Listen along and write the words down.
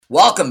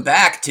Welcome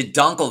back to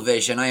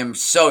Dunkelvision. I am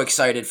so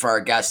excited for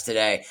our guest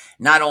today.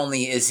 Not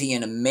only is he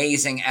an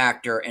amazing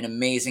actor, an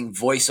amazing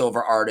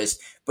voiceover artist,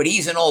 but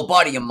he's an old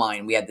buddy of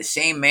mine. We had the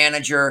same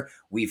manager.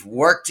 We've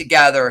worked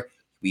together.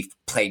 We've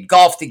played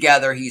golf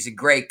together. He's a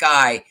great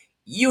guy.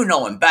 You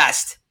know him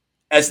best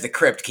as the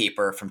Crypt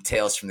Keeper from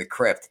Tales from the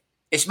Crypt.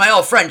 It's my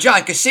old friend,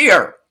 John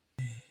Kassir.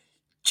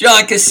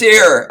 John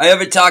Kassir, I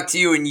haven't talked to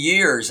you in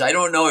years. I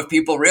don't know if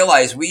people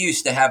realize we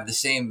used to have the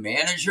same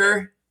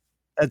manager.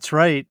 That's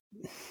right.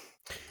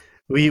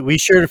 We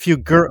shared a few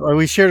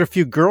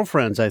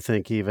girlfriends, I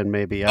think, even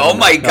maybe. Oh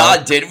my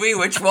God, did we?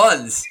 Which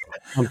ones?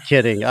 I'm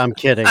kidding. I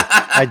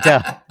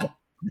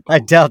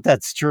doubt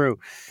that's true.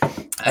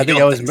 I think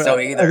I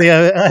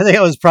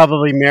was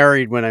probably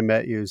married when I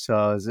met you, so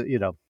I was,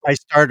 my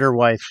starter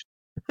wife.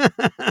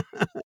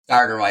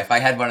 Starter wife. I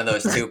had one of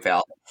those too,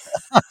 pal.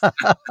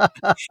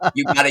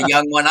 You got a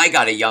young one. I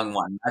got a young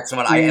one. That's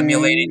what I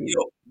emulated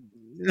you.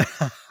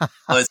 I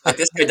was like,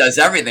 this guy does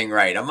everything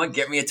right. I'm gonna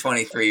get me a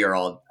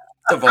 23-year-old.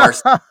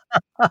 Divorced. We're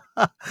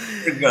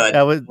good.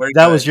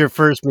 That was your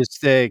first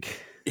mistake.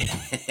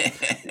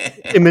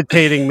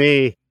 Imitating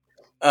me.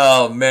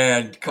 Oh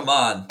man, come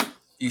on.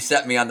 You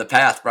set me on the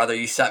path, brother.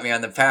 You set me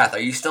on the path. Are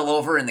you still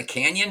over in the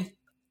canyon?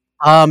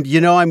 I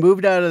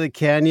moved out of the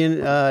canyon.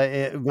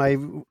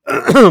 The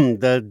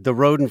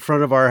road in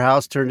front of our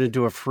house turned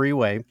into a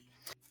freeway.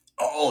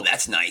 Oh,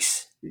 that's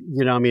nice.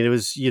 It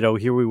was,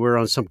 here we were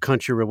on some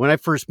country road. When I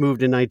first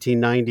moved in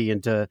 1990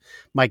 into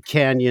my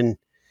canyon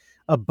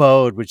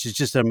abode, which is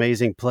just an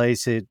amazing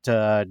place.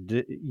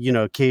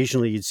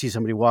 Occasionally you'd see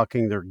somebody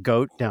walking their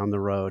goat down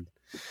the road.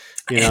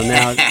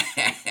 Now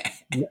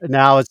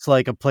it's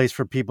like a place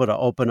for people to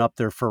open up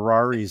their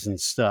Ferraris and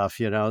stuff,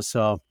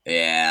 so.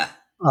 Yeah.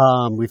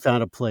 We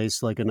found a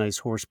place, like a nice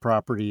horse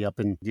property up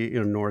in,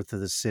 northwest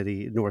of the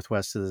city.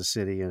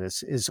 And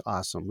it's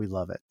awesome. We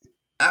love it.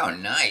 Oh,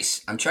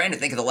 nice. I'm trying to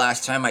think of the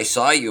last time I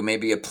saw you,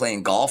 maybe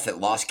playing golf at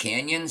Lost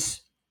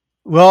Canyons.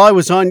 Well, I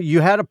was on.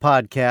 You had a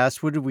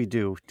podcast. What did we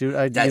do?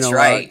 That's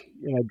right.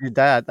 I did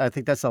that. I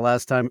think that's the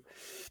last time.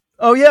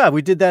 Oh yeah,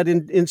 we did that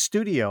in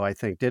studio. I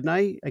think, didn't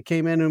I? I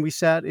came in and we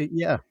sat.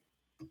 Yeah,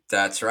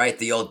 that's right.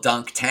 The old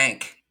dunk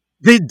tank.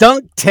 The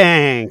dunk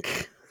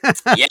tank.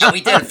 Yeah,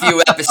 we did a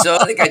few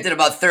episodes. I think I did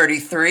about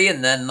 33,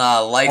 and then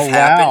life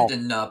happened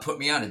and put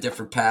me on a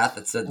different path.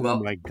 It said,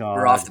 "Well,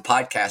 we're off the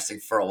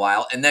podcasting for a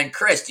while." And then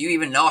Chris, do you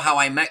even know how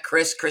I met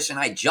Chris? Chris and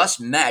I just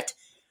met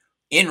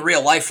in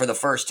real life for the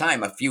first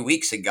time a few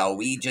weeks ago.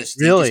 He just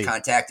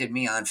contacted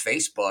me on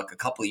Facebook a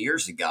couple of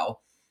years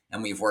ago,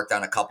 and we've worked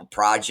on a couple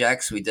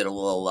projects. We did a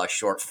little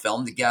short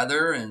film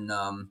together, and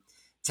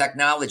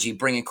technology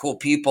bringing cool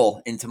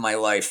people into my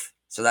life.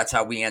 So that's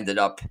how we ended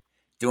up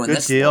doing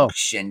this little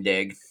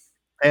shindig.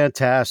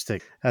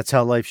 Fantastic. That's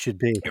how life should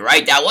be. You're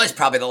right. That was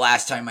probably the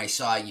last time I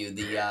saw you,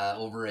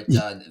 over at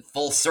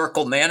Full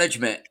Circle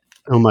Management.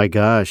 Oh my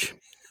gosh,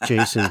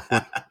 Jason,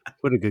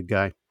 what a good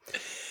guy.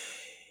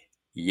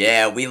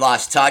 Yeah, we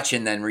lost touch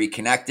and then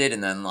reconnected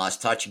and then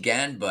lost touch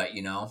again. But,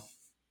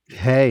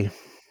 Hey,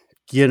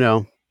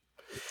 You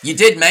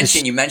did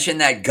mention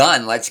that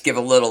gun. Let's give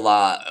a little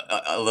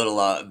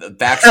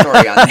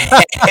backstory on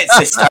that.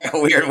 It's a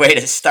weird way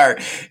to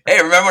start. Hey,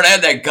 remember when I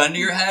had that gun to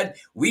your head?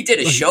 We did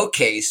a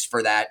showcase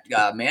for that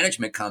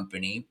management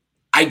company.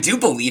 I do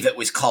believe it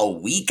was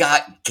called We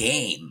Got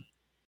Game.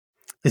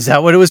 Is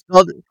that what it was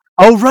called?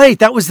 Oh, right.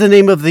 That was the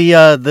name of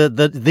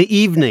the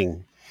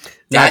evening.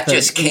 That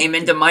just came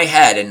into my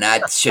head, and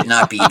that should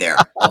not be there.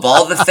 Of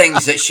all the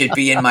things that should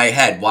be in my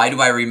head, why do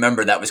I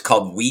remember that was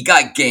called We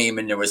Got Game,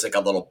 and there was like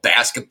a little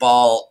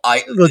basketball.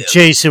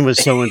 Jason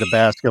was so into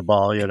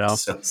basketball,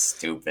 So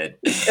stupid.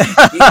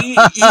 He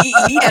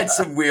had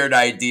some weird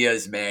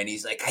ideas, man.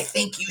 He's like, I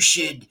think you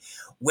should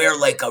wear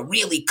like a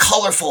really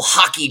colorful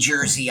hockey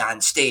jersey on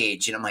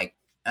stage. And I'm like,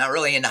 not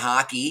really into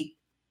hockey,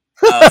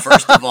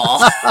 first of all.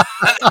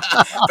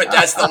 But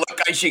that's the look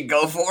I should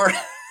go for.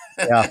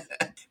 Yeah.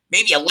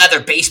 Maybe a leather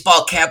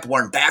baseball cap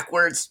worn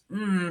backwards.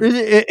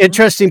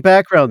 Interesting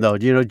background, though.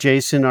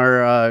 Jason,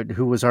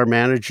 who was our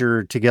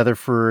manager together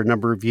for a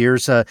number of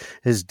years,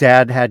 his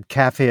dad had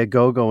Cafe A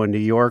Go-Go in New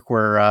York,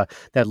 where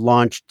that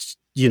launched,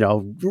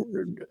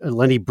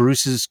 Lenny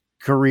Bruce's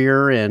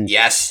career and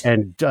yes,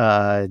 and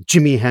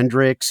Jimi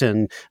Hendrix,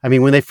 and I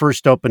mean when they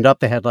first opened up,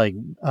 they had like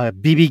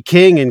BB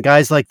King and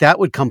guys like that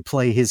would come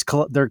play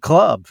their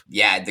club.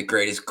 Yeah, the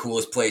greatest,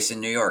 coolest place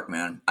in New York,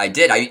 man. I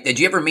did. Did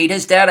you ever meet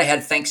his dad? I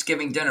had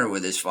Thanksgiving dinner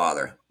with his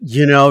father.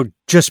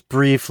 Just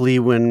briefly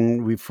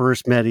when we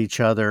first met each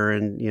other,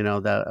 and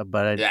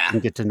but I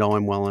didn't get to know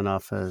him well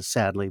enough,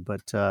 sadly.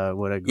 But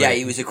what a great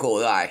he was a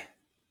cool guy.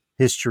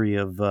 History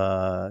of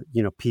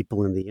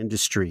people in the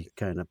industry,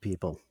 kind of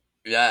people.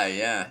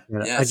 Yeah.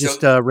 I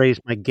just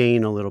raised my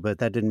gain a little bit.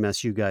 That didn't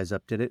mess you guys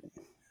up, did it?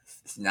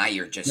 Now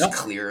you're just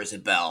clear as a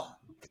bell.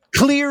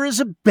 Clear as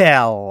a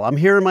bell. I'm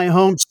here in my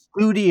home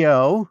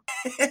studio.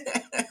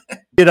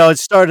 It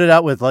started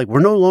out with like,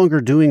 we're no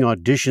longer doing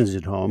auditions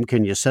at home.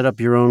 Can you set up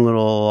your own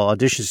little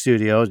audition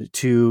studio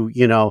to,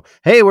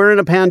 hey, we're in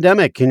a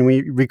pandemic. Can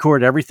we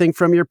record everything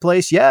from your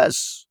place?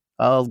 Yes.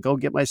 I'll go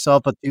get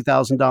myself a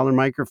 $2,000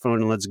 microphone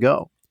and let's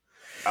go.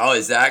 Oh,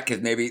 is that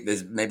because maybe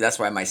that's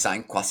why my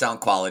sound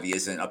quality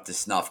isn't up to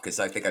snuff,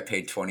 because I think I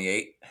paid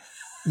 $28.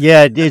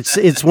 Yeah,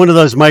 it's one of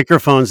those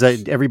microphones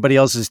that everybody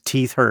else's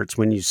teeth hurts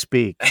when you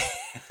speak.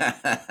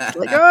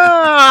 Like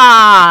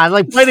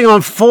biting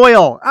on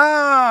foil.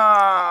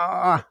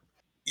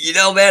 You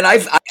know, man,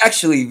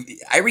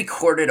 I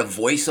recorded a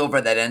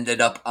voiceover that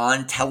ended up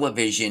on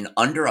television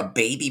under a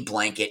baby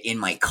blanket in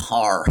my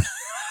car.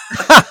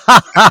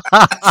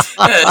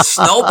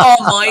 Snowball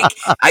Mike.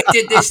 I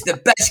did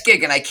the best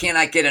gig, and I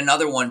cannot get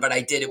another one, but I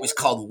did. It was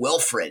called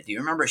Wilfred. Do you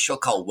remember a show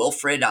called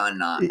Wilfred on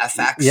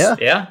FX?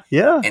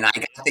 Yeah. And I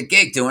got the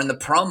gig doing the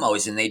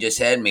promos, and they just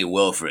had me,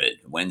 Wilfred,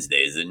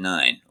 Wednesdays at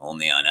 9,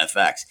 only on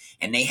FX.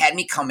 And they had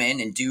me come in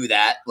and do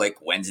that, like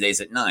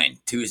Wednesdays at 9,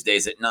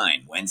 Tuesdays at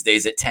 9,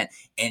 Wednesdays at 10.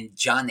 And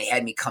John, they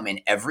had me come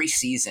in every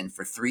season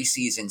for 3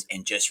 seasons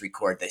and just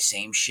record the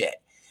same shit.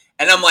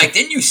 And I'm like,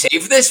 didn't you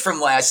save this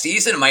from last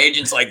season? And my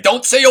agent's like,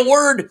 don't say a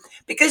word,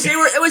 because it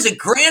was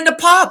 $1,000 a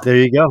pop. There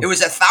you go. It was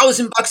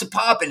 $1,000 a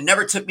pop, and it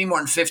never took me more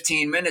than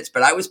 15 minutes.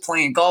 But I was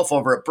playing golf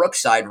over at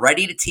Brookside,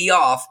 ready to tee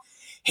off.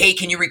 Hey,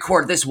 can you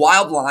record this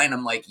wild line?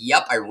 I'm like,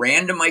 yep. I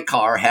ran to my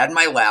car, had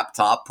my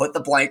laptop, put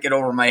the blanket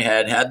over my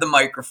head, had the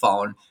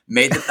microphone,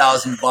 made the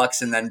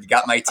 $1,000, and then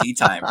got my tee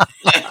time.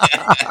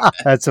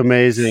 That's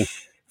amazing.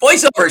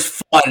 Voiceover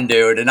is fun,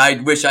 dude, and I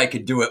wish I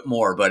could do it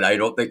more, but I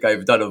don't think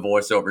I've done a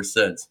voiceover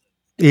since.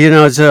 You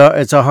know, it's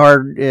a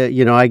hard,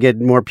 I get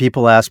more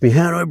people ask me,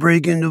 how do I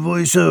break into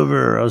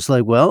voiceover? I was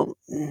like, well,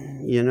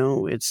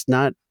 it's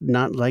not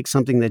like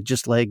something that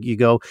just like you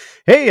go,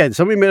 hey,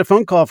 somebody made a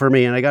phone call for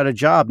me and I got a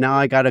job. Now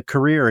I got a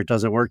career. It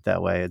doesn't work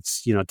that way.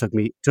 It's, it took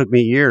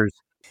me years.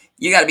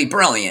 You got to be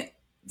brilliant.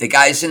 The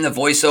guys in the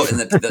voiceover, and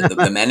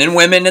the men and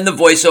women in the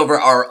voiceover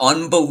are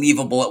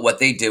unbelievable at what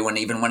they do. And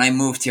even when I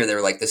moved here, they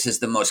were like, this is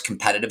the most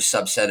competitive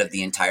subset of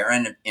the entire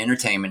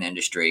entertainment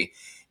industry.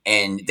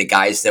 And the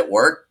guys that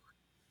work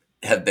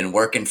have been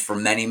working for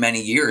many,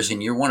 many years,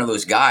 and you're one of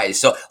those guys.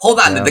 So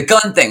hold on, the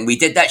gun thing. We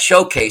did that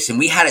showcase, and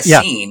we had a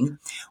scene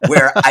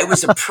where I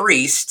was a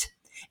priest,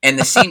 and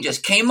the scene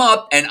just came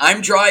up, and I'm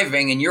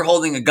driving, and you're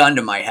holding a gun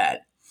to my head.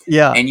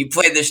 Yeah. And you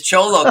play this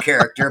Cholo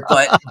character,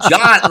 but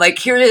John, like,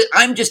 here it is.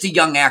 I'm just a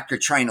young actor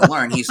trying to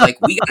learn. He's like,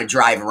 we got to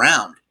drive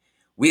around.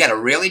 We got to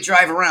really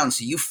drive around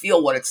so you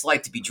feel what it's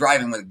like to be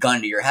driving with a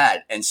gun to your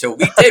head. And so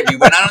we did. We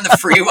went out on the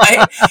freeway,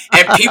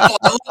 and people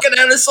are looking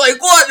at us like,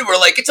 what? And we're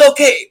like, it's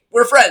okay.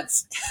 We're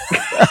friends.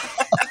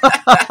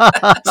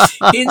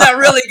 He's not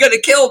really going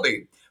to kill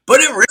me.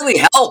 But it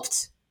really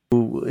helped.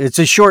 It's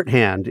a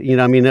shorthand,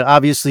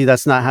 obviously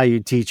that's not how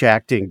you teach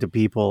acting to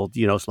people,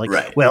 it's like,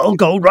 well,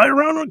 go right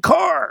around in a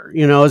car,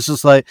 it's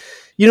just like,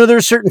 there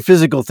are certain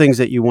physical things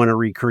that you want to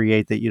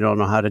recreate that you don't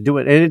know how to do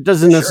it. And it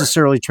doesn't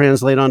necessarily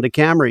translate onto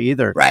camera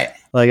either. Right.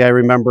 Like I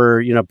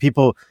remember,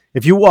 people,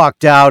 if you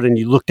walked out and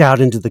you looked out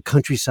into the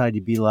countryside,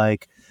 you'd be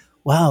like,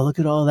 wow, look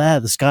at all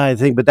that, the sky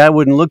thing, but that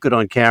wouldn't look good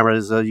on camera.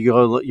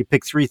 You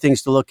pick 3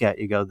 things to look at.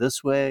 You go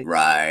this way,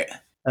 right,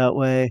 that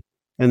way,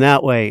 and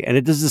that way. And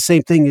it does the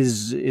same thing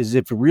as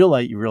if in real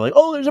light, you were like,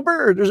 oh, there's a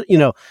bird,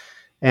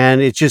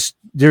 and it's just,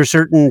 there's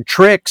certain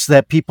tricks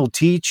that people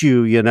teach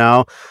you,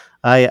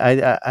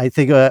 I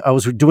think I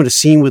was doing a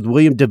scene with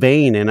William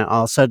Devane, and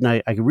all of a sudden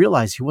I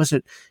realized he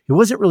wasn't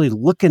really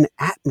looking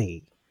at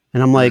me.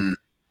 And I'm like,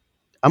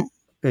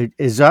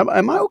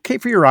 am I okay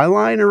for your eye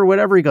line or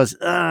whatever? He goes,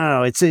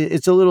 oh, it's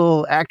a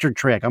little actor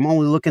trick. I'm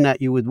only looking at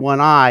you with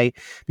one eye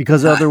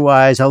because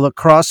otherwise I'll look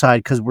cross-eyed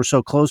because we're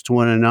so close to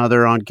one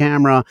another on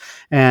camera.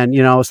 And,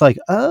 it's like,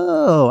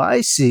 oh, I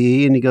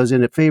see. And he goes,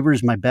 and it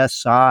favors my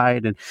best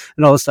side. And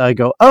all this, I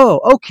go, oh,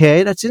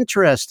 okay, that's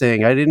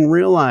interesting. I didn't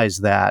realize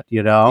that,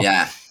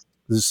 Yeah.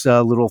 There's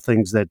little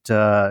things that,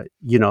 a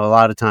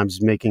lot of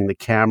times making the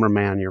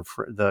cameraman,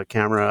 the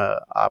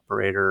camera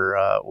operator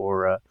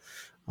or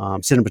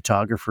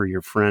cinematographer,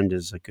 your friend,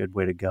 is a good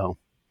way to go.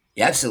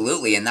 Yeah,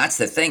 absolutely. And that's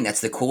the thing.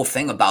 That's the cool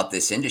thing about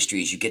this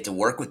industry is you get to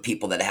work with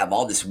people that have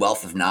all this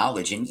wealth of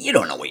knowledge, and you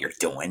don't know what you're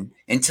doing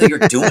until you're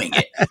doing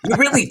it. You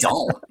really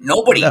don't.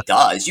 Nobody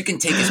does. You can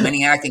take as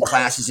many acting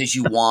classes as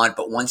you want,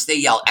 but once they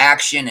yell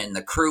action and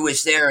the crew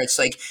is there, it's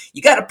like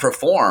you got to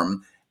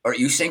perform or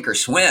you sink or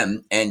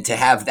swim. And to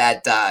have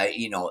that,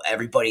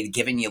 everybody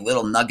giving you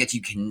little nuggets,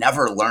 you can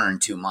never learn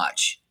too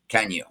much,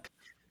 can you?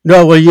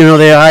 No, well,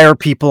 they hire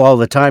people all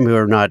the time who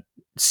are not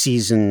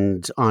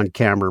seasoned on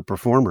camera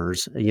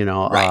performers.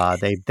 Right.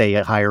 They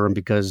hire them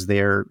because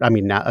they're,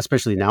 now,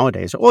 especially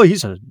nowadays. Oh,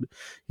 he's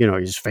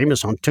he's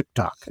famous on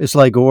TikTok. It's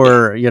like,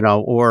 I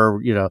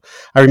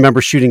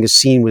remember shooting a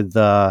scene with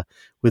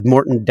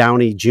Morton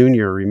Downey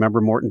Jr.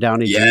 Remember Morton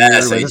Downey Jr.?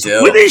 Yes, I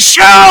do. With his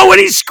show, when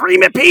he's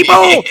screaming at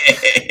people,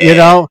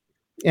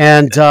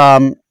 and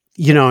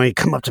he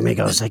come up to me and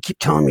goes, I keep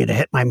telling you to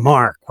hit my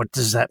mark. What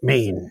does that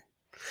mean?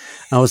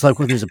 I was like,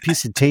 well, there's a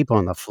piece of tape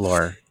on the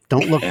floor.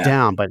 Don't look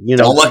down, but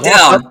don't look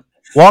down.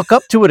 Walk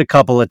up to it a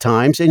couple of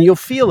times and you'll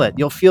feel it.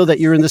 You'll feel that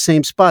you're in the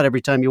same spot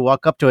every time you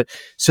walk up to it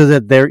so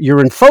that you're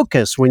in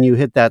focus when you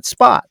hit that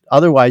spot.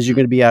 Otherwise, you're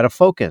going to be out of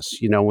focus,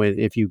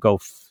 if you go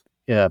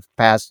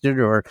past it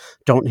or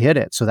don't hit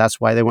it. So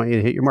that's why they want you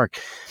to hit your mark.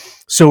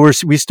 So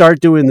we start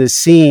doing this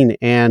scene,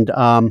 and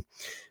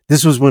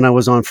this was when I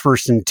was on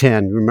First and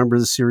 10. Remember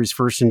the series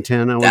First and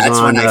 10?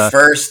 That's when I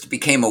first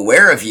became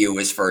aware of you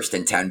was First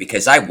and 10,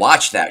 because I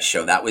watched that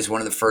show. That was one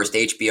of the first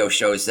HBO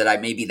shows that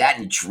that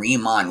and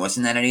Dream On.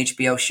 Wasn't that an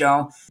HBO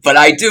show? But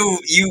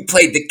you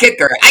played the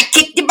kicker. I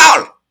kicked the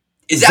ball.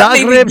 Is that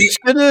Zagreb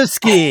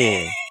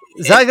Skanuski?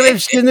 Zagreb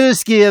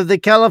Skanuski of the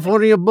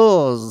California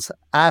Bulls.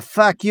 I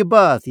fuck you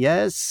both,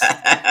 yes?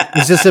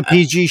 Is this a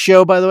PG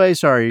show, by the way?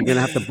 Sorry, you're going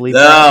to have to bleep that.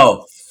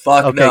 No,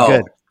 fuck no.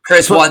 Good.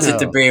 Chris wants it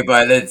to be,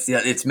 but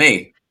it's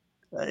me.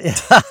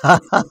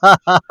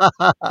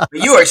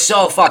 You are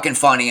so fucking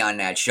funny on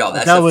that show.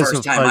 That's the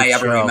first time I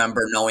ever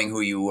remember knowing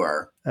who you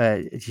were.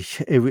 I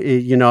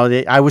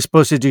was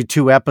supposed to do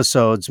 2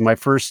 episodes. My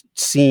first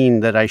scene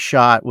that I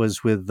shot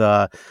was with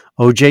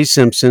O.J.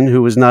 Simpson,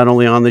 who was not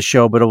only on the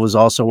show, but it was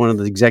also one of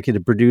the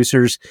executive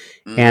producers.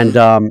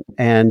 Mm-hmm.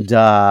 And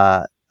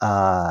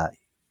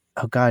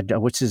oh God,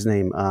 what's his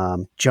name?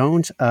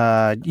 Jones.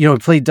 He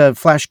played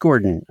Flash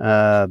Gordon.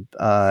 And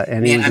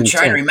I'm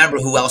trying to remember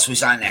who else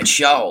was on that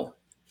show.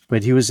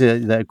 But he was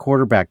the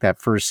quarterback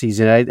that first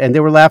season. And they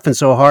were laughing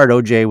so hard.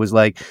 OJ was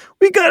like,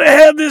 we got to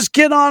have this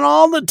kid on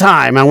all the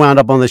time. I wound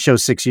up on the show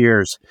 6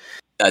 years.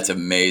 That's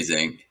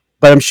amazing.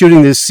 But I'm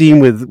shooting this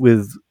scene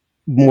with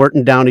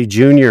Morton Downey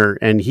Jr.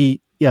 and he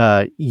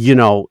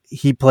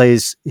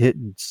plays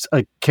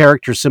a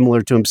character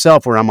similar to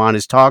himself where I'm on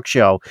his talk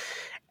show.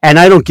 And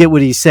I don't get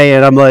what he's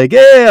saying. I'm like,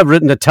 I've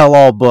written a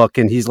tell-all book.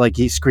 And he's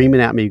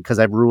screaming at me because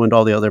I've ruined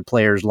all the other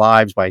players'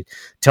 lives by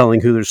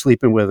telling who they're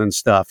sleeping with and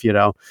stuff,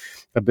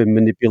 I've been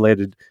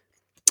manipulated.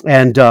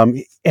 And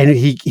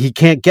he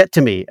can't get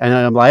to me. And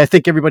I'm like, I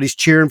think everybody's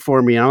cheering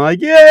for me. And I'm like,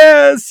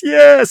 yes,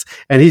 yes.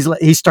 And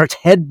he starts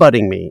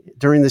headbutting me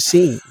during the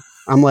scene.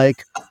 I'm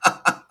like,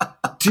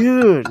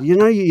 dude, you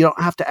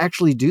don't have to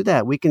actually do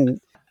that. We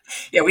can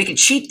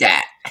cheat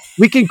that.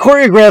 We can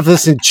choreograph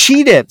this and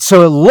cheat it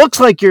so it looks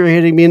like you're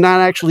hitting me,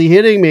 not actually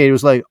hitting me. It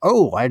was like,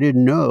 oh, I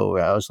didn't know.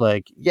 I was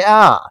like,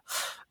 yeah,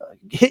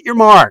 hit your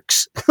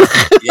marks.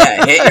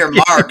 Yeah, hit your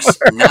marks,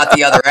 not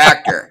the other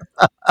actor.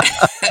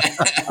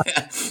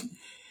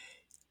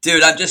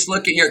 Dude, I'm just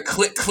looking here.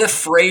 Cliff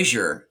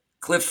Frazier.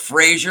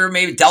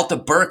 Maybe Delta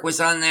Burke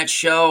was on that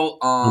show.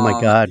 Oh my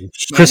God.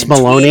 Chris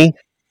Maloney.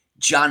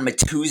 John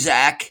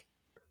Matuzak.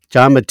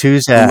 John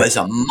Matuzak. Who was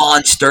a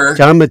monster.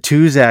 John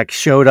Matuzak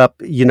showed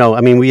up,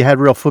 we had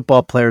real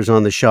football players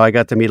on the show. I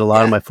got to meet a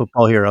lot of my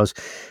football heroes.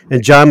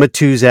 And John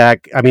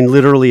Matuzak,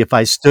 literally, if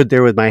I stood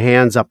there with my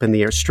hands up in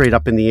the air, straight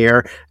up in the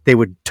air, they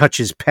would touch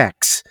his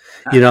pecs.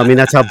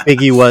 That's how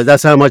big he was.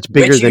 That's how much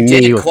bigger than me.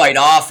 Which you did quite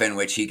often,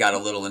 which he got a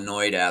little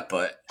annoyed at,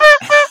 but...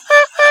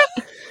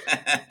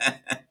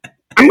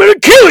 I'm going to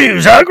kill you,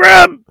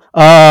 Zagreb!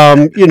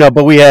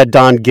 But we had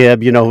Don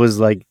Gibb, who was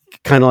like,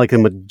 kind of like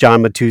a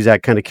John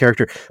Matuzak kind of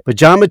character. But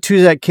John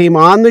Matuzak came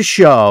on the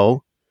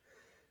show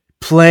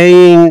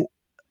playing,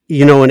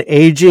 an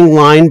aging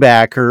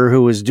linebacker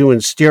who was doing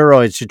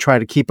steroids to try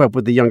to keep up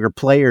with the younger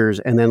players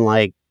and then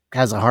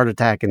has a heart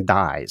attack and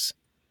dies.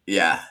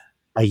 Yeah.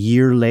 A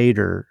year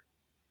later,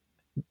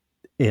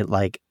 it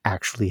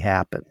actually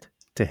happened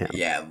to him.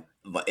 Yeah.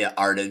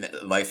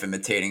 Life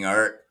imitating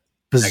art.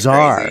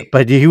 Bizarre,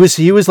 but he was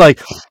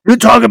like, you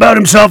talk about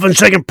himself in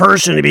second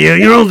person.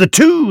 The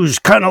Twos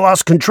kind of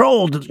lost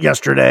control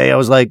yesterday. I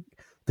was like,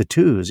 the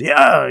Twos,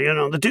 yeah,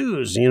 the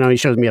Twos. He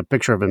shows me a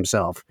picture of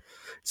himself.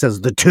 It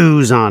says the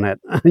Twos on it,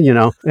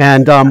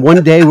 And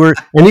one day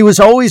and he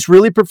was always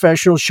really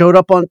professional. Showed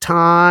up on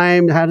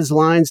time, had his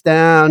lines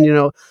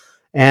down,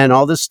 and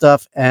all this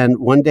stuff. And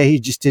one day he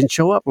just didn't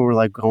show up, and we're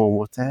like, going,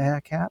 what the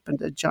heck happened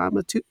to John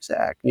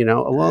Matuzak?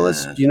 Well,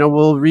 let's,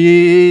 we'll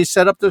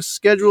reset up the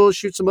schedule,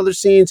 shoot some other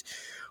scenes.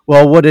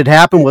 Well, what had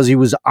happened was he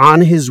was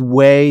on his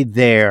way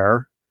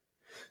there.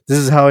 This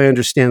is how I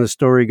understand the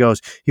story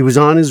goes. He was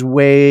on his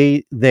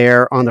way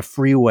there on the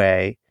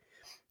freeway,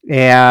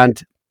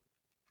 and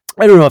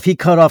I don't know if he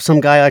cut off some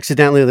guy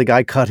accidentally or the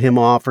guy cut him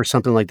off or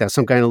something like that,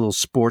 some kind of little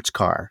sports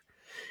car.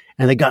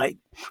 And the guy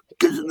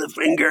gives him the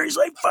finger. He's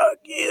like, fuck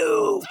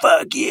you.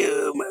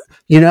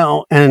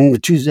 And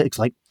Matuzak's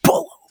like,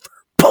 pull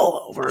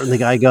over. And the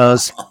guy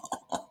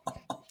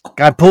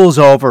pulls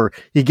over.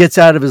 He gets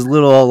out of his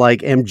little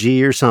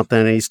MG or something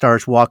and he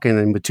starts walking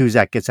and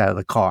Matuzak gets out of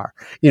the car.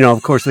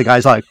 Of course, the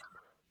guy's like,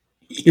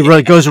 he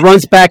really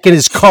runs back in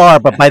his car.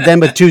 But by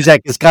then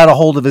Matuzak has got a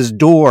hold of his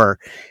door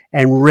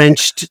and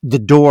wrenched the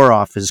door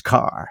off his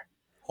car.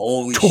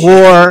 Holy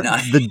tore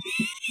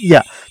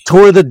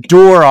the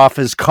door off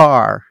his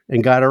car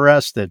and got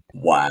arrested.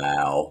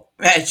 Wow.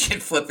 Imagine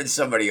flipping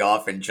somebody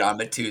off and John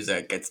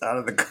Matuzak gets out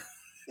of the car.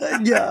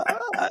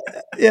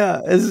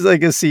 Yeah. This is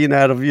like a scene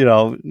out of,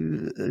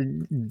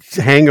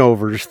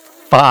 Hangovers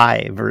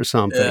 5 or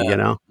something,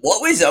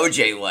 What was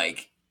OJ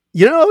like?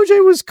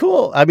 OJ was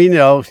cool.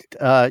 Until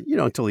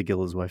he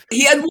killed his wife.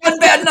 He had one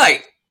bad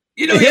night.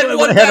 He had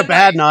a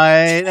bad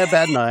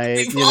night.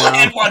 He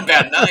had one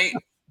bad night.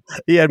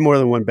 He had more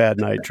than one bad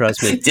night,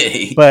 trust me. Did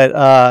he?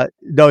 But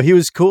no, he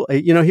was cool.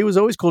 He was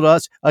always cool to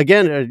us.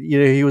 Again,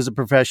 he was a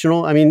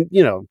professional. I mean,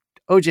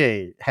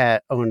 OJ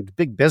had owned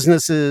big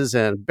businesses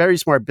and very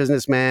smart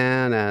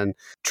businessman and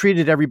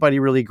treated everybody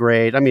really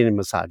great. I mean,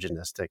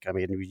 misogynistic. I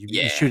mean, you'd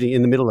be shooting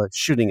in the middle of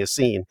shooting a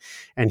scene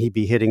and he'd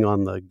be hitting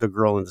on the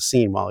girl in the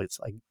scene while it's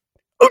like,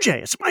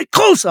 OJ, it's my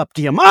close up.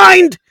 Do you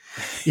mind?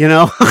 But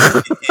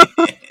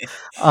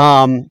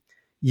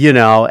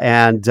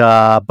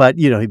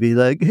he'd be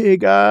like, hey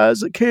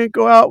guys, I can't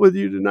go out with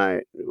you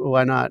tonight.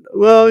 Why not?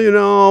 Well,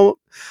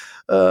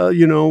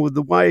 with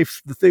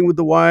the thing with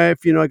the wife,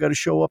 I got to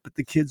show up at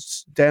the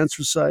kids' dance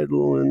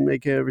recital and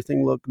make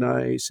everything look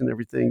nice and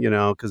everything,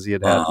 because he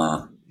had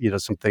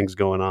some things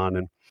going on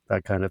and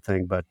that kind of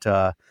thing. But,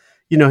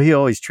 he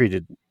always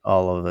treated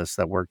all of us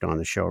that worked on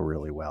the show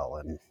really well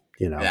and,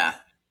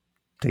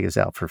 take us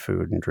out for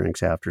food and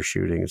drinks after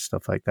shooting and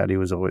stuff like that. He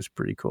was always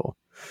pretty cool.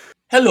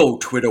 Hello,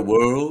 Twitter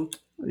world.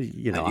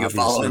 You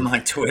follow him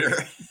on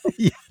Twitter?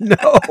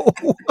 No.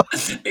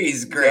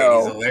 He's great.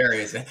 No. He's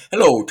hilarious.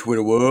 Hello,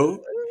 Twitter world.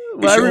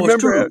 Well, I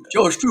remember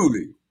George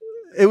Truly.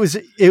 It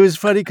was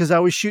funny because I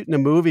was shooting a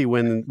movie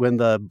when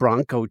the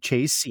Bronco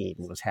chase scene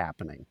was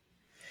happening.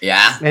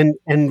 Yeah. And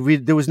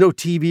there was no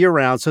TV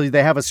around, so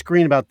they have a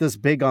screen about this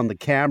big on the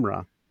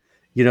camera.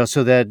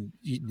 So that,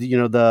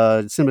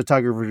 the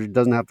cinematographer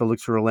doesn't have to look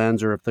through a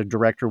lens, or if the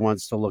director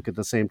wants to look at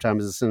the same time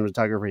as the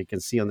cinematographer, he can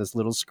see on this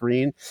little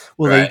screen.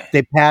 Well, right.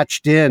 they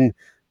patched in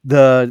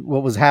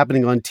what was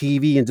happening on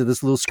TV into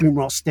this little screen.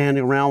 We're all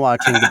standing around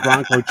watching the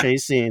Bronco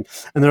chase scene,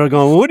 and they're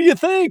going, "What do you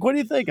think? What do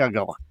you think?" I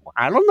go,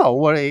 "I don't know.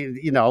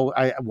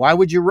 Why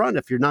would you run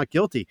if you're not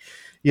guilty?"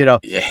 Yeah.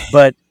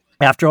 But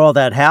after all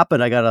that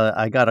happened, I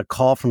got a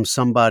call from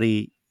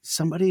somebody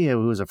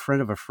who was a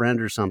friend of a friend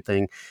or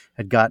something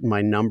had gotten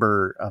my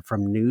number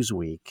from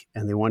Newsweek,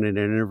 and they wanted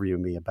to interview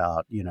me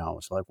about,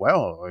 it's like,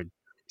 well, did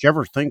you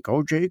ever think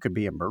OJ could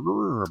be a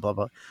murderer or blah,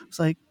 blah? It's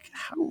like,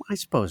 how am I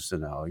supposed to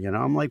know?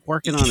 I'm like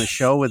working on a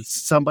show with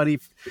somebody,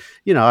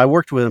 I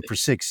worked with him for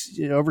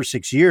over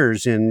 6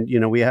 years, and,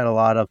 we had a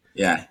lot of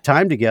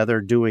time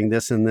together doing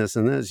this and this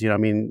and this,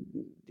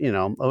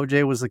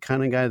 OJ was the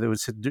kind of guy that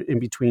was in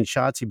between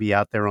shots. He'd be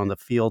out there on the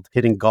field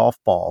hitting golf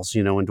balls,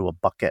 into a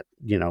bucket,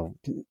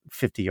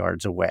 50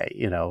 yards away,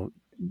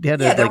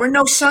 there were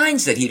no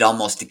signs that he'd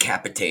almost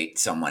decapitate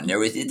someone. There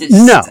was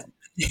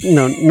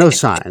no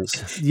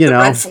signs, The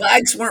red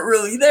flags weren't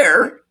really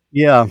there.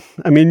 Yeah.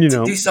 I mean,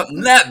 to do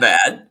something that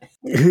bad.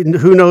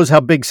 Who knows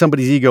how big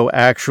somebody's ego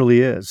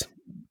actually is.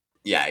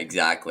 Yeah,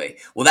 exactly.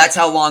 Well, that's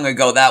how long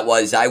ago that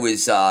was.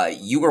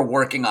 You were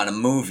working on a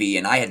movie,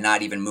 and I had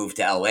not even moved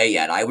to LA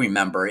yet. I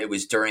remember it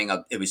was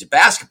it was a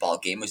basketball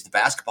game. It was the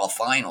basketball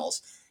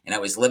finals, and I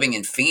was living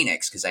in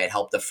Phoenix because I had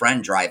helped a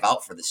friend drive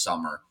out for the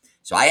summer.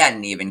 So I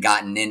hadn't even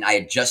gotten in. I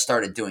had just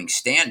started doing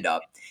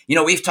stand-up.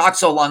 We've talked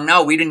so long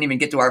now, we didn't even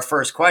get to our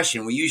first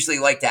question. We usually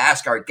like to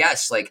ask our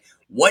guests, like,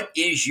 what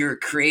is your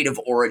creative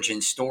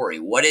origin story?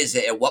 What is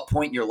it? At what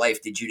point in your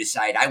life did you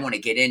decide, I want to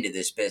get into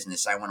this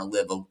business? I want to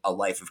live a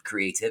life of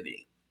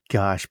creativity?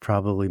 Gosh,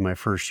 probably my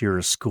first year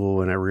of school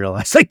when I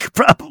realized I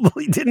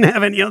probably didn't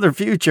have any other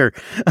future.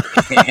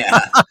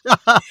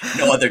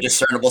 No other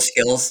discernible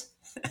skills.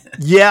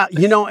 Yeah.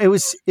 It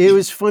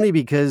was funny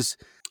because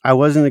I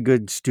wasn't a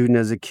good student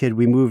as a kid.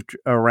 We moved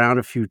around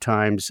a few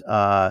times,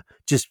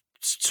 just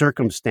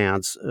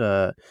circumstance,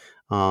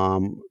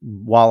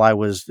 while I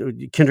was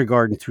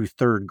kindergarten through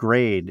third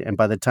grade. And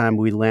by the time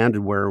we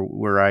landed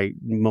where I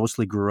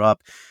mostly grew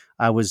up,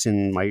 I was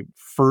in my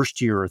first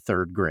year of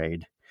third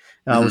grade.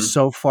 I was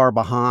so far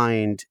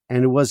behind,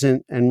 and it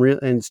wasn't,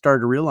 and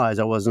started to realize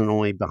I wasn't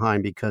only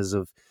behind because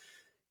of,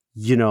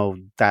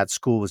 that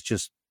school was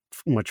just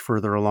much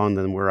further along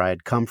than where I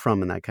had come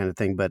from and that kind of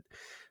thing, but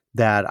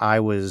that I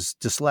was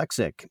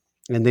dyslexic.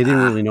 And they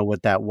didn't really know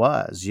what that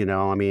was,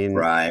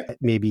 right.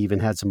 Maybe even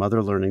had some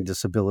other learning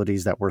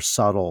disabilities that were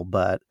subtle,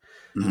 but,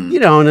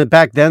 and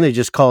back then they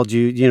just called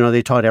you,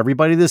 they taught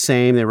everybody the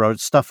same. They wrote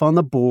stuff on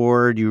the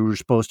board. You were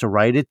supposed to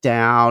write it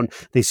down.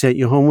 They sent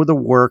you home with a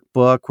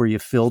workbook where you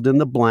filled in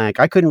the blank.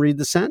 I couldn't read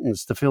the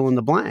sentence to fill in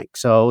the blank.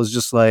 So it was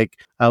just like,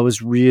 I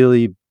was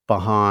really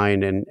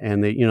behind,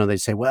 and they, they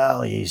say,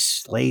 well,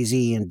 he's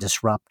lazy and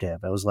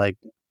disruptive. I was like,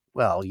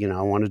 well,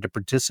 I wanted to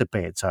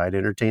participate, so I'd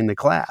entertain the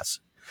class.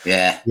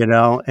 Yeah.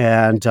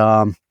 And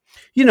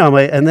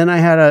then I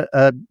had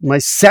my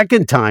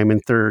second time in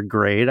third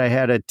grade, I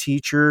had a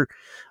teacher,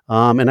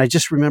 and I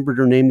just remembered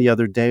her name the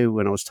other day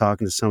when I was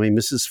talking to somebody,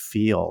 Mrs.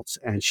 Fields,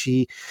 and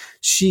she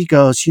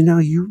goes,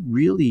 you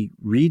really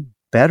read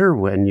better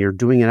when you're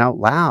doing it out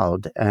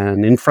loud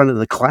and in front of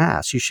the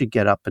class. You should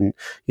get up and,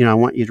 I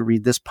want you to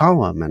read this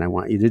poem and I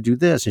want you to do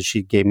this. And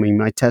she gave me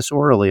my test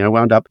orally, and I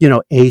wound up,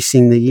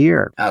 acing the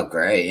year. Oh,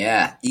 great.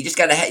 Yeah. You just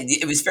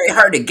it was very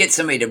hard to get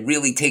somebody to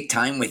really take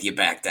time with you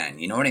back then.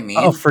 You know what I mean?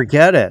 Oh,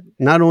 forget it.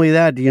 Not only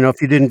that,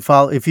 if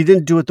you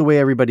didn't do it the way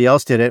everybody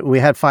else did it, we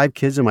had 5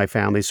 kids in my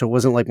family. So it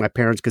wasn't like my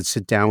parents could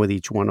sit down with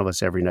each one of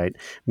us every night,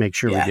 make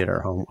sure we did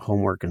our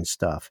homework and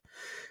stuff.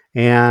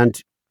 And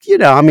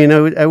I mean,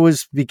 I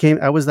was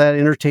that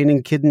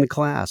entertaining kid in the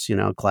class,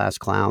 class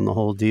clown, the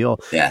whole deal.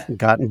 Yeah.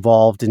 Got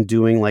involved in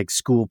doing like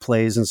school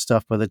plays and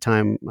stuff by the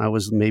time I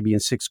was maybe in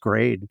 6th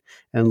grade,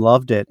 and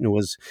loved it. And it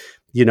was,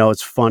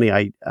 it's funny.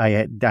 I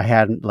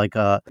had like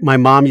my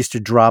mom used to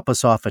drop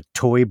us off at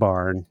Toy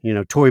Barn.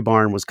 Toy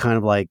Barn was kind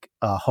of like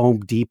a Home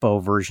Depot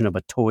version of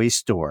a toy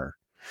store.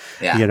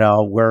 Yeah.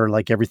 Where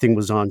like everything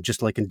was on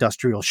just like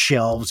industrial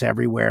shelves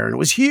everywhere, and it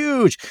was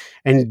huge.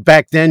 And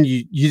back then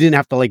you didn't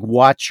have to like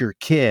watch your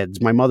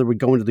kids. My mother would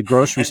go into the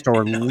grocery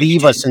store and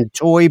leave us in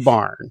Toy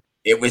Barn.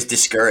 It was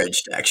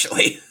discouraged,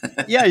 actually.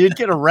 Yeah, you'd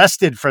get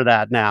arrested for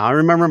that now. I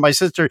remember my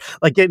sister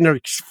like getting her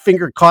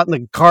finger caught in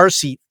the car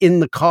seat in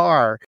the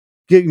car.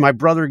 My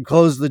brother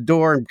closed the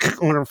door and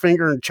on her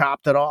finger and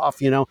chopped it off,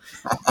 Oh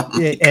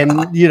and,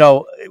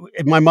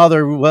 my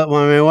mother, when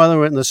my mother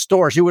went in the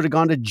store, she would have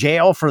gone to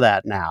jail for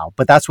that now.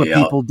 But that's what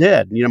people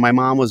did. My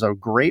mom was a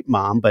great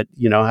mom, but,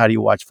 how do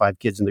you watch 5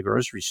 kids in the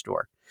grocery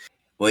store?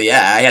 Well,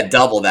 yeah, I had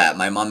double that.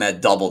 My mom had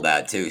double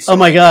that too. So oh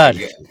my God.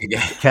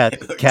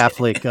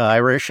 Catholic,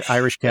 Irish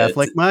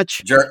Catholic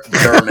much?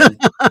 German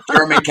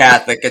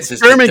Catholic. It's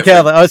just German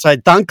Catholic. Oh, it's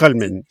like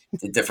Dunkelman.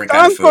 It's a different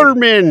kind of food.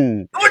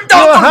 Dunkelman.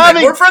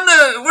 We're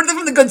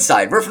from the good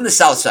side. We're from the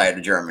south side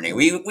of Germany.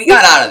 We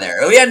got out of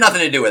there. We had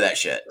nothing to do with that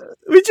shit.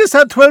 We just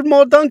had 12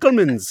 more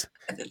Dunkelmans.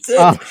 That's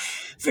it.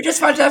 We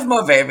just want to have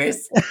more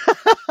babies.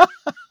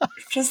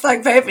 Just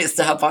like babies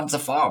to help on the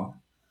farm.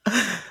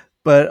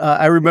 But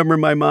I remember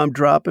my mom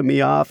dropping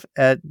me off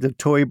at the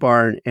Toy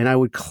Barn, and I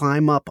would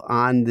climb up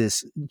on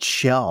this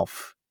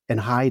shelf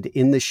and hide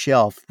in the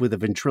shelf with a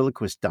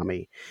ventriloquist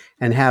dummy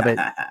and have it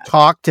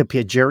talk to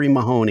Jerry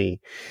Mahoney,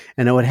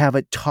 and I would have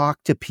it talk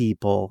to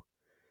people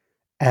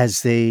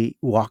as they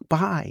walk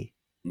by.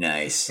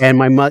 Nice. And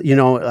my mother,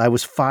 I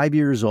was 5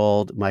 years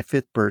old, my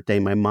 5th birthday.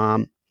 My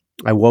mom,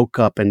 I woke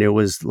up and there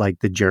was like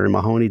the Jerry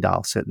Mahoney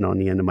doll sitting on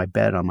the end of my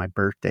bed on my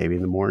birthday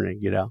in the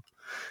morning,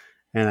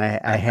 And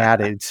I had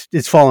it.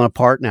 It's fallen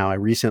apart now. I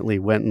recently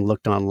went and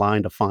looked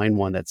online to find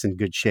one that's in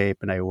good shape,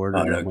 and I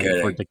ordered it.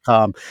 Waiting for it to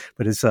come.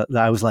 But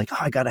I was like,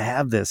 I got to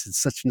have this. It's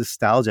such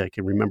nostalgia. I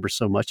can remember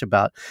so much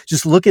about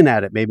just looking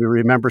at it. Maybe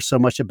remember so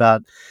much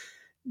about,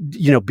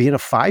 being a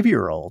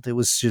 5-year-old. It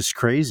was just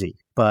crazy.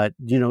 But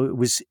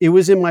it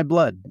was in my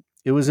blood.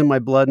 It was in my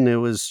blood, and it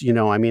was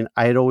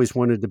I had always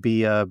wanted to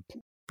be a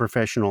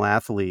professional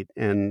athlete,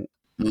 and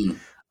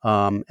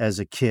as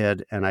a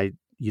kid, and I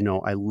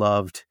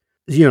loved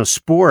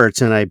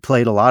sports, and I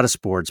played a lot of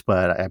sports,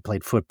 but I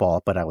played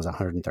football, but I was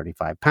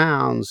 135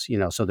 pounds,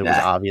 so there was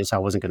obvious I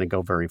wasn't going to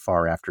go very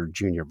far after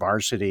junior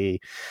varsity,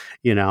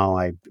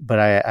 I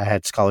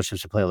had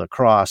scholarships to play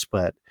lacrosse,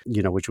 but,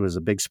 which was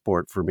a big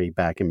sport for me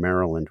back in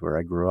Maryland where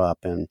I grew up.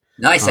 And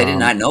nice. I did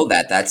not know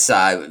that. That's,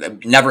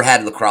 never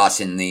had lacrosse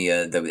in the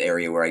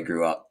area where I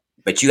grew up,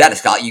 but you had a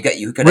scholarship.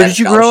 You could Where have did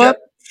you grow up?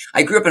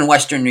 I grew up in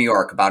Western New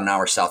York, about an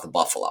hour south of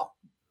Buffalo.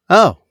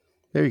 Oh,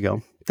 there you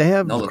go. They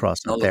have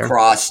lacrosse up there.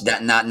 Lacrosse,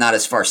 not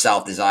as far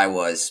south as I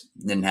was.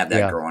 Didn't have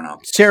that growing up.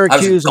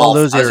 Syracuse, all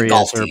those areas.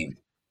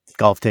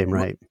 Golf team,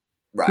 right?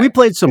 Right. We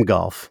played some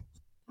golf.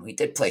 We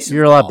did play some.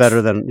 You're a lot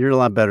better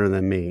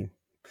than me.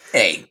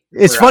 Hey,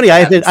 it's funny.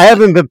 I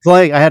haven't been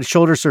playing. I had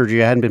shoulder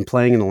surgery. I hadn't been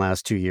playing in the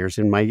last 2 years,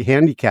 and my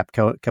handicap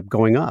kept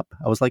going up.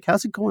 I was like,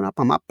 "How's it going up?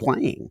 I'm not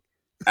playing."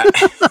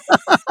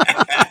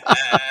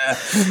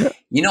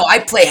 I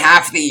play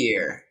half the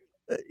year.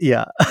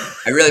 Yeah.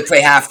 I really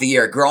play half the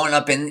year. Growing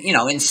up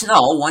in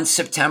snow, once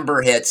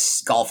September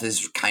hits, golf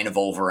is kind of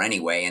over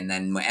anyway. And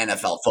then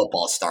NFL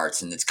football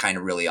starts, and it's kind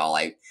of really all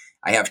I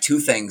have 2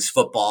 things,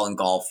 football and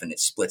golf, and it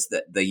splits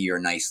the year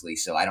nicely.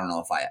 So I don't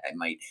know if I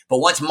might. But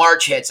once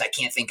March hits, I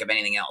can't think of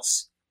anything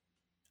else.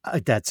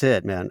 That's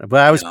it, man. But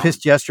I was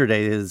pissed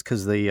yesterday is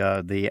because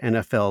the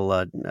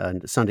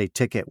NFL Sunday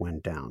ticket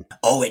went down.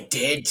 Oh, it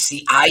did?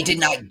 See, I did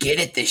not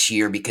get it this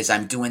year because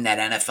I'm doing that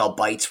NFL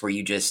Bites where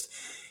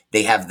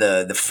they have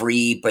the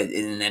free,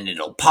 and then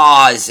it'll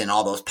pause and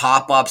all those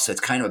pop-ups. So it's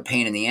kind of a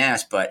pain in the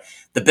ass, but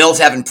the Bills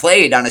haven't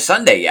played on a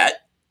Sunday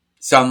yet.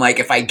 So I'm like,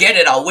 if I get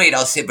it, I'll wait,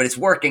 I'll see, but it's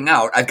working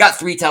out. I've got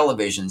 3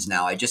 televisions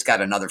now. I just got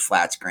another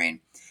flat screen.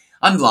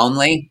 I'm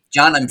lonely.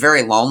 John, I'm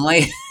very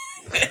lonely.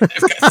 I've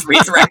got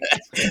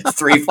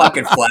 3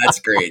 fucking flat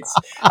screens.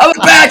 I'm a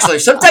bachelor.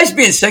 Sometimes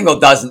being single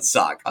doesn't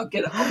suck. I'll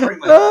bring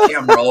my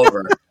camera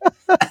over.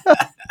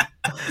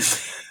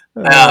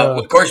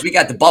 Of course, we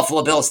got the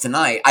Buffalo Bills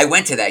tonight. I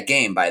went to that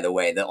game, by the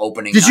way, the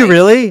opening Did night. You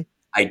really?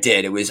 I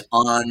did. It was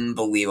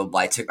unbelievable.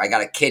 I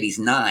got a kid. He's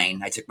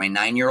 9. I took my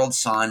 9-year-old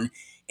son,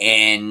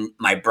 and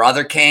my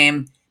brother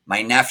came.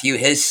 My nephew,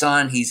 his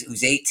son,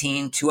 who's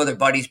 18. 2 other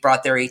buddies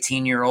brought their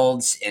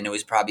 18-year-olds, and it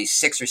was probably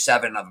 6 or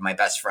 7 of my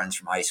best friends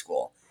from high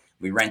school.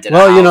 We rented a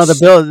house.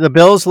 The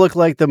Bills look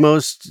like the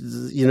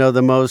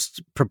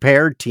most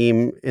prepared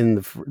team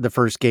in the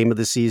first game of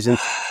the season,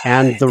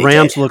 and the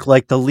Rams look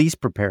like the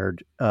least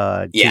prepared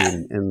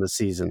team in the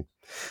season.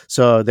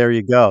 So there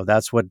you go.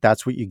 That's what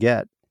you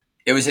get.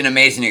 It was an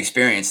amazing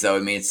experience, though. I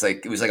mean,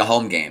 it was like a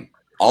home game.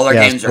 All our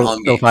games are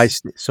home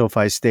games.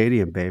 SoFi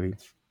Stadium, baby.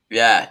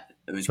 Yeah,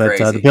 it was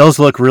crazy. The Bills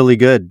look really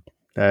good.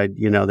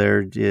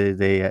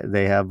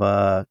 they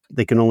have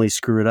they can only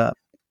screw it up.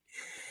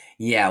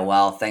 Yeah,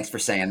 well, thanks for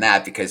saying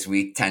that, because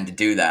we tend to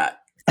do that.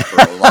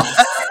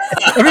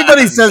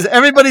 Everybody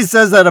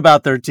says that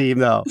about their team,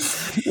 though.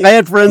 I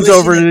had friends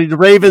over, the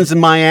Ravens in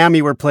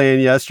Miami were playing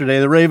yesterday.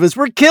 The Ravens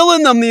were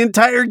killing them the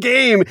entire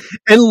game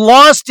and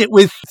lost it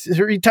with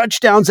 3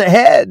 touchdowns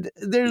ahead.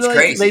 It's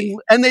crazy.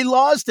 They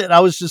lost it. I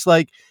was just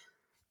like,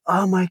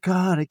 oh my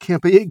God, I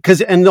can't be,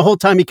 and the whole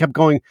time he kept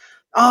going,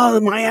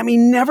 oh, Miami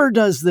never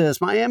does this.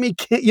 Miami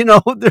can't,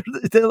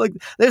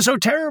 they're so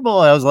terrible.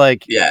 I was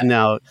like,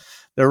 no,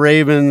 the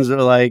Ravens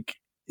are like,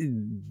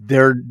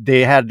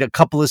 they had a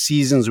couple of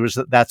seasons where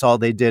that's all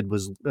they did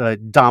was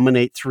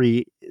dominate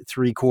three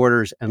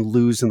quarters and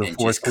lose in the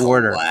fourth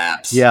quarter.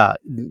 Collapse. Yeah,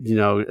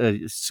 a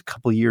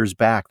couple of years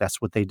back,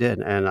 that's what they did,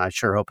 and I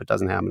sure hope it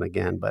doesn't happen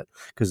again. But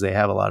because they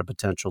have a lot of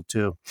potential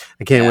too,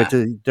 I can't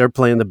wait they're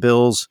playing the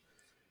Bills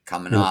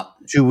coming up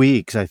 2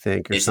 weeks, I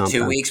think, or it's something.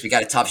 2 weeks. We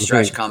got a tough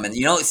stretch coming.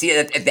 See,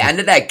 at the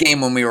end of that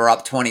game when we were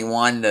up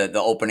 21,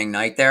 the opening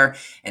night there,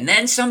 and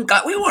then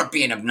we weren't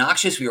being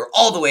obnoxious. We were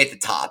all the way at the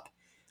top,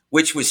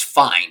 which was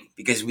fine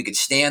because we could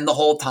stand the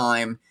whole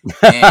time.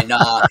 And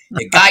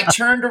the guy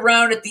turned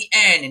around at the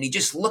end and he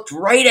just looked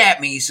right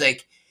at me. He's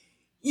like,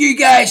 you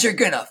guys are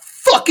going to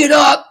fuck it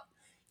up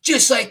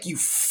just like you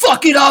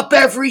fuck it up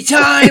every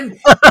time.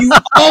 You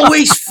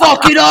always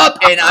fuck it up.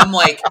 And I'm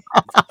like,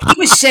 he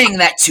was saying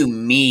that to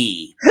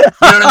me. You know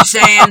what I'm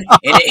saying? And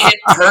it hit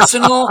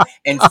personal.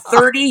 And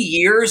 30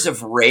 years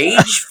of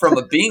rage from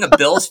being a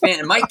Bills fan.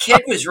 And my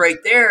kid was right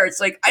there. It's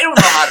like, I don't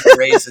know how to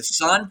raise a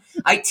son.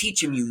 I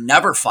teach him you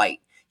never fight.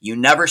 You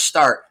never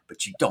start.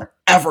 But you don't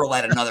ever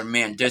let another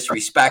man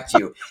disrespect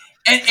you.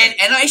 And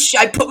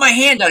I put my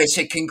hand out. I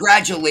said,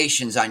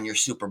 congratulations on your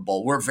Super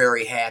Bowl. We're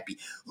very happy.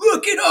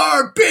 Look at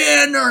our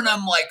banner. And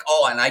I'm like,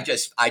 oh, and I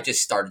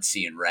just started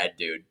seeing red,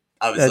 dude.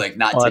 I was like,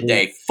 not funny.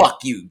 Today.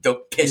 Fuck you.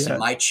 Don't piss in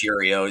my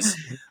Cheerios.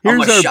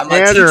 Here's our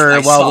banner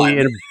while we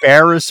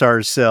embarrass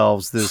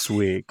ourselves this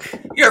week.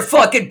 Your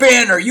fucking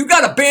banner. You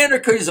got a banner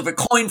because of a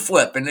coin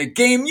flip in a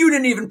game you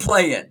didn't even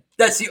play in.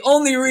 That's the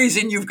only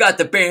reason you've got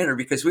the banner,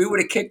 because we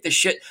would have kicked the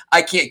shit.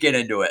 I can't get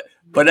into it.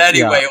 But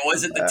anyway, it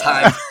wasn't the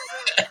time.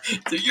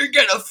 So you're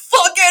going to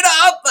fuck it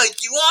up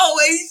like you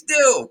always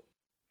do.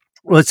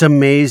 Well, it's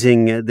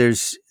amazing.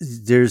 There's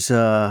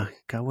God,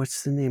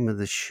 what's the name of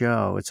the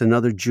show? It's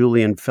another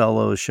Julian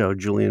Fellows show.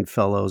 Julian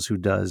Fellows, who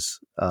does,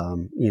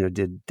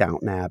 did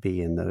Downton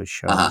Abbey and those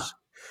shows,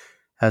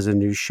 has a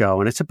new show.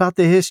 And it's about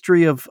the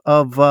history of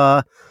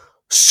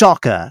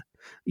soccer,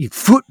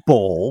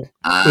 football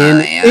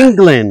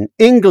in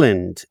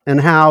England,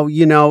 and how,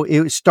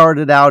 it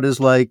started out as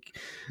like,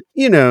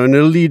 an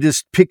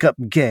elitist pickup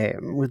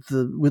game with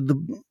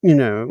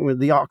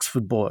the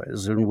Oxford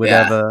boys and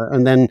whatever. Yeah.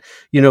 And then,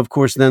 of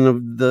course, then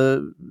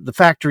the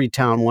factory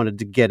town wanted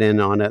to get in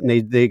on it,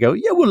 and they go,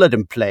 yeah, we'll let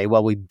them play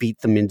while we beat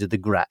them into the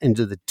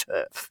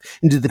turf,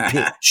 into the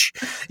pitch,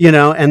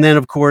 and then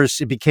of course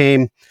it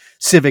became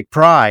civic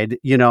pride,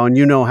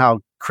 and how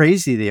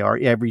crazy they are,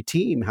 every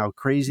team, how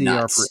crazy they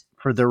are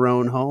for their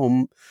own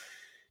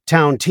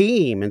hometown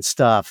team and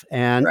stuff.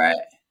 And,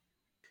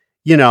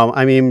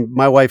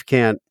 my wife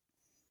can't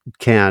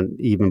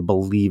even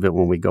believe it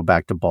when we go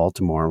back to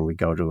Baltimore and we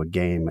go to a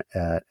game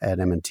at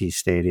M&T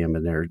Stadium,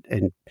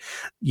 and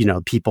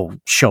people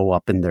show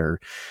up in their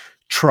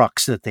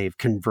trucks that they've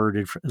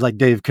converted, like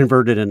they've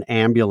converted an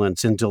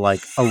ambulance into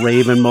like a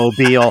Raven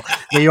mobile.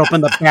 They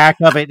open the back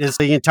of it, it's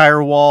the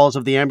entire walls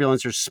of the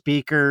ambulance are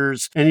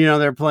speakers, and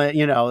they're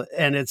playing,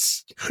 and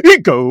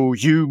it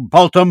goes you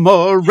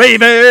Baltimore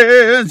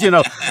Ravens,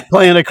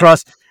 playing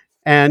across,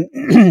 and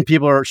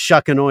people are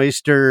shucking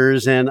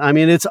oysters, and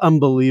it's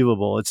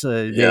unbelievable. It's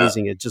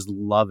amazing. I just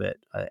love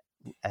it.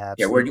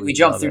 We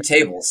jump through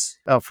tables.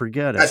 Oh,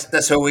 forget it.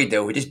 That's what we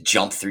do. We just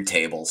jump through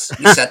tables.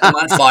 We set them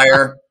on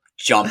fire.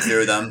 Jump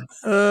through them.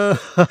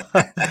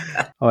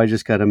 I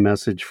just got a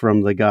message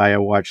from the guy I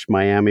watched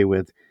Miami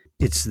with.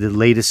 It's the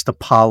latest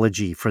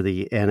apology for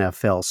the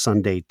NFL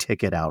Sunday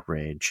ticket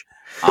outrage.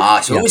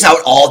 It was out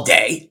all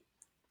day?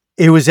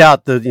 It was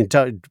out the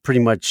entire, pretty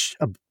much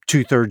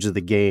 2/3 of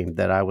the game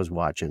that I was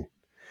watching.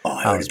 Oh,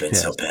 I would have been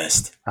so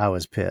pissed. I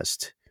was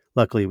pissed.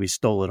 Luckily, we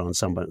stole it on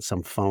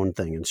some phone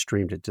thing and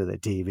streamed it to the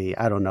TV.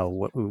 I don't know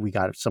what we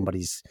got,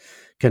 somebody's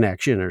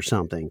connection or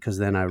something, because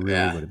then I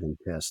really would have been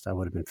pissed. I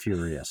would have been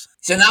furious.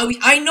 So now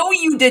I know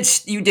you did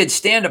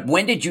stand up.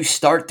 When did you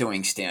start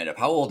doing stand up?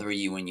 How old were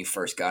you when you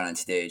first got on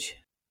stage?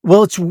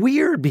 Well, it's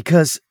weird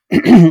because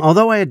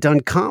although I had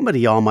done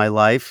comedy all my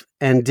life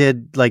and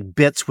did like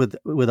bits with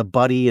a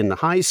buddy in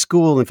high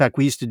school. In fact,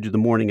 we used to do the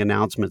morning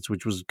announcements,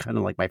 which was kind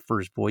of like my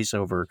first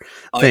voiceover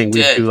thing.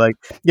 We'd do like,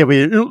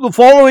 the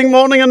following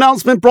morning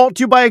announcement brought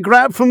to you by a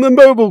grab from the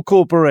Mobile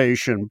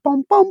Corporation.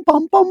 Bum, bum,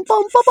 bum, bum,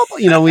 bum, bum,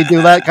 bum. We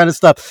do that kind of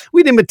stuff.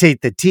 We'd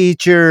imitate the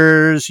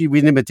teachers.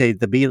 We'd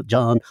imitate the Beatles,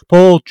 John,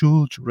 Paul,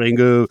 George,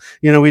 Ringo.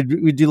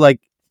 We'd do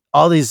like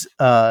all these,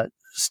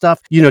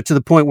 stuff, to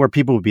the point where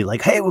people would be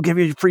like, hey, we'll give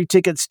you free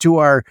tickets to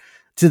our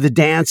to the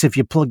dance if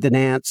you plug the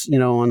dance,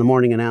 on the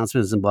morning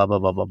announcements and blah, blah,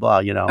 blah, blah,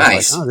 blah.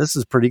 Nice. Like, oh, this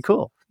is pretty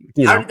cool.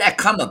 How did that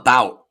come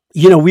about?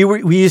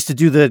 We used to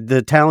do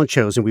the talent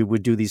shows, and we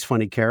would do these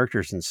funny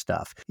characters and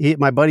stuff.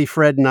 My buddy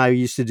Fred and I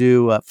used to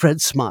do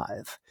Fred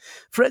Smythe.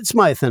 Fred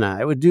Smythe and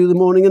I would do the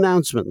morning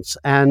announcements,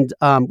 and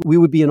we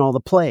would be in all the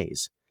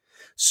plays.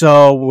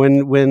 So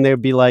when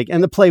they'd be like,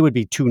 and the play would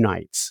be 2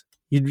 nights.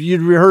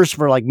 You'd rehearse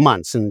for like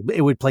months, and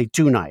it would play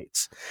 2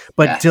 nights,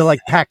 but to a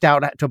packed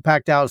out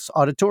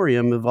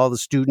auditorium of all the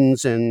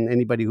students and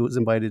anybody who was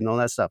invited and all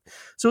that stuff.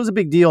 So it was a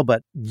big deal,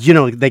 but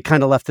they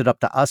kind of left it up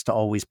to us to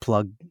always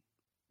plug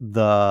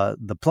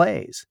the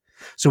plays.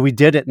 So we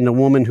did it, and the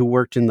woman who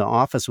worked in the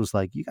office was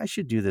like, "You guys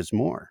should do this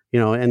more,"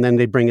 And then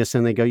they bring us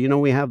in. They go,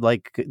 "We have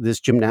like this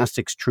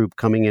gymnastics troupe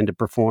coming in to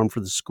perform for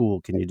the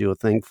school. Can you do a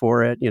thing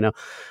for it?"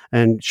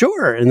 And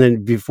sure. And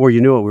then before you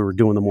knew it, we were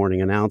doing the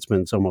morning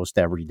announcements almost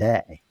every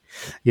day.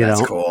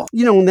 That's cool.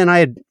 And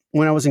then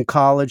when I was in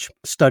college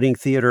studying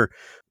theater,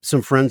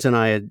 some friends and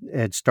I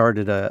had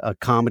started a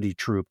comedy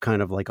troupe,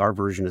 kind of like our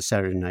version of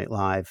Saturday Night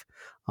Live,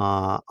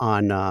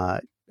 on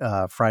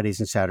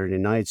Fridays and Saturday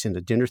nights in the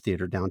Dinner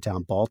Theater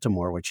downtown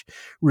Baltimore, which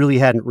really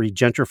hadn't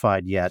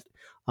regentrified yet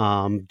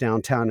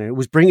downtown. And it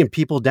was bringing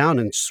people down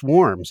in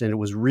swarms, and it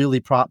was really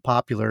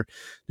popular.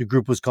 The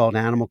group was called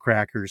Animal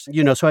Crackers.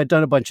 So I'd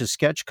done a bunch of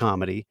sketch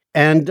comedy.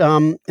 And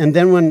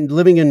then when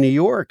living in New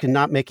York and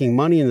not making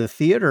money in the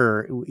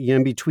theater,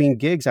 in between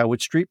gigs, I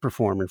would street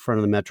perform in front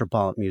of the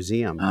Metropolitan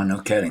Museum. Oh,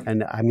 no kidding.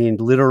 And I mean,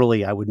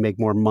 literally, I would make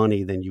more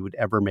money than you would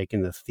ever make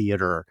in the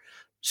theater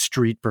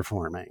street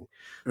performing.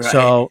 Right.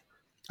 So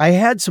I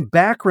had some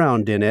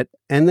background in it,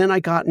 and then I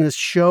got in this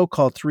show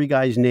called Three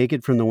Guys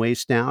Naked from the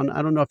Waist Down.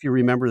 I don't know if you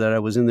remember that I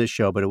was in this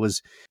show, but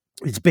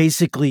it's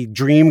basically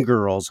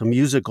Dreamgirls, a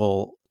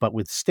musical, but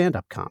with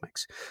stand-up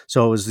comics.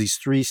 So it was these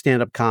 3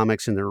 stand-up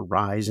comics and their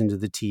rise into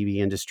the TV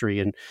industry,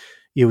 and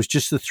it was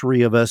just the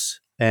 3 of us,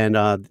 and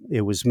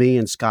it was me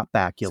and Scott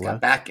Bakula.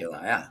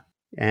 Yeah.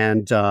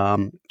 And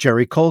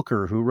Jerry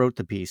Colker, who wrote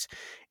the piece.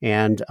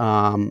 And,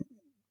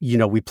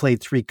 we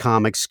played 3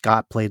 comics.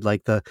 Scott played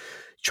like the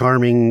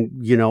charming,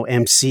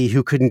 MC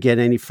who couldn't get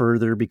any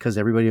further because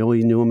everybody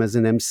only knew him as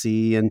an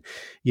MC. And,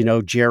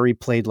 Jerry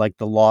played like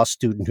the law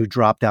student who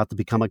dropped out to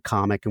become a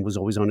comic and was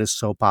always on his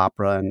soap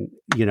opera and,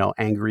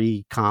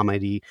 angry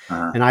comedy.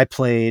 And I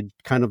played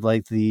kind of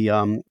like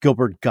the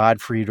Gilbert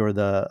Gottfried or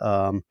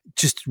the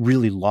just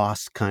really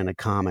lost kind of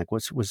comic.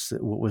 What was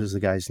the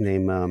guy's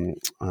name?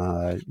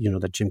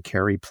 That Jim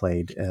Carrey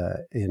played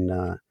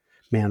in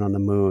Man on the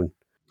Moon.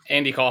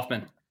 Andy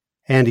Kaufman.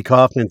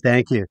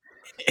 Thank you.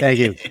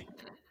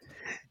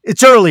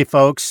 It's early,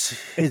 folks.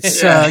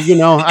 It's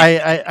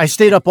I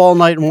stayed up all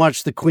night and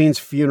watched the Queen's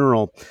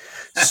funeral.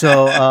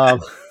 So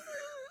that's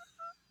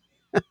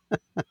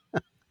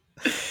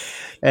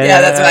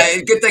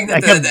right. Good thing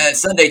that the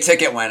Sunday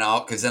ticket went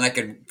out, because then I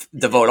could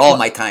devote all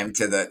my time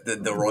to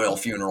the royal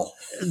funeral.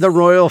 The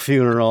royal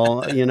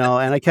funeral, and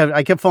I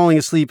kept falling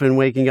asleep and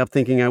waking up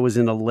thinking I was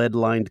in a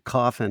lead-lined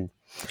coffin.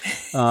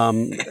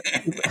 But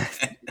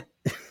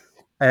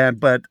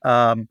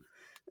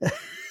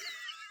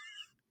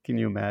can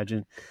you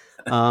imagine?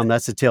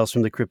 That's the Tales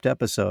from the Crypt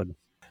episode.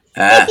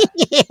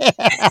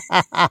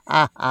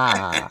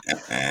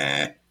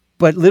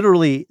 But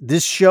literally,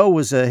 this show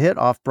was a hit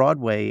off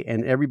Broadway,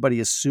 and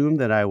everybody assumed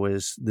that I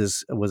was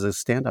a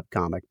stand-up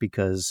comic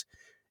because,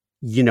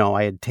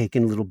 I had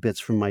taken little bits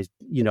from my,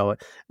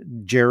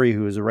 Jerry,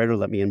 who was a writer,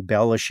 let me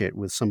embellish it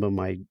with some of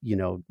my,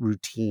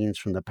 routines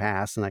from the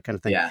past and that kind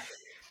of thing. Yeah.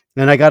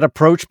 And I got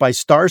approached by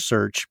Star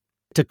Search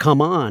to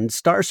come on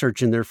Star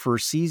Search in their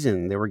first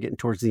season. They were getting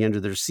towards the end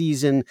of their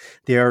season.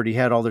 They already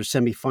had all their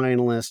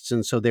semifinalists.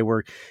 And so they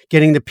were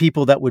getting the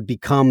people that would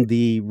become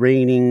the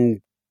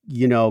reigning,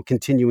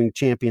 continuing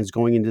champions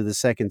going into the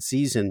second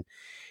season.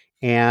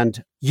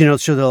 And,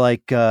 so they're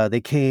like,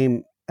 they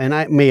came, and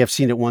I may have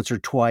seen it once or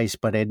twice,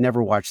 but I had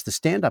never watched the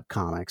stand-up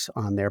comics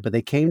on there. But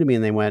they came to me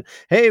and they went,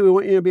 "Hey, we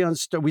want you to be on,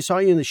 we saw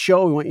you in the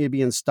show. We want you to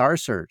be in Star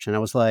Search." And I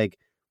was like,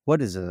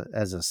 "What is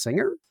as a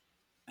singer?"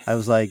 I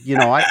was like,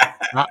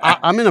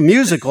 I'm in a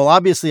musical.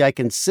 Obviously, I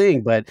can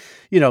sing, but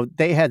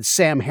they had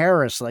Sam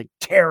Harris like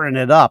tearing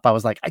it up. I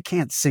was like, I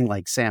can't sing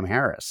like Sam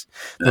Harris.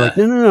 They're like,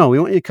 no, we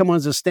want you to come on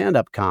as a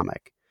stand-up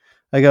comic.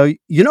 I go,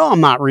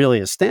 I'm not really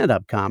a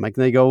stand-up comic.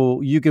 And they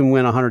go, you can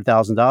win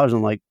 $100,000.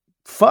 I'm like,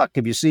 fuck,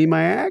 have you seen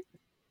my act?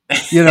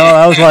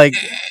 I was like,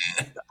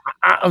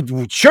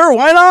 sure,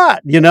 why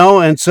not?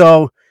 And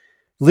so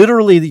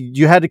literally,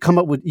 you had to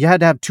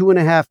have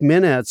 2.5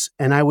 minutes,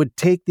 and I would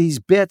take these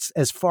bits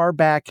as far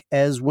back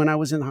as when I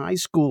was in high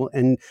school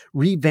and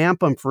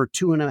revamp them for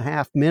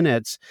 2.5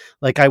 minutes.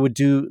 Like I would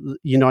do,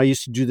 I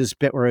used to do this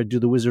bit where I'd do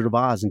the Wizard of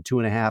Oz in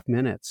 2.5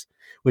 minutes,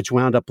 which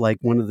wound up like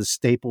one of the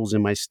staples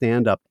in my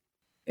stand-up.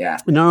 Yeah.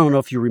 And I don't know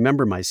if you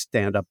remember my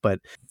stand-up, but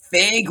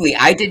vaguely,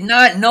 I did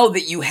not know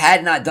that you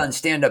had not done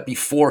stand-up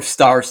before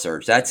Star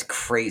Search. That's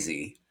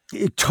crazy.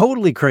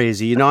 Totally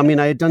crazy. You know, I mean,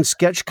 I had done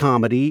sketch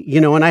comedy,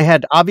 you know, and I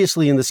had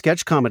obviously in the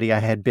sketch comedy, I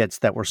had bits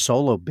that were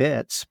solo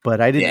bits,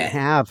 but I didn't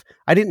have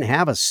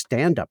a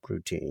stand-up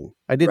routine.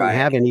 I didn't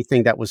have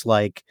anything that was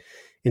like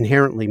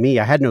inherently me.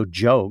 I had no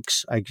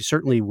jokes. I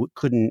certainly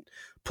couldn't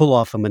pull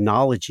off a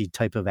monology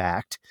type of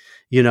act,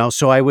 you know,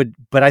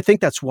 but I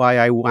think that's why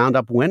I wound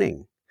up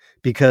winning,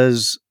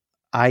 because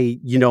I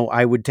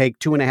would take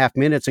 2.5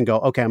 minutes and go,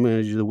 okay, I'm going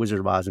to do the Wizard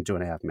of Oz in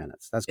 2.5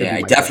 minutes. That's going to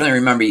be I definitely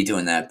remember you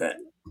doing that bit.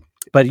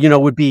 But, you know,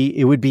 it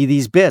would be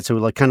these bits. It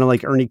would kind of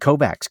like Ernie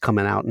Kovacs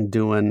coming out and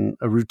doing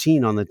a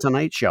routine on the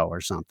Tonight Show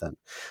or something.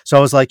 So I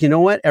was like, you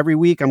know what? Every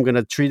week I'm going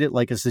to treat it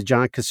like it's the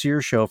John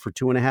Kassir show for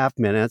 2.5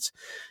 minutes.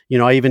 You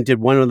know, I even did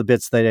one of the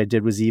bits that I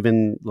did was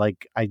even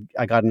like I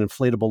got an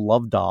inflatable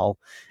love doll,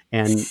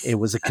 and it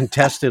was a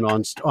contestant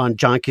on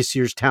John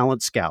Kassir's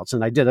Talent Scouts.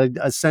 And I did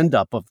a send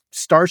up of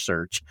Star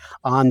Search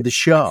on the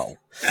show,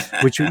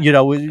 which, you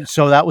know,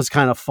 so that was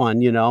kind of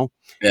fun, you know?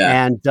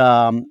 Yeah.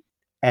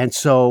 And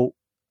so,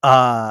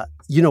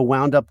 you know,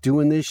 wound up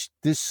doing the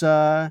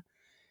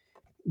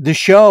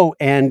show,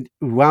 and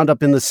wound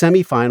up in the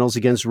semifinals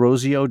against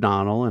Rosie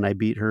O'Donnell, and I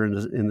beat her in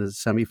the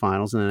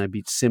semifinals, and then I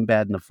beat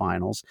Sinbad in the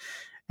finals.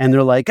 And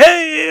they're like,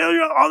 "Hey,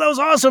 oh, that was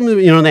awesome!"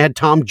 You know, and they had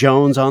Tom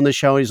Jones on the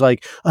show. He's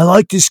like, "I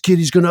like this kid.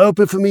 He's going to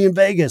open for me in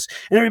Vegas,"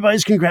 and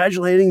everybody's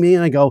congratulating me.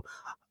 And I go,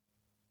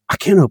 "I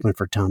can't open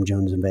for Tom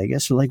Jones in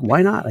Vegas." They're like,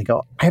 "Why not?" I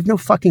go, "I have no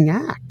fucking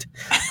act.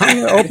 I'm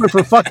going to open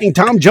for fucking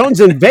Tom Jones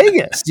in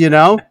Vegas," you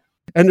know?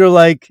 And they're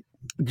like,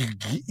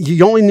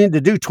 "You only need to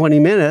do 20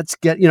 minutes.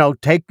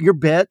 Take your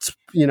bits,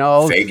 you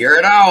know, figure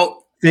it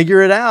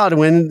out. And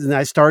when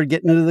I started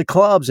getting into the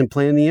clubs and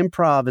playing the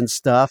improv and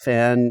stuff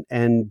and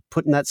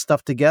putting that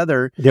stuff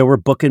together, they were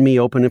booking me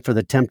opening for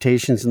the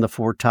Temptations and the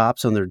Four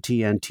Tops on their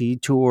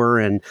TNT tour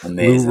and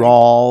Lou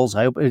Rawls.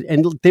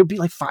 And there'd be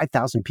like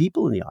 5,000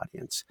 people in the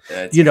audience.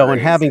 That's crazy. And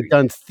having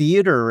done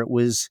theater, it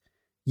was,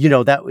 you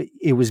know, that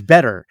it was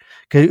better,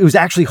 because it was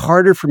actually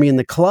harder for me in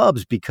the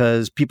clubs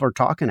because people are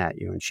talking at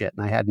you and shit.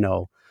 And I had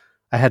no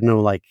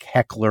like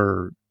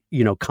heckler,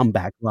 you know,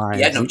 comeback lines.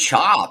 You had no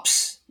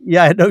chops.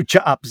 Yeah, I had no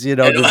chops, you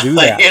know, to do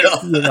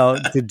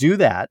that, to do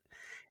that.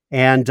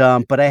 And,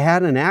 but I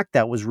had an act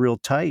that was real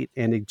tight,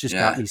 and it just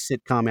got me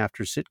sitcom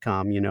after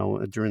sitcom, you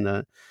know, during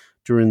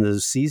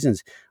the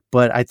seasons.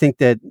 But I think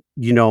that,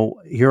 you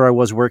know, here I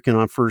was working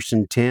on First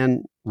and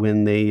 10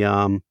 when they,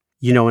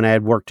 you know, and I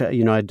had worked,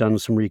 you know, I'd done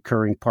some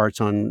recurring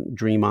parts on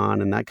Dream On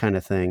and that kind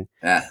of thing.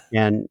 Yeah.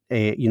 And,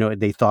 you know,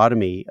 they thought of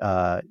me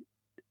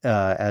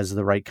as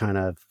the right kind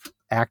of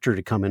actor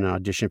to come in and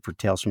audition for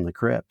Tales from the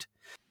Crypt.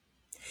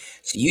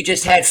 So you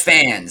just had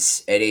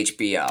fans at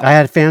HBO. I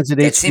had fans at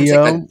HBO. It seems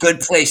like a good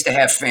place to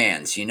have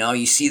fans. You know,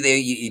 you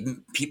see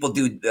people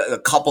do a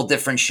couple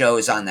different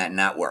shows on that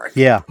network.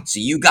 Yeah. So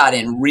you got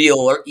in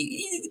real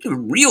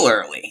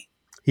early.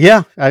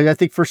 Yeah, I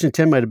think First and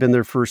 10 might have been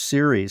their first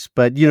series,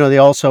 but you know, they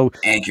also,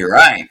 and you're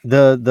right.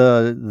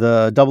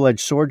 The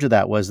double-edged sword to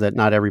that was that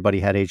not everybody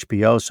had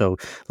HBO, so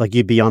like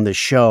you'd be on the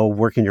show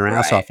working your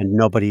ass off, and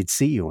nobody'd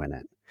see you in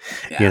it.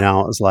 Yeah. You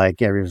know, it was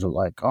like everyone's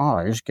like,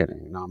 "Oh, he's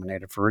getting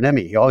nominated for an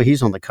Emmy. Oh,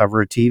 he's on the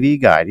cover of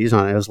TV Guide. He's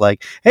on." It was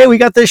like, "Hey, we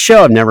got this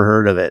show. I've never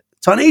heard of it.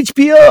 It's on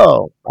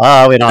HBO."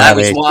 Oh, we don't have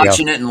HBO. I was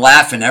watching it and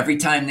laughing every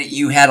time that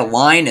you had a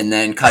line, and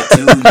then cut to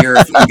you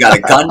got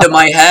a gun to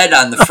my head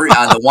on the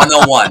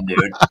 101,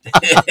 dude.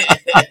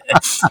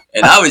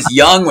 And I was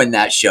young when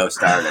that show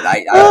started.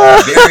 I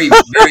very,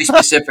 very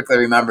specifically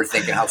remember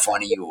thinking how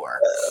funny you were.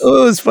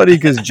 Well, it was funny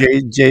because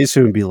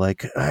Jason would be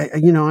like,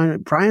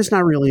 Brian's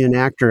not really an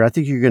actor. I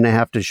think you're going to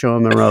have to show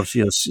him the ropes,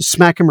 you know,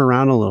 smack him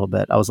around a little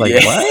bit. I was like,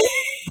 what?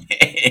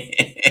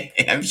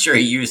 I'm sure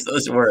he used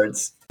those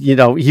words. You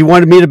know, he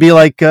wanted me to be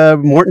like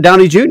Morton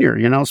Downey Jr.,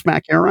 you know,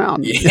 smacking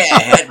around.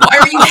 Yeah. Why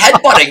are you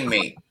headbutting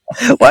me?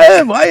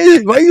 Why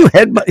are you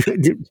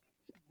headbutting?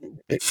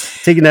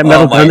 Taking that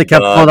metal gun that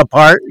kept falling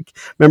apart.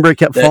 Remember, it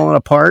kept falling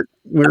apart.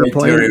 We were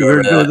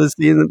doing this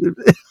scene.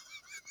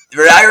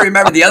 I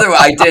remember the other one.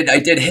 I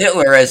did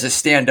Hitler as a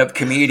stand-up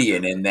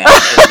comedian in that.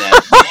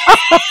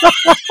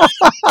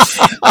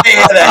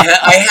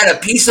 I had a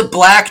piece of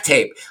black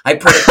tape. I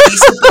put a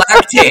piece of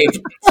black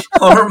tape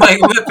over my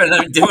lip, and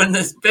I'm doing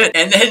this bit,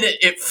 and then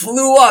it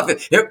flew off.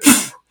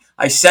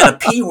 I said a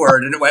P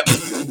word, and it went,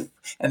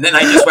 and then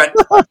I just went.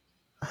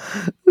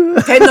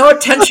 Pay no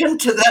attention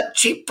to that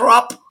cheap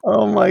prop.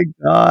 Oh my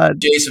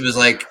God. Jason was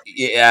like,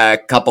 yeah, a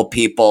couple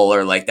people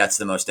are like, that's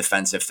the most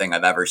offensive thing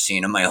I've ever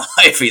seen in my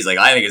life. He's like,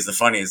 I think it's the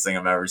funniest thing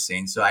I've ever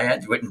seen. So I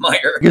had to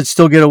admire. You could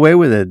still get away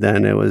with it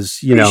then. It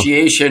was, you know.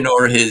 Appreciation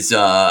or his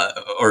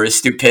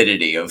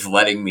stupidity of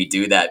letting me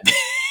do that.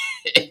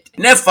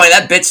 Isn't that funny?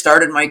 That bit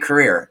started my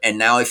career. And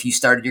now if you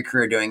started your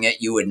career doing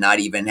it, you would not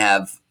even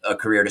have a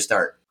career to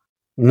start.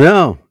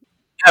 No.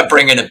 Not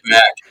bringing it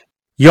back.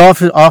 You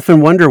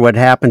often wonder what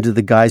happened to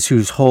the guys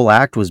whose whole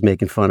act was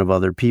making fun of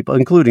other people,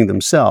 including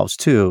themselves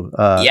too.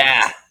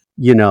 Yeah.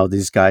 You know,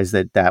 these guys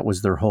that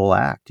was their whole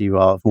act. You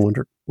often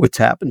wonder what's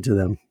happened to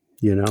them,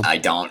 you know? I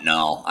don't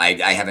know. I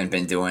haven't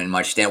been doing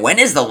much stand. When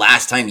is the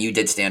last time you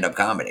did stand-up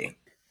comedy?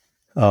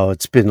 Oh,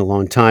 it's been a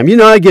long time.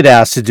 I get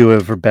asked to do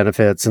it for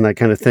benefits and that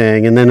kind of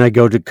thing. And then I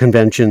go to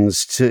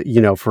conventions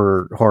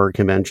for horror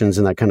conventions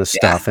and that kind of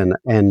stuff. Yeah.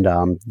 And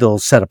they'll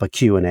set up a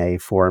Q&A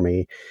for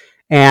me.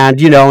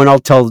 And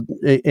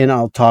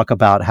I'll talk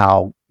about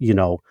how,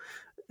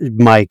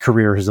 my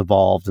career has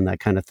evolved and that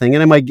kind of thing.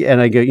 And I go,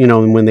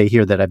 and when they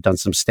hear that I've done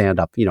some stand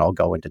up, I'll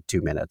go into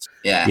 2 minutes,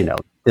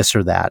 this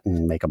or that,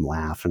 and make them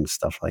laugh and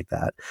stuff like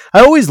that. I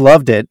always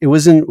loved it. It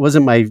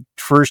wasn't my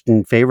first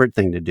and favorite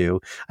thing to do.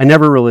 I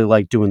never really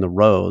liked doing the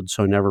road,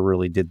 so I never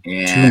really did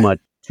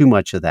too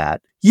much of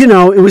that.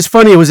 It was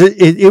funny.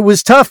 It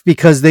was tough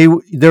because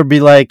they'd be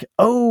like,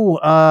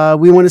 "Oh,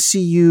 we want to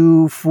see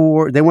you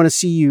for this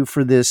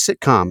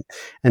sitcom,"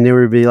 and they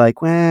would be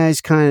like, "Well,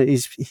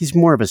 he's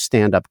more of a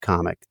stand-up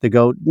comic." They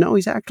go, "No,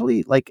 he's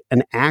actually like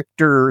an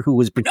actor who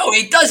was." No,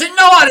 he doesn't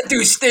know how to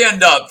do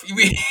stand-up.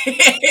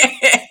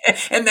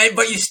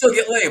 But you still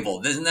get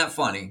labeled. Isn't that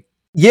funny?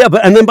 Yeah,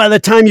 and then by the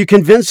time you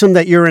convince them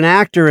that you're an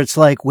actor, it's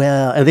like,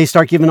 well, and they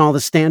start giving all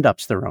the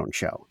stand-ups their own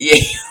show.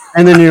 Yeah.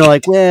 And then you're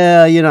like,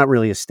 well, you're not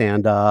really a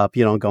stand-up.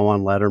 You don't go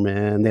on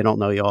Letterman. They don't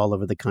know you all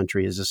over the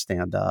country as a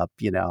stand-up,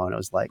 and it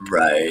was like,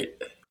 right.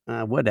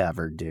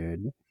 Whatever,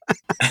 dude.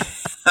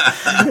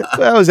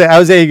 I was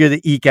eager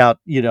to eke out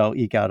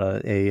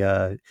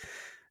a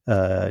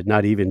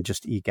not even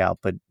just eke out,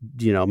 but,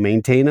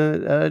 maintain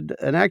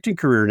an acting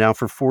career now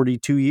for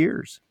 42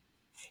 years.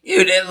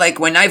 Dude, like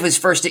when I was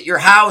first at your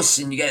house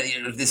and you got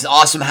this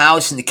awesome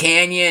house in the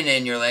canyon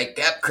and you're like,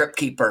 yep, Crypt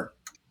Keeper.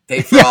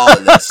 Paid for all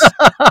of this.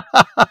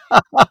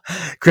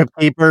 Crypt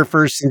Keeper,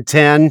 First and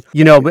 10.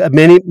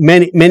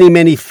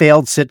 Many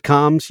failed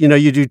sitcoms.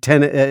 You do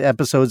 10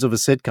 episodes of a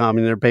sitcom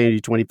and they're paying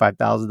you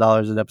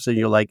 $25,000 an episode. And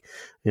you're like,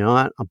 you know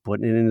what? I'm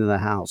putting it into the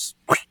house.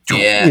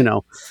 Yeah.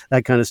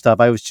 That kind of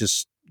stuff. I was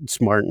just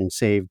smart and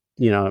saved.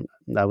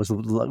 I was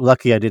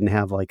lucky I didn't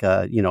have like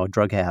a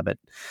drug habit.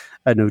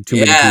 I know too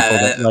many people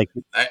that like.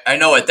 I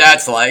know what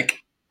that's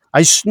like.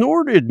 I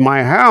snorted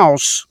my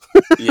house.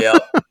 Yeah.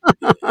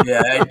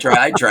 Yeah,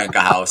 I drank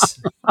a house.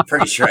 I'm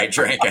pretty sure I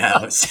drank a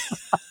house.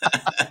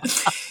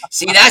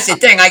 See, that's the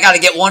thing. I got to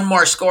get one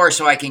more score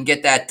so I can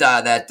get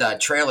that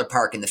trailer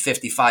park in the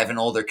 55 and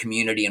older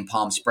community in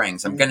Palm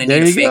Springs. I'm going to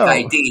need a fake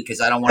ID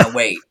because I don't want to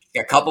wait.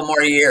 A couple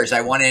more years.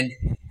 I want in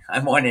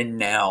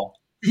now.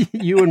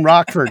 You and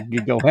Rockford, you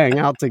go hang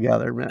out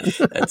together, man.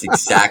 That's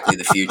exactly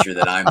the future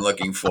that I'm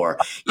looking for.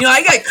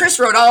 Chris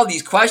wrote all of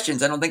these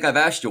questions. I don't think I've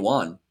asked you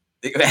one.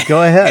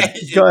 Go ahead.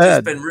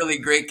 It's been really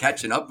great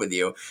catching up with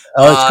you.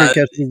 Oh, it's great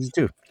catching you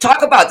too.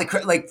 Talk about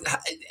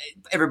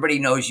everybody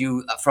knows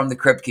you from the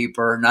Crypt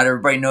Keeper. Not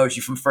everybody knows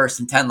you from First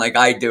and 10 like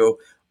I do.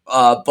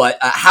 But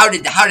how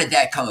did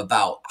that come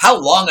about?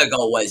 How long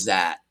ago was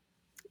that?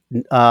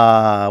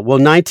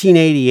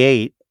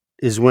 1988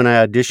 is when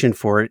I auditioned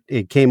for it.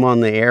 It came on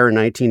the air in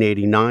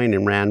 1989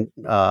 and ran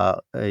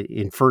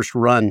in first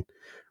run.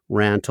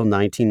 Ran till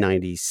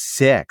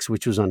 1996,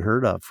 which was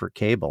unheard of for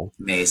cable.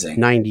 Amazing.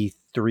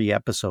 93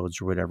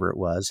 episodes or whatever it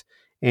was.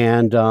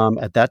 And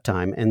at that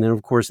time. And then,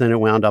 of course, it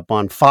wound up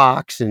on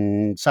Fox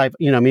and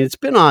it's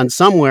been on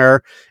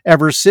somewhere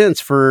ever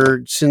since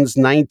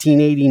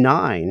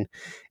 1989.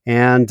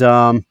 And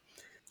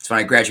that's when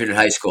I graduated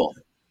high school.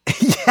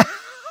 Yeah.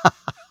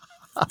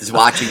 Just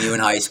watching you in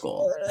high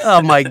school.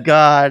 Oh my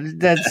God.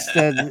 Thanks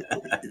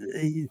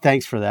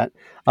for that.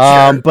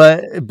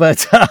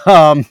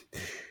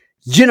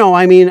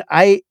 Sure.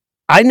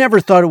 I never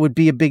thought it would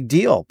be a big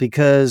deal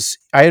because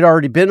I had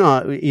already been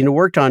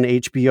worked on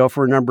HBO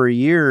for a number of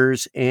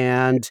years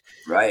and,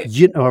 right.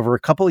 Over a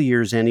couple of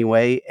years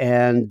anyway.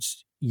 And,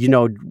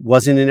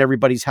 wasn't in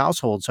everybody's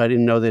household. So I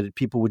didn't know that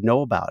people would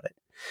know about it,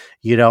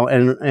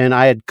 and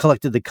I had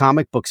collected the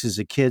comic books as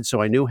a kid.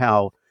 So I knew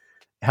how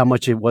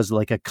much it was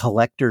like a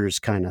collector's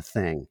kind of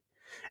thing.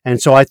 And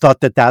so I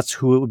thought that that's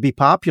who it would be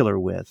popular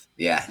with.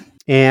 Yeah.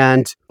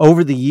 And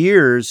over the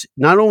years,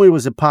 not only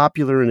was it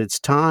popular in its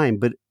time,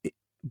 but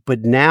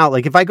now,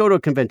 like if I go to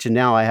a convention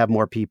now, I have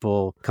more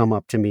people come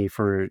up to me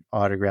for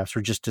autographs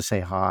or just to say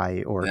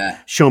hi or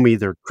show me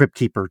their Crypt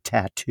Keeper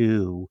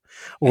tattoo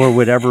or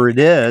whatever it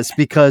is,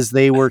 because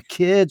they were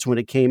kids when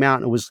it came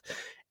out.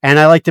 And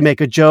I like to make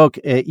a joke,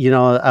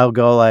 I'll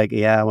go like,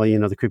 yeah, well,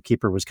 the Crypt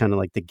Keeper was kind of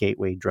like the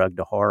gateway drug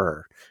to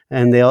horror.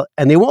 And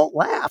they won't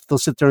laugh. They'll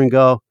sit there and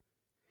go,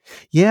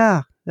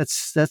 yeah,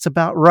 that's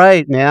about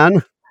right,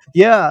 man.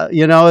 Yeah.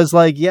 It's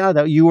like, yeah,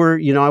 that you were,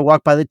 I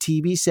walked by the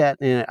TV set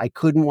and I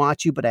couldn't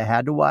watch you, but I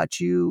had to watch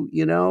you,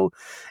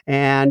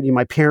 and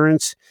my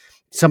parents,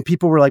 some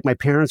people were like, my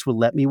parents would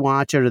let me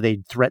watch it or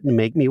they'd threaten to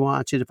make me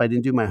watch it if I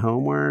didn't do my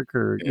homework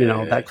or,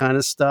 that kind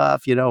of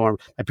stuff, or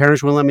my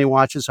parents wouldn't let me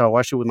watch it. So I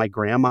watched it with my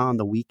grandma on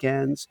the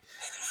weekends.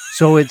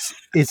 So it's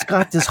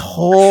got this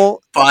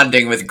whole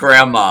bonding with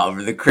grandma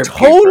over the Crypt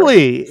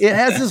Totally. Keeper. It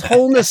has this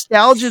whole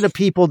nostalgia to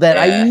people that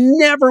I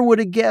never would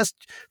have guessed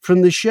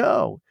from the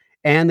show.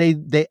 and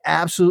they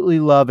absolutely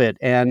love it,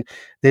 and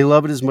they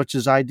love it as much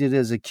as I did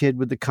as a kid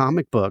with the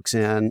comic books.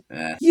 And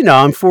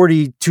I'm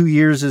 42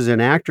 years as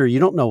an actor. You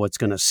don't know what's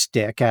going to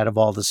stick out of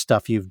all the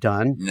stuff you've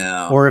done,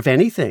 or if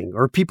anything,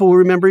 or people will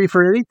remember you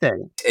for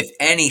anything. If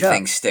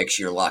anything sticks,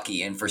 you're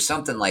lucky. And for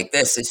something like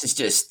this is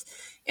just,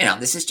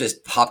 this is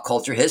just pop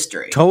culture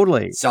history.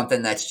 Totally.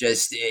 Something that's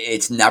just,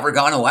 it's never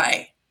gone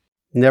away.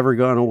 Never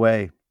gone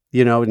away.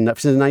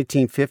 Since the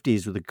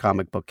 1950s when the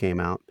comic book came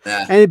out.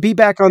 Yeah. And it'd be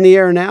back on the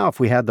air now if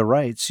we had the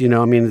rights.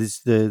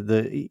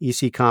 The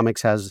EC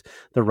Comics has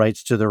the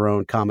rights to their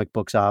own comic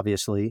books,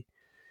 obviously.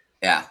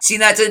 Yeah. See,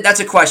 that's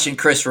a question,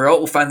 Chris wrote.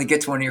 We'll finally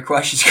get to one of your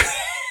questions.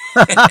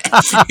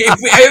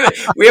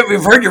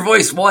 We've heard your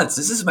voice once.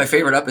 This is my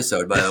favorite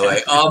episode, by the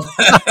way.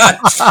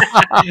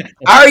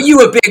 Are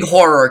you a big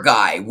horror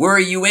guy? Were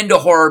you into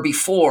horror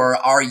before?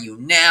 Are you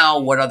now?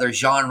 What other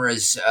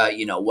genres?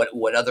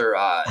 What other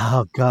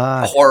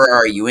horror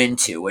are you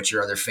into? What's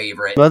your other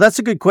favorite? Well, that's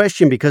a good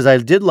question because I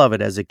did love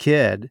it as a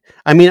kid.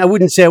 I mean, I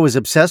wouldn't say I was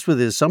obsessed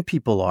with it as some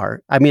people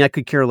are. I mean, I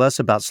could care less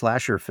about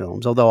slasher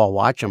films, although I'll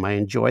watch them. I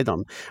enjoy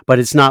them, but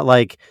it's not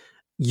like.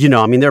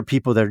 There are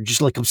people that are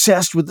just like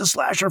obsessed with the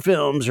slasher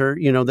films or,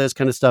 this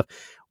kind of stuff,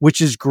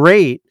 which is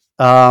great.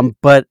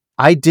 But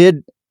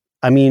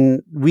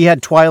we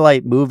had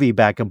Twilight movie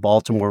back in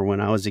Baltimore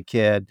when I was a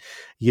kid.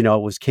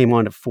 It came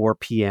on at 4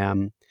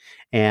 p.m.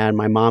 And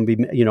my mom,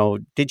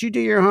 did you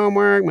do your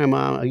homework? My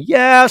mom,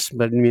 yes.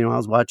 But, I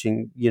was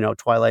watching,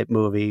 Twilight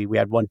movie. We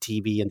had one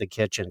TV in the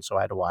kitchen, so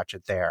I had to watch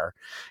it there,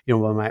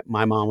 when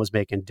my mom was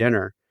making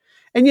dinner.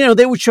 And,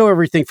 they would show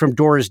everything from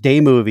Doris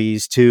Day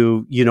movies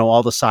to,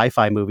 all the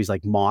sci-fi movies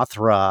like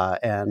Mothra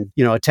and,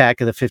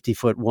 Attack of the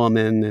 50-Foot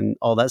Woman and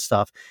all that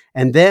stuff.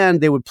 And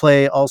then they would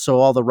play also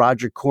all the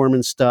Roger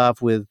Corman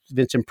stuff with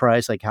Vincent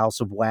Price, like House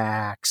of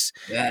Wax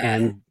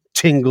and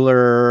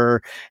Tingler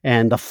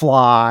and The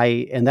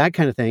Fly and that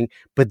kind of thing.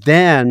 But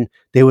then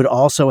they would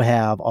also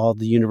have all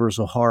the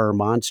Universal Horror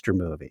monster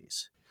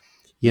movies,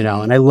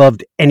 and I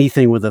loved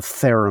anything with a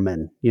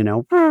theremin,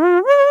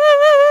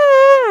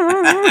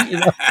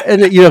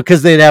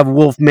 because they'd have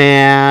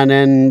Wolfman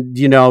and,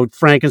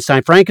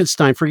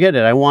 Frankenstein, forget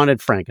it. I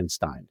wanted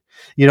Frankenstein.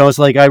 It's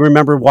like, I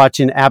remember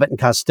watching Abbott and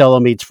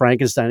Costello meets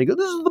Frankenstein. I go,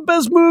 this is the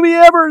best movie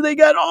ever. They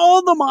got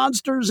all the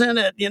monsters in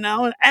it, and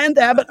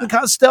Abbott and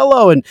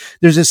Costello. And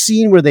there's a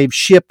scene where they've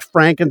shipped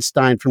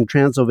Frankenstein from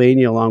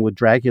Transylvania along with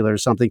Dracula or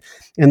something.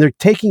 And they're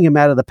taking him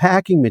out of the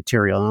packing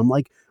material. And I'm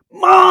like,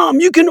 Mom,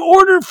 you can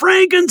order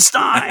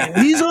Frankenstein.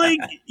 He's like,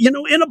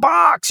 in a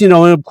box, and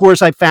of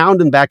course I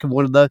found in the back of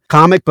one of the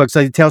comic books,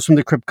 like Tales from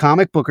the Crypt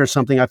comic book or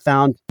something, I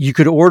found you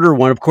could order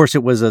one. Of course,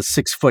 it was a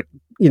 6-foot,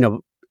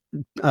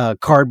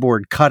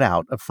 cardboard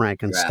cutout of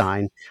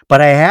Frankenstein,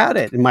 but I had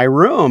it in my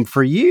room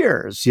for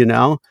years,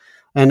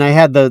 and I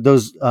had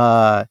those,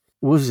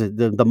 what was it?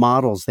 The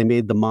models, they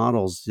made the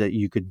models that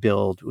you could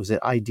build. Was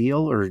it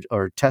Ideal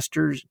or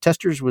Testers?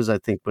 Testers was, I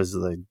think, was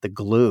the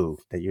glue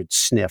that you'd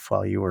sniff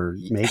while you were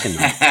making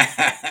them.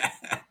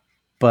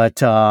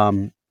 But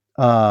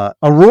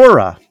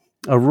Aurora,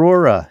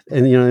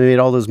 and they made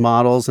all those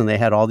models, and they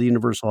had all the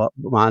Universal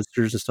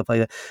monsters and stuff like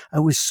that. I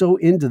was so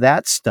into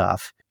that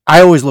stuff.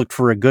 I always looked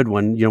for a good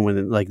one.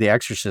 When like The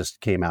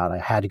Exorcist came out, I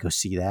had to go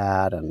see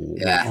that, and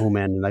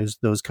Omen, and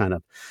those kind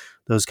of.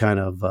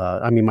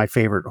 My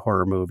favorite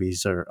horror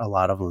movies are a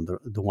lot of them,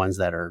 the ones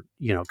that are,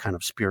 kind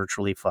of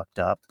spiritually fucked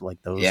up,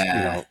 like those,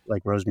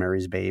 like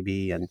Rosemary's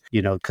Baby, and,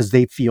 because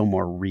they feel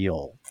more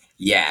real.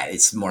 Yeah,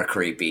 it's more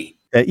creepy.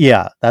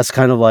 That's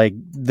kind of like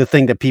the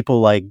thing that people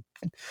like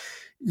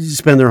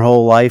spend their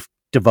whole life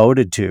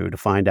devoted to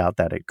find out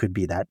that it could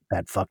be that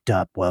fucked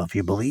up. Well, if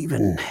you believe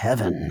in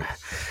heaven,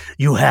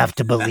 you have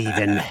to believe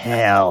in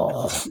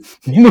hell.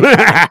 When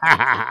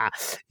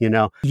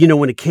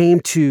it came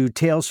to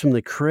Tales from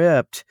the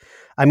Crypt,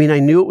 I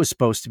knew it was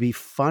supposed to be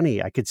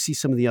funny. I could see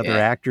some of the other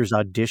actors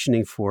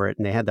auditioning for it,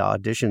 and they had the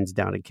auditions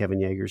down at Kevin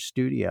Yeager's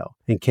studio.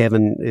 And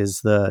Kevin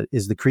is the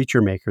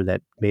creature maker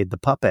that made the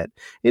puppet,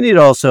 and he'd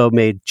also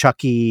made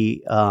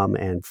Chucky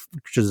and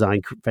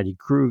designed Freddy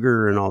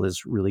Krueger and all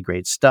this really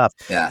great stuff.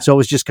 Yeah. So it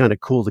was just kind of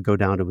cool to go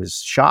down to his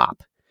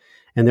shop.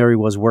 And there he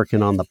was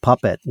working on the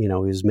puppet. He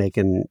was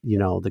making,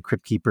 the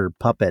Crypt Keeper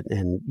puppet,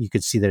 and you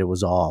could see that it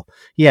was all.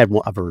 He had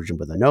a version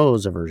with a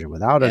nose, a version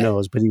without a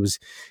nose, but he was,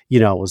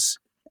 it was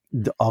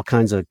all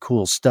kinds of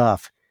cool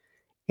stuff.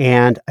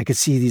 And I could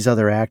see these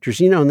other actors,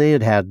 and they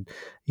had,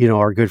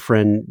 our good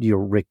friend,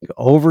 Rick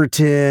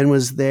Overton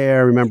was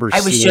there. Remember, I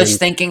was just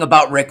thinking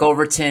about Rick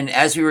Overton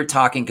as we were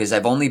talking, because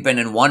I've only been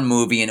in one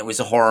movie, and it was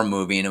a horror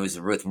movie, and it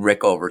was with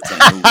Rick Overton,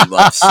 who we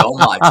love so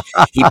much.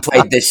 He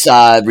played this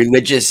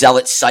religious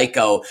zealot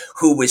psycho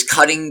who was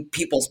cutting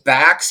people's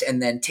backs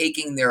and then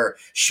taking their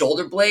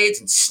shoulder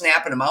blades and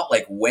snapping them out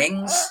like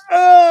wings.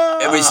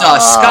 It was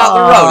Scott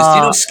LaRose. Do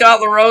you know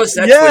Scott LaRose?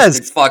 That's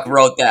Twisted Fuck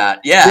wrote that.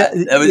 Yeah,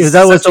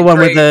 that was the one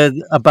with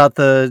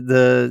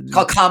the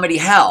called Comedy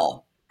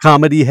Hell.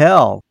 Comedy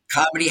Hell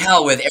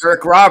with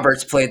Eric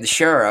Roberts played the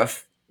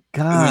sheriff.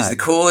 God, who was the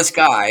coolest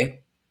guy.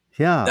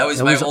 Yeah, That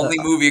was my only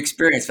movie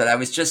experience, but I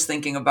was just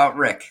thinking about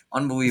Rick.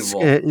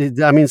 Unbelievable.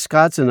 I mean,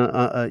 Scott's an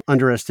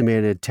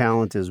underestimated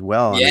talent as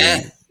well. Yeah.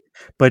 I mean,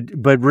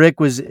 but Rick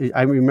was.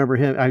 I remember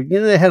him.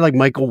 They had like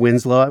Michael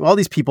Winslow, all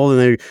these people, and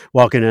they're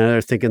walking in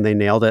there thinking they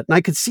nailed it. And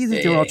I could see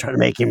that they were all trying to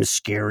make him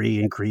scary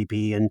and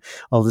creepy and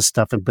all this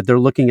stuff. But they're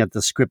looking at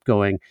the script,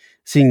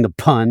 seeing the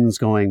puns,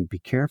 going, "Be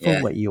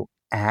careful what you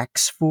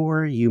ask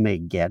for. You may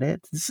get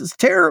it. This is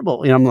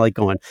terrible." I'm like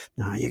going,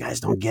 "No, you guys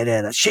don't get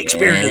it. That's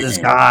Shakespeare to this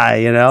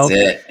guy." That's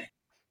it.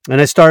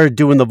 And I started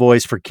doing the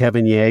voice for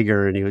Kevin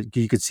Yeager, and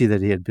you could see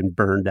that he had been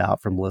burned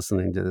out from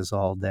listening to this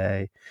all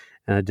day.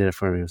 And I did it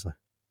for him. He was like,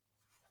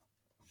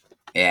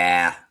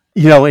 yeah.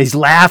 He's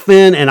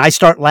laughing, and I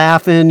start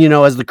laughing,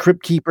 as the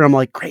Crypt Keeper. I'm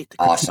like, great, the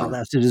Crypt Keeper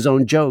laughs at his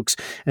own jokes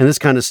and this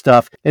kind of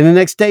stuff. And the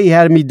next day he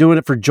had me doing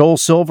it for Joel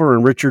Silver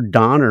and Richard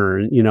Donner,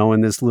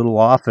 in this little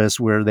office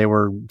where they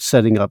were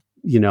setting up,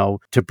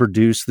 to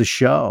produce the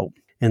show.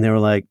 And they were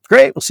like,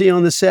 great, we'll see you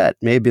on the set.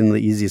 May have been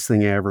the easiest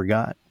thing I ever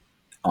got.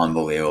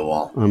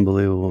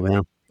 Unbelievable,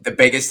 man. The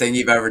biggest thing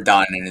you've ever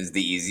done, and is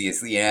the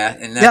easiest. Yeah.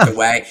 And that's the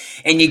way.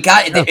 And you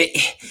got,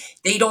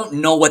 they don't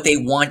know what they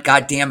want.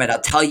 God damn it.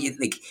 I'll tell you,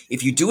 like,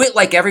 if you do it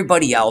like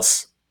everybody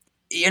else,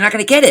 you're not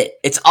going to get it.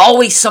 It's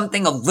always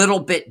something a little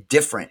bit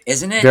different,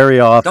 isn't it?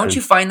 Very often. Don't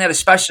you find that,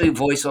 especially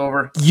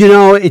voiceover?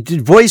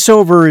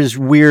 Voiceover is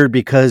weird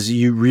because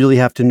you really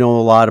have to know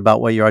a lot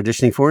about what you're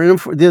auditioning for. And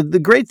the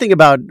great thing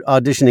about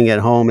auditioning at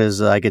home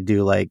is I could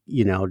do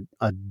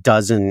a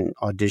dozen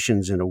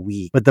auditions in a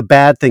week. But the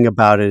bad thing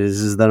about it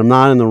is that I'm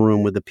not in the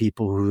room with the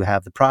people who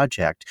have the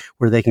project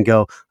where they can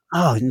go,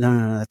 oh,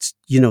 no, that's,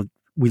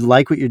 we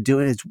like what you're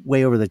doing. It's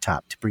way over the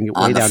top to bring it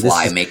way down. On the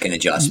fly, make an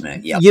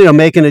adjustment. Yeah.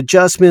 Making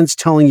adjustments,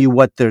 telling you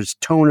what their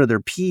tone of their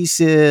piece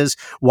is,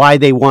 why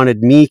they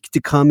wanted Meek to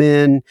come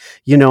in,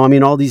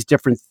 all these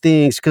different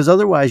things. Because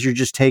otherwise you're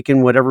just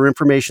taking whatever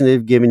information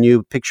they've given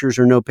you, pictures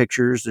or no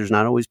pictures. There's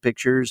not always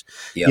pictures,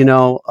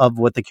 of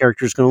what the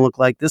character is going to look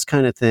like, this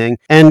kind of thing.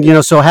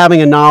 And, so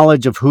having a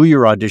knowledge of who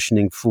you're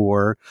auditioning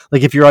for,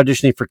 like if you're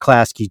auditioning for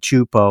Klasky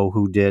Csupo,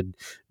 who did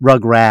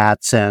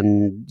Rugrats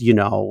and,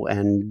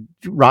 and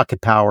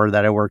Rocket Power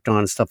that I worked on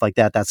and stuff like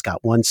that, that's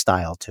got one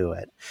style to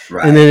it.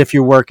 Right. And then if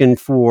you're working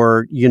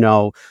for,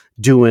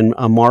 doing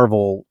a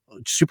Marvel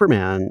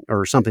Superman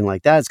or something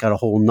like that, it's got a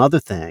whole nother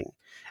thing.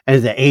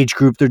 And the age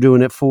group they're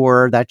doing it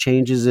for, that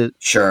changes it.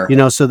 Sure.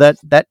 So that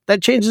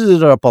changes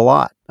it up a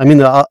lot. I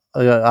mean,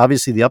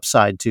 obviously the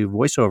upside to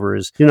voiceover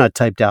is you're not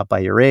typed out by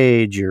your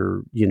age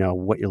or,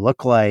 what you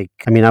look like.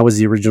 I mean, I was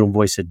the original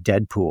voice of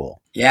Deadpool.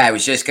 Yeah, I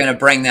was just going to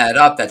bring that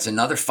up. That's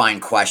another fine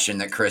question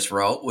that Chris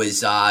wrote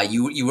was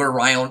you were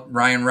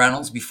Ryan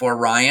Reynolds before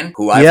Ryan,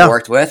 who I've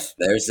worked with.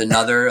 There's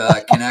another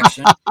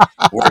connection.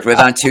 Worked with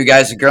on Two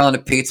Guys, a Girl, and a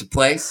Pizza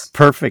Place.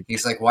 Perfect.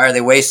 He's like, why are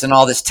they wasting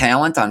all this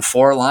talent on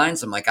 4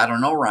 lines? I'm like, I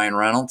don't know, Ryan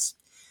Reynolds.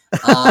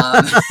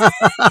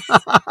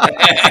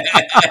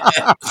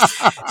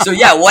 So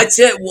yeah, what's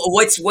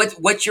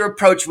your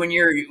approach when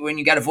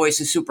you got to voice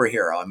a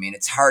superhero? I mean,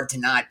 it's hard to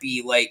not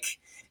be like,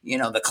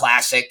 the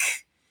classic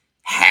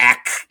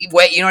hack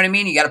way, you know what I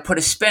mean? You got to put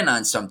a spin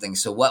on something.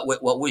 So what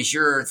was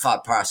your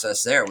thought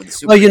process there with the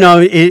superhero?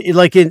 Well,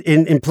 like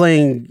in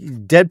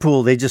playing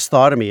Deadpool, they just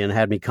thought of me and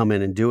had me come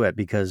in and do it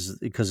because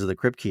of the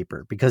Crypt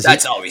Keeper. Because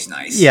that's always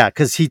nice. Yeah,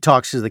 because he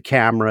talks to the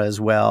camera as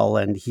well,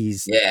 and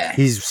he's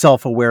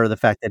self-aware of the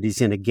fact that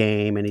he's in a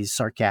game and he's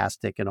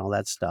sarcastic and all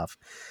that stuff.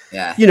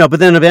 Yeah, but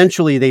then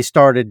eventually they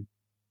started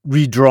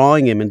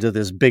redrawing him into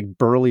this big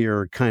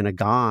burlier kind of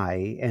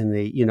guy, and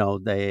they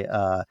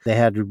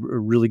had a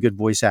really good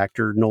voice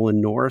actor,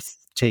 Nolan North,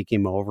 take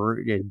him over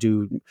and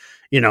do,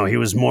 he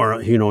was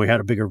more, he had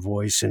a bigger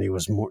voice and he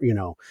was more,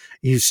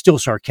 he's still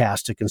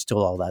sarcastic and still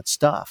all that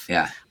stuff.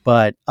 Yeah.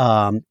 But,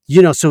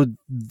 so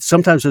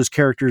sometimes those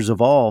characters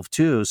evolve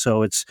too.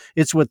 So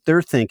it's what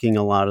they're thinking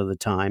a lot of the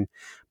time.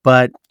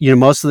 But,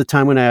 most of the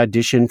time when I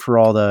audition for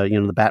all the,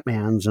 the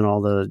Batmans and all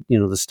the,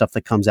 the stuff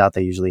that comes out,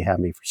 they usually have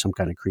me for some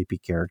kind of creepy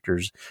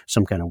characters,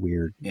 some kind of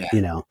weird,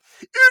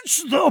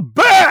 it's the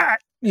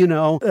Bat,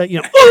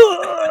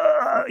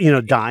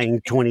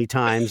 dying 20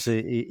 times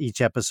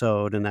each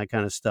episode and that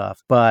kind of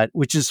stuff. But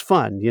which is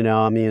fun,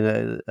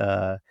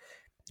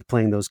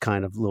 playing those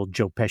kind of little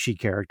Joe Pesci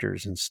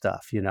characters and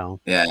stuff,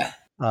 Yeah.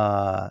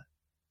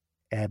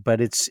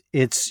 But it's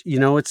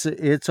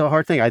a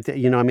hard thing. I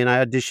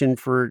audition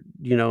for,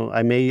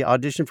 I may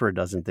audition for a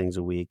dozen things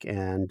a week,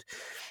 and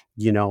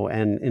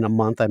and in a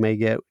month I may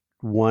get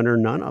one or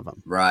none of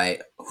them. Right.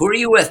 Who are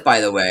you with,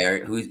 by the way?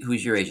 Or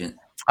who's your agent?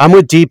 I'm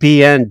with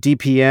DPN.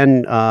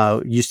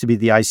 DPN used to be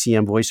the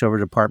ICM voiceover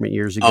department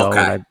years ago.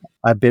 Okay. And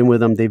I've been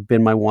with them. They've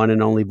been my one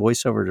and only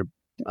voiceover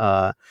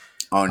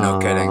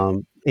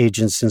kidding.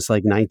 Agents since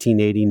like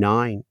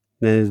 1989.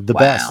 They're the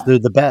best. They're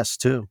the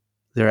best too.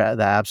 They're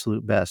the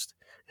absolute best.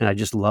 And I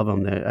just love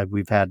them.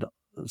 We've had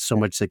so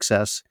much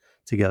success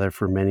together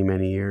for many,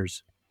 many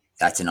years.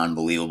 That's an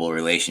unbelievable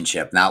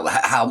relationship. Now,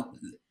 how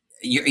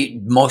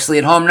you're mostly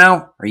at home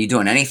now? Are you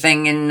doing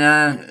anything in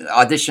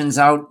auditions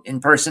out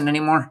in person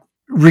anymore?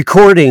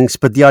 recordings,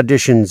 but the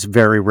auditions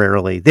very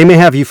rarely. They may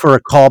have you for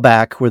a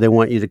callback where they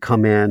want you to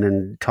come in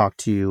and talk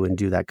to you and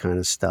do that kind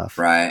of stuff.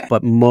 Right.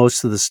 But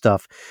most of the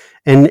stuff,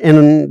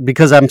 and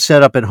because I'm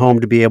set up at home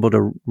to be able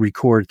to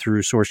record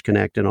through Source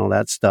Connect and all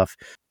that stuff,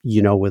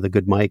 with a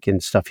good mic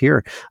and stuff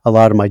here, a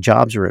lot of my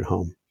jobs are at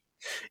home.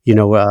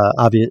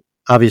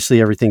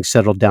 Obviously everything's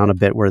settled down a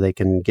bit where they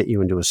can get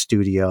you into a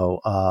studio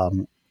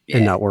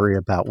and not worry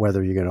about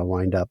whether you're going to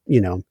wind up,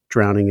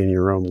 drowning in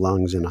your own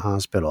lungs in a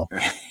hospital.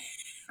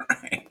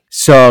 Right.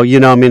 So,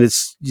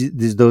 it's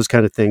those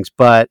kind of things.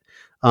 But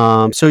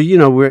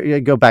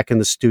we go back in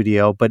the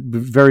studio, but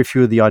very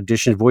few of the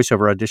auditions,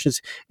 voiceover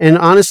auditions. And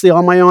honestly,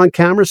 all my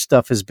on-camera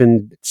stuff has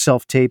been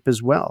self-tape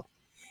as well.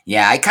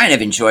 Yeah, I kind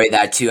of enjoy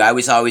that too. I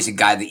was always a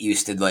guy that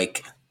used to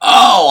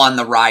on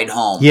the ride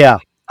home. Yeah.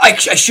 I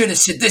should have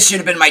said, this should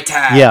have been my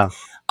tag. Yeah.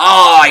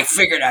 Oh, I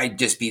figured I'd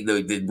just be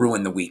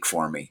ruin the week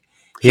for me.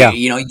 Yeah.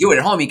 You do it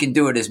at home. You can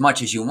do it as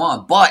much as you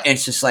want, but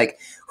it's just like,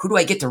 who do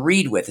I get to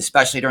read with,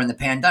 especially during the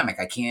pandemic?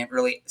 I can't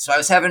really. So I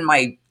was having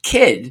my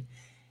kid,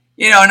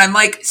 and I'm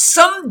like,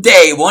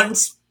 someday one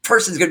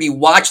person's going to be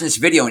watching this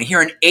video and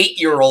hear an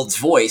 8-year-old's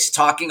voice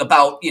talking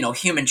about,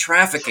 human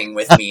trafficking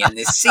with me in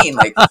this scene.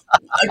 Like, a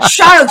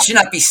child should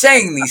not be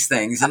saying these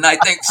things. And I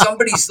think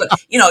somebody's,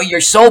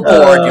 you're so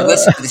bored. You're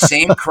listening to the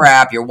same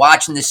crap. You're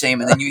watching the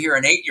same. And then you hear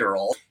an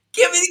 8-year-old,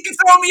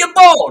 throw me a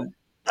bone.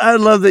 I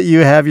love that you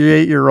have your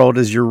 8-year-old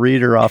as your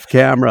reader off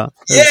camera.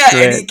 That's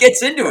great. And he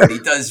gets into it. He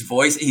does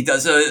voice. He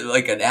does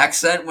an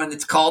accent when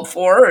it's called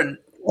for, and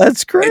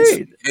that's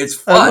great. It's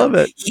fun. I love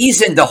it.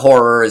 He's into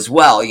horror as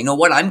well. You know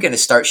what? I'm going to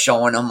start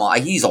showing him.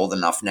 He's old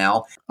enough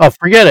now. Oh,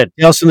 forget it.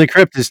 Tales from the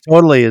Crypt is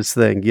totally his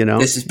thing.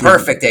 This is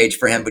perfect age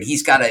for him. But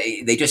he's got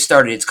they just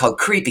started. It's called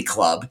Creepy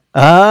Club.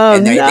 Oh,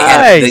 and nice. They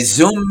had the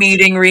Zoom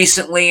meeting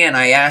recently, and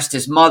I asked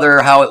his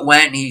mother how it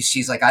went. And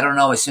she's like, I don't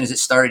know. As soon as it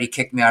started, he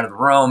kicked me out of the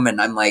room.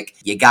 And I'm like,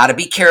 you got to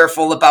be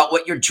careful about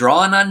what you're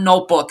drawing on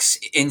notebooks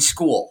in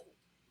school.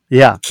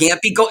 Yeah, you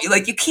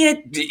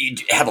can't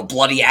have a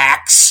bloody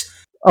axe.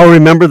 Oh,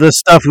 remember the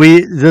stuff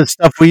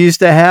we used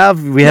to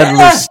have? We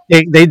had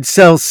they'd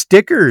sell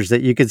stickers that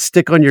you could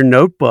stick on your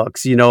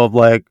notebooks, of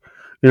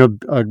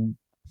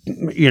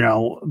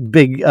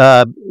big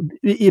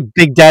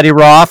Daddy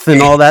Roth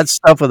and all that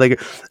stuff, where they go,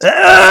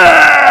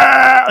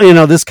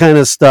 this kind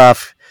of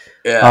stuff.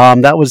 Yeah.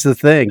 That was the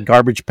thing.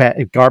 Garbage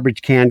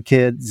can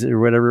kids or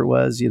whatever it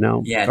was,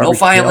 Yeah, no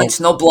violence,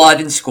 no blood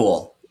in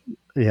school.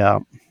 Yeah.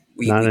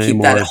 We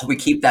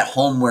keep that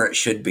home where it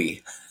should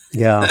be.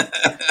 Yeah.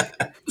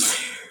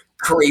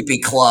 Creepy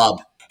Club.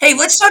 Hey,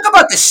 let's talk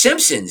about The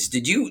Simpsons.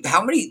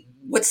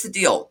 What's the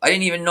deal? I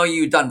didn't even know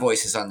you'd done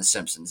voices on The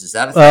Simpsons. Is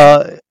that a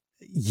thing?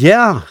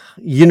 Yeah.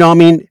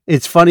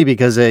 It's funny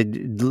because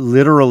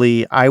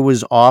I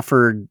was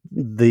offered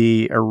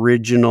the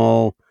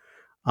original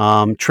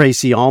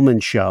Tracy Ullman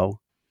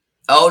show.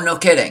 Oh, no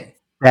kidding.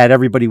 That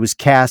everybody was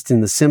cast in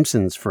The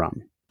Simpsons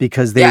from.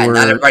 Because not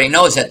everybody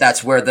knows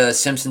that's where The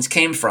Simpsons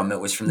came from. It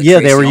was from the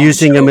Tracy they were Ullman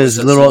using them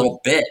as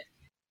little bit.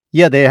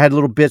 Yeah, they had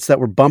little bits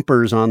that were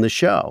bumpers on the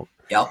show.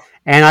 Yep.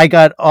 And I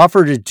got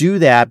offered to do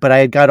that, but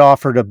I got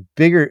offered a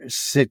bigger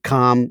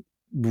sitcom,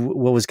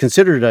 what was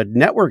considered a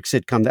network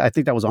sitcom. I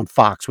think that was on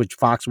Fox, which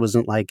Fox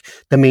wasn't like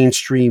the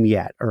mainstream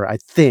yet, or I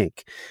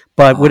think.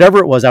 But whatever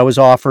it was, I was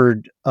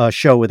offered a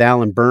show with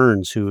Alan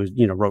Burns, who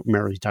wrote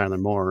Mary Tyler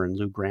Moore and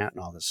Lou Grant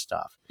and all this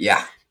stuff.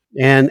 Yeah.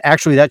 And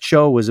actually, that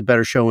show was a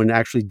better show and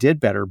actually did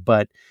better.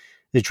 But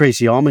the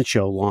Tracy Ullman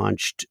show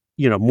launched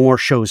more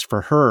shows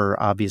for her,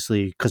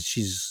 obviously, because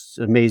she's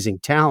amazing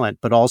talent,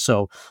 but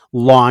also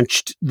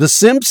launched The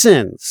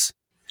Simpsons.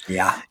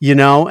 Yeah.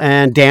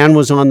 And Dan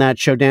was on that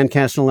show. Dan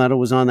Castellaneta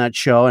was on that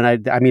show. And I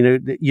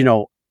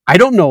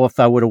don't know if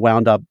I would have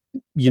wound up,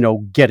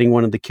 getting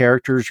one of the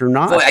characters or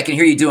not. Boy, I can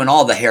hear you doing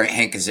all the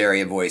Hank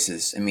Azaria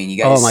voices. I mean, you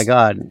guys. Oh my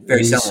God, very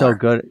he's similar. So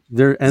good.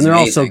 They're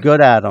all so good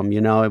at them.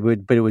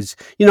 But it was,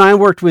 I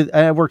worked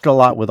a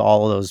lot with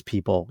all of those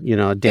people.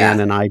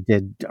 Dan and I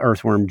did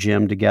Earthworm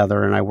Jim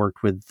together, and I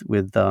worked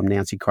with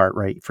Nancy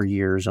Cartwright for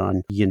years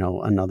on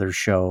another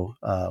show.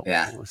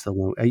 What was the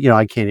one?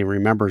 I can't even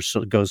remember.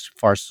 So it goes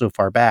so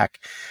far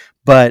back,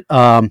 but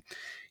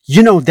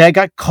they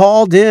got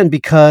called in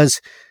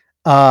because.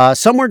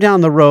 Somewhere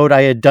down the road,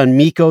 I had done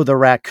Miko the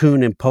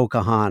Raccoon and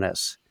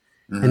Pocahontas.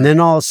 Mm-hmm. And then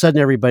all of a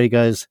sudden everybody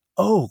goes,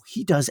 oh,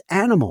 he does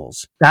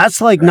animals. That's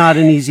not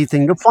an easy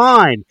thing to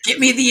find. Get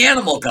me the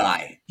animal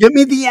guy.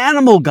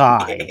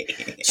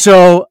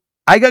 So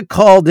I got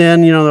called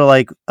in, they're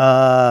like,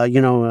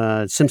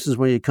 Simpsons,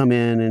 when you come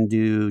in and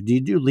do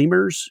you do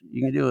lemurs?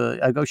 You can do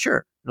I go,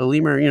 sure. The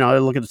lemur, I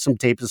look at some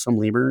tapes of some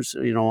lemurs,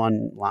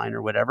 online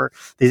or whatever.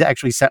 They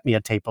actually sent me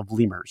a tape of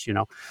lemurs,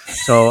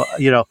 So,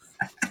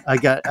 I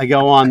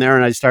go on there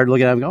and I started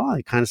looking at them and go, oh,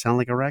 they kind of sound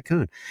like a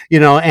raccoon,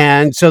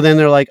 and so then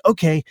they're like,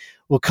 okay,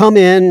 well, come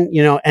in,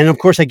 and of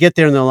course I get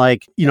there and they're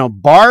like,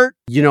 Bart,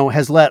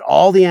 has let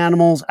all the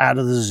animals out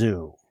of the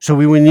zoo. So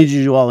we need you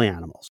to do all the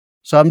animals.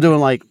 So I'm doing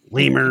like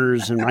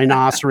lemurs and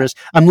rhinoceros.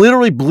 I'm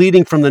literally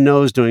bleeding from the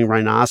nose doing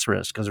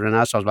rhinoceros because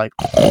rhinoceros was like,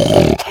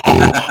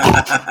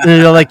 and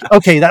they're like,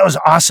 okay, that was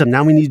awesome.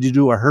 Now we need to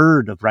do a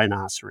herd of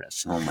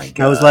rhinoceros. Oh my God.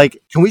 And I was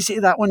like, can we see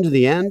that one to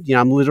the end? You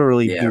know, I'm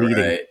literally bleeding.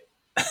 Right.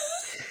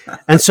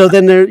 And so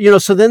then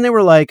they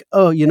were like,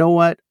 oh, you know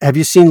what? Have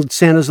you seen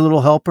Santa's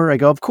Little Helper? I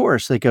go, of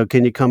course. They go,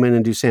 can you come in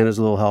and do Santa's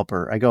Little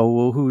Helper? I go,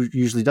 well, who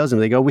usually does them?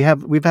 They go,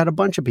 we've had a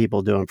bunch of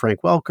people do them.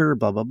 Frank Welker,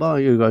 blah, blah, blah.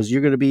 He goes,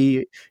 you're going to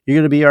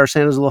be our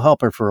Santa's Little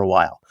Helper for a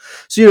while.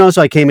 So,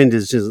 so I came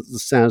into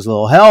Santa's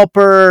Little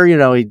Helper.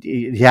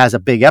 He has a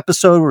big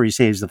episode where he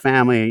saves the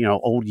family,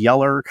 Old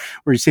Yeller,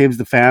 where he saves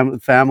the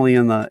family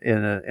in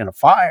a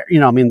fire.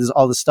 There's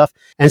all this stuff.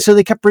 And so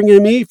they kept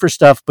bringing me for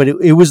stuff, but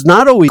it was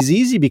not always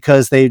easy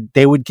because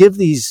they would give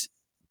these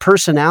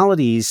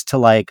personalities to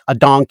like a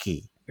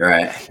donkey.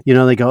 Right.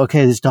 They go,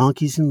 okay, this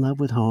donkey's in love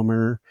with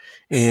Homer.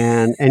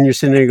 And you're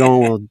sitting there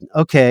going, well,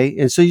 okay.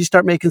 And so you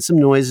start making some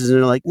noises and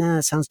they're like, nah,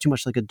 it sounds too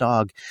much like a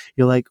dog.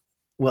 You're like,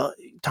 well,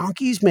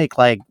 donkeys make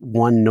like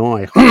one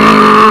noise.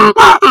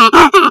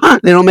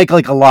 They don't make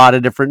like a lot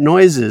of different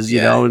noises,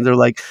 and they're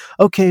like,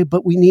 okay,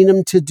 but we need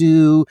them to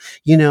do,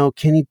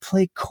 can he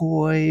play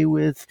coy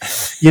with,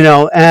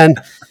 and,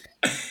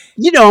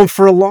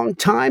 for a long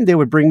time, they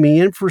would bring me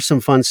in for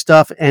some fun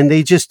stuff. And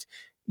they just,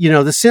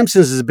 The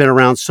Simpsons has been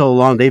around so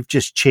long, they've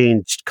just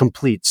changed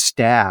complete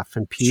staff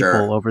and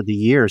people over the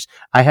years.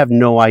 I have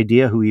no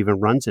idea who even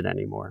runs it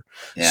anymore.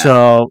 Yeah.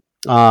 So,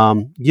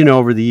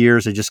 over the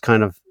years, it just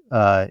kind of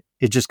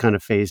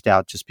phased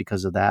out just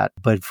because of that.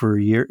 But for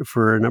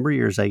a number of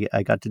years,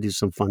 I got to do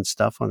some fun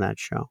stuff on that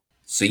show.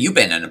 So you've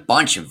been in a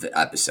bunch of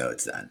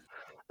episodes then?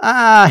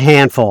 A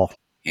handful.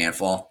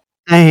 Handful?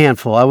 A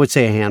handful. I would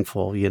say a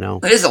handful,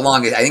 It is the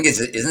longest, I think,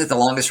 isn't it the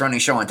longest running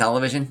show on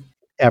television?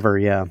 Ever,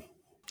 yeah.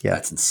 Yeah.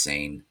 That's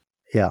insane.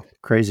 Yeah,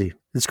 crazy.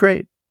 It's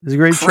great. It's a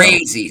great show.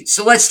 Crazy.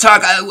 So let's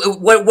talk,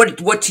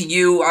 what to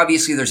you,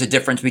 obviously there's a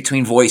difference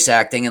between voice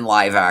acting and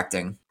live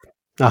acting.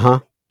 Uh-huh.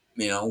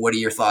 What are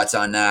your thoughts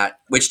on that?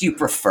 Which do you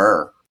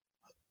prefer?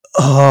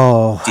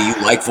 Oh, do you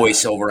like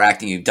voiceover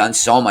acting? You've done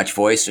so much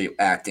voice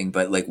acting,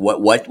 but like,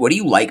 what do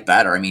you like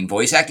better? I mean,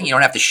 voice acting, you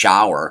don't have to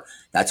shower.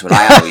 That's what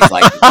I always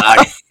like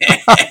about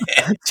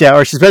it.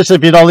 Shower, especially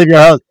if you don't leave your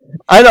house.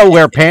 I don't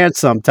wear pants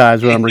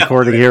sometimes when I'm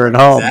recording here at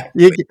home.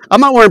 Exactly.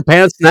 I'm not wearing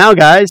pants now,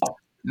 guys.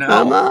 No,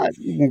 I'm not.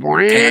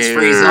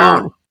 Pants-free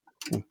zone.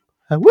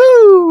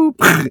 Woo!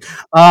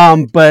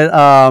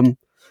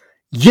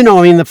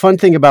 The fun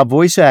thing about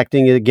voice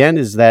acting, again,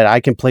 is that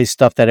I can play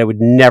stuff that I would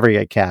never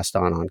get cast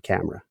on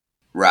camera.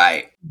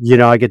 Right.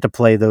 I get to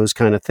play those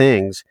kind of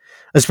things,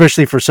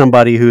 especially for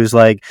somebody who's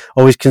like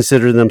always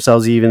considered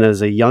themselves, even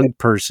as a young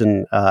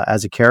person,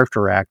 as a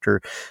character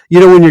actor.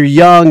 When you're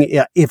young,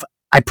 if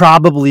I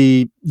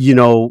probably,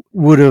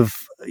 would have,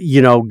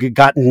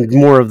 gotten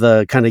more of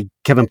the kind of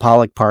Kevin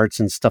Pollak parts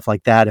and stuff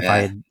like that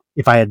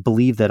if I had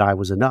believed that I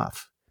was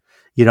enough.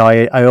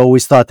 I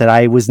always thought that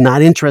I was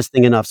not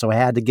interesting enough, so I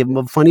had to give him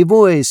a funny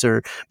voice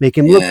or make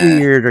him look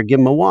weird or give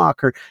him a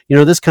walk or,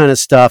 this kind of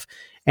stuff.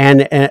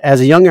 And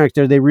as a young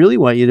actor, they really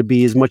want you to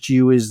be as much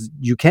you as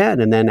you can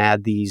and then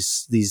add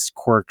these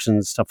quirks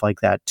and stuff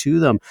like that to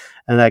them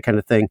and that kind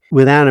of thing.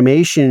 With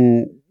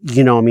animation,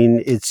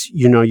 it's,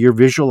 you're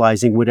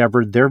visualizing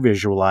whatever they're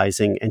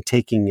visualizing and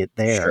taking it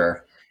there.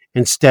 Sure.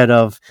 Instead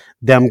of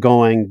them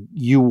going,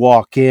 you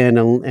walk in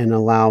and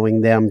allowing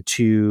them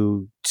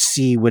to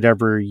see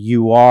whatever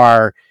you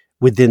are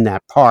within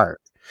that part.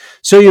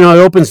 So, it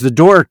opens the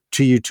door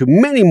to you to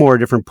many more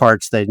different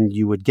parts than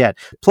you would get.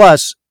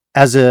 Plus,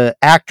 as an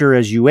actor,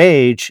 as you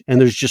age, and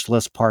there's just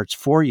less parts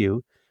for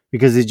you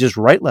because they just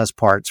write less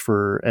parts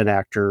for an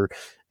actor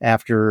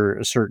after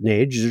a certain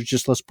age. There's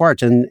just less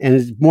parts. And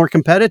it's more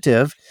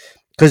competitive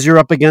because you're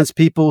up against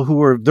people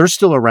they're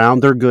still around.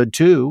 They're good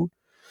too.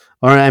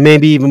 Or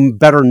maybe even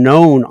better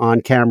known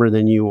on camera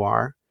than you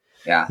are.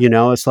 Yeah.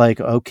 It's like,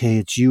 okay,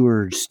 it's you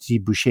or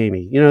Steve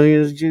Buscemi.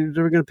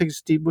 They're going to pick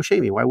Steve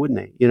Buscemi. Why wouldn't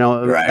they?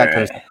 Right, that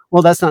kind of stuff.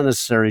 Well, that's not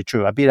necessarily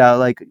true. I beat out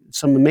like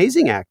some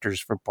amazing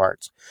actors for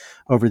parts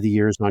over the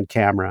years on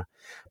camera.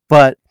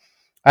 But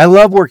I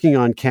love working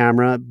on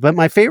camera, but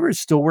my favorite is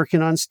still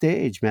working on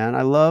stage, man.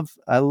 I love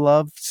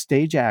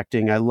stage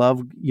acting. I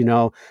love,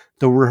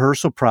 the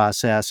rehearsal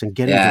process and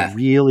getting to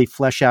really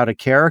flesh out a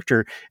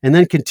character and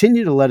then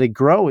continue to let it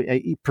grow,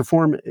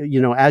 perform,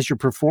 as you're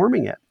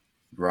performing it.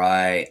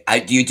 Right.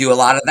 Do you do a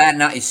lot of that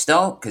now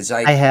still? Because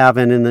I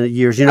haven't in the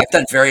years. I've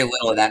done very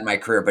little of that in my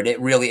career, but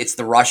it's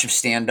the rush of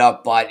stand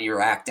up, but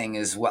your acting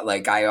is what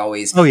I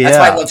always. Oh, yeah. That's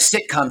why I love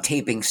sitcom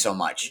taping so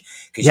much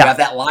because you have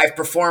that live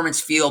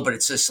performance feel, but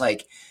it's just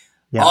like,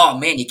 oh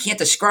man, you can't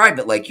describe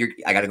it. Like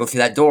I got to go through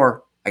that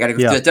door. I got to go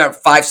through that door.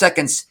 5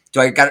 seconds.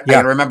 I got to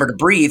remember to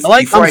breathe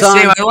before I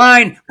say my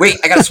line. Wait,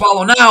 I got to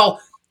swallow now.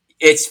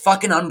 It's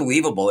fucking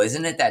unbelievable,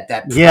 isn't it? That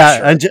pressure.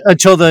 Yeah,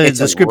 until the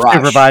script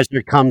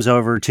supervisor comes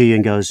over to you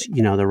and goes,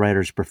 the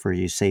writers prefer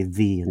you say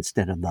the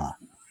instead of the.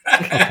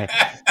 Okay.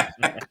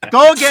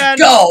 Go again.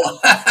 Go.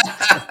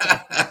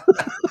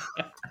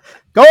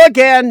 Go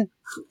again.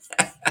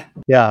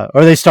 Yeah,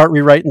 or they start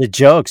rewriting the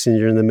jokes and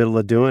you're in the middle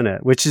of doing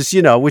it, which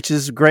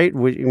is great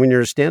when you're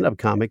a stand-up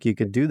comic. You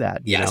can do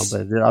that,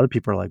 but the other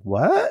people are like,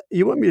 "What?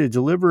 You want me to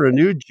deliver a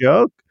new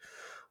joke?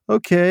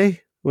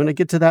 Okay, when I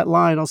get to that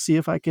line, I'll see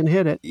if I can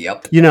hit it."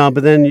 Yep.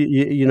 But then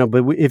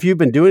but if you've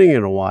been doing it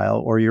in a while,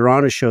 or you're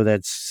on a show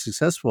that's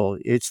successful,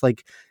 it's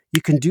like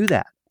you can do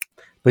that.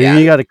 But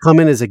you got to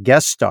come in as a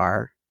guest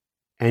star,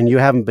 and you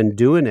haven't been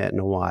doing it in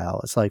a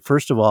while. It's like,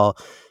 first of all,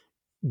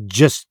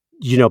 just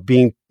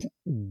being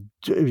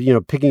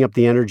picking up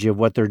the energy of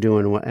what they're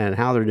doing and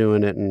how they're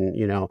doing it,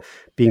 and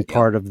being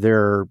part of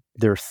their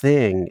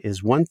thing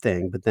is one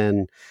thing. But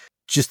then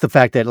just the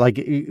fact that,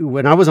 like,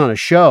 when I was on a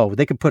show,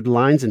 they could put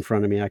lines in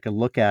front of me, I could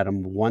look at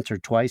them once or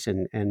twice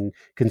and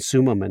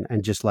consume them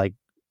and just like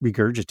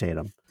regurgitate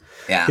them.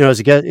 Yeah. As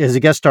a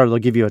guest star, they'll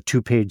give you a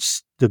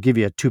two-page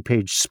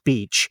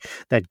speech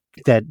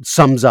that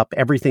sums up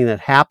everything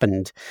that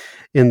happened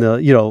in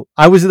the,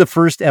 I was in the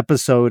first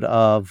episode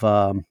of,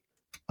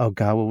 oh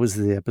God, what was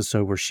the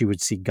episode where she would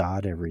see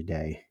God every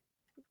day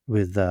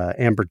with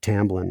Amber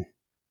Tamblyn?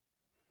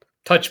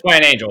 Touched by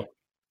an Angel.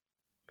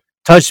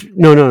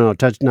 No, not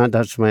Touched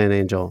by an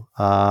Angel.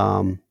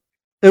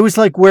 It was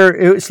like where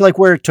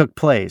it took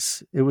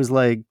place. It was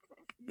like,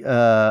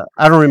 I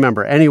don't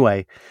remember.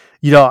 Anyway,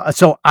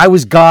 so I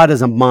was God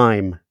as a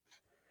mime,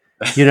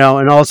 and all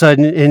of a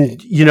sudden,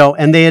 and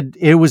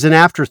it was an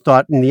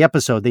afterthought in the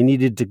episode. They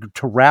needed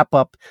to wrap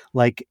up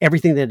like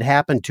everything that had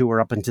happened to her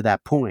up until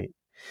that point.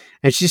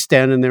 And she's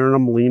standing there and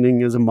I'm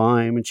leaning as a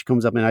mime, and she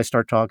comes up and I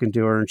start talking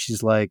to her and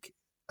she's like,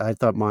 "I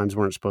thought mimes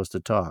weren't supposed to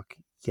talk."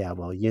 "Yeah,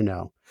 well,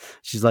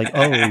 She's like,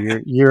 "Oh,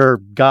 you're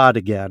God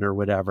again," or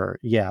whatever.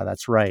 "Yeah,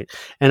 that's right."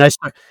 And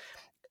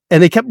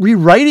they kept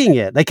rewriting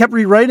it.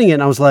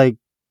 And I was like,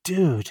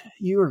 "Dude,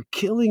 you are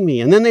killing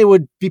me." And then they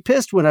would be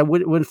pissed when I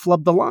would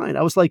flub the line.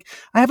 I was like,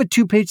 "I have a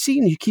 2-page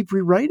scene. You keep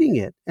rewriting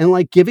it and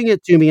like giving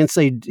it to me and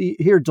say,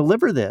 here,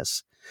 deliver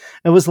this."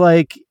 It was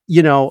like,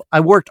 I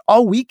worked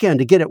all weekend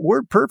to get it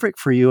word perfect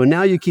for you, and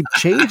now you keep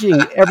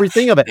changing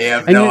everything of it. They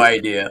have no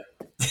idea.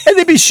 And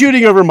they'd be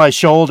shooting over my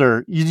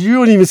shoulder. You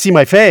wouldn't even see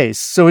my face,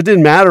 so it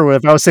didn't matter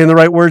if I was saying the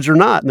right words or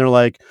not. And they're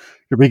like,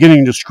 "You're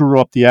beginning to screw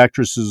up the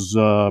actress's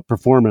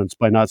performance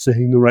by not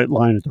saying the right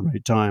line at the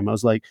right time." I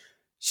was like,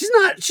 She's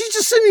not. She's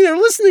just sitting there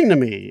listening to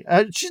me.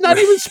 She's not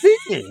even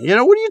speaking. What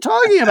are you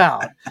talking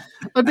about?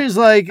 I'm just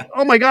like,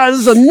 oh my God, this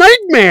is a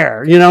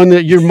nightmare.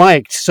 And you're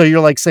mic'd, so you're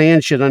like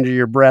saying shit under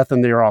your breath,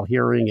 and they're all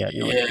hearing it.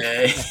 You're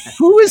like,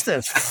 who is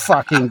this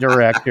fucking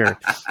director?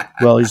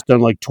 Well, he's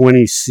done like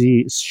 20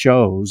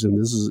 shows, and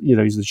this is,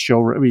 he's the show.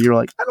 You're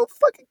like, I don't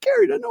fucking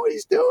care. He doesn't know what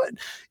he's doing.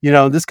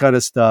 This kind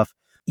of stuff.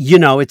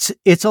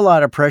 It's a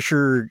lot of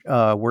pressure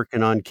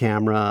working on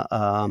camera.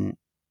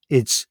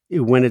 It's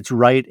when it's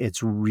right,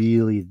 it's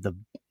really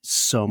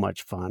so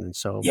much fun. And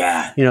so,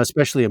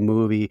 especially a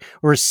movie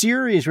or a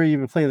series where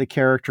you've been playing the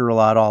character a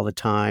lot all the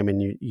time,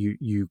 and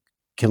you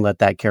can let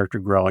that character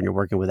grow, and you're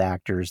working with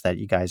actors that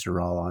you guys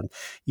are all on,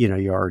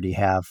 you already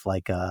have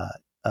like a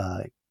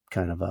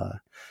kind of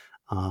a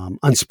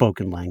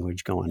unspoken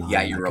language going on.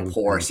 Yeah, your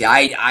rapport. See,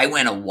 I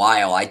went a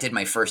while. I did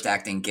my first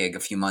acting gig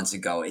a few months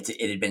ago. It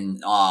had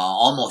been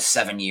almost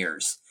 7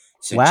 years.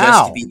 So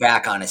just to be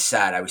back on a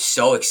set, I was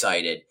so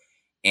excited.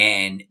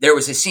 And there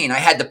was a scene, I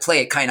had to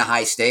play it kind of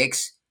high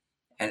stakes.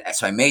 And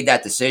so I made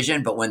that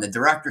decision. But when the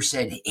director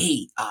said,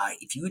 hey,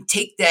 if you would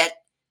take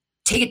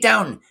it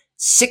down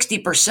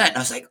 60%, I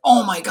was like,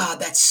 oh my God,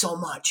 that's so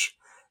much.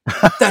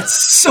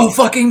 That's so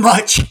fucking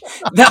much.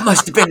 That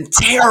must have been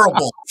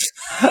terrible.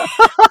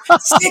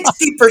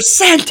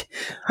 60%.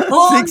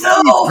 Oh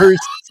 60%?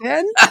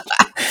 No.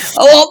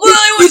 Well,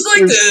 it was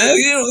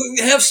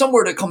like have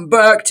somewhere to come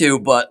back to,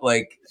 but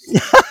like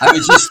I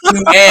was just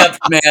too amped,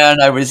 man.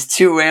 I was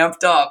too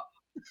amped up.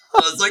 I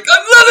was like,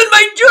 I'm living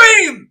my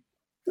dream.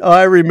 Oh,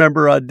 I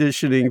remember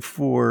auditioning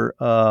for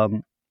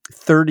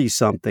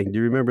 30-something. Do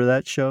you remember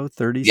that show,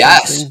 30-something?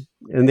 Yes.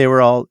 And it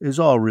was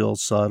all real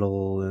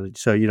subtle. And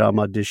so, I'm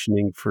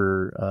auditioning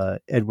for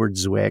Edward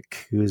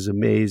Zwick, who is an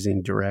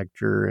amazing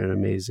director and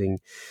amazing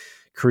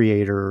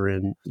creator.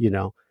 And,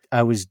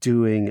 I was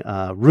doing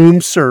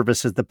room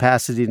service at the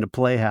Pasadena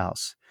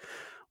Playhouse,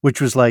 which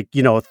was like,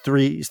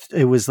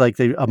 it was like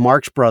a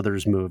Marx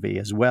Brothers movie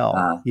as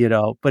well,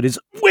 but it's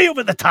way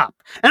over the top.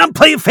 And I'm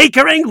playing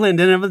Faker England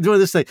and I'm doing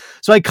this thing.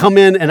 So I come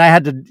in and I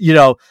had to,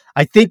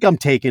 I think I'm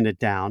taking it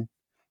down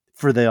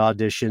for the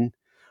audition,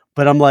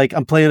 but I'm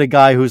playing a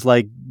guy who's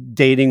like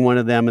dating one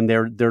of them, and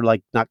they're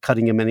like not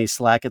cutting him any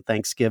slack at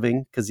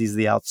Thanksgiving because he's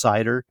the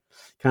outsider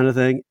kind of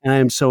thing. And I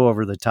am so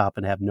over the top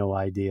and have no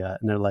idea.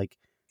 And they're like,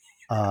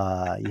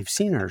 you've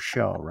seen our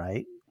show,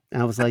 right?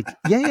 And I was like,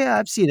 yeah,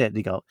 I've seen it. And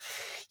they go,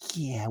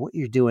 yeah, what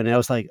you're doing? And I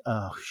was like,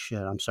 oh shit,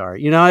 I'm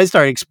sorry. I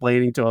started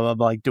explaining to him, I'm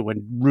like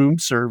doing room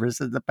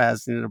service at the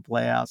Pasadena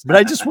Playhouse, but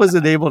I just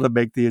wasn't able to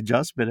make the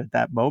adjustment at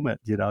that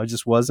moment. I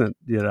just wasn't,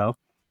 Yep.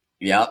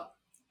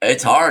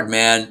 It's hard,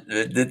 man.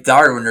 It's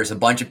hard when there's a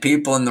bunch of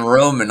people in the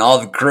room and all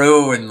the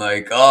crew and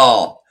like,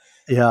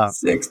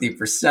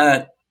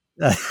 60%.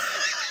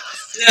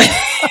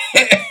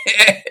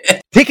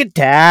 Take it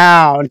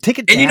down. Take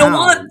it down. And you know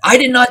what? I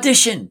didn't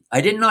audition. I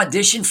didn't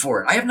audition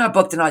for it. I have not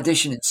booked an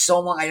audition in so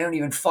long. I don't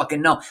even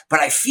fucking know. But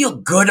I feel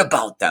good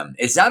about them.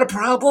 Is that a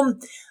problem?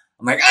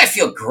 I'm like, I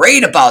feel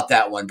great about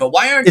that one. But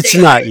why aren't it's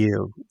they? Not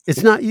you.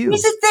 It's not you.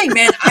 Here's the thing,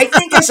 man. I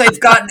think as I've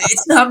gotten,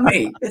 it's not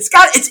me.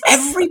 It's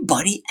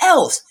everybody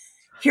else.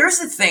 Here's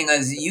the thing,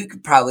 as you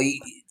could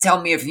probably tell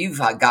me if you've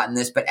gotten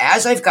this, but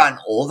as I've gotten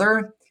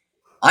older,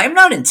 I'm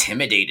not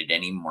intimidated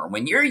anymore.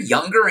 When you're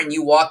younger and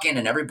you walk in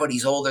and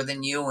everybody's older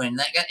than you,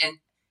 and I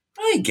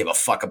don't give a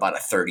fuck about a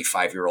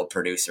 35-year-old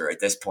producer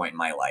at this point in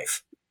my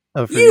life.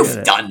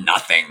 You've done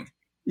nothing.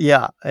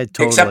 Yeah,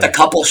 totally. Except a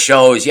couple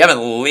shows. You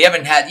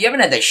haven't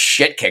had the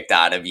shit kicked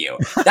out of you.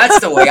 That's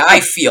the way I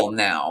feel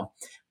now.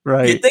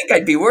 Right. You'd think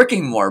I'd be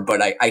working more,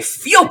 but I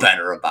feel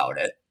better about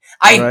it.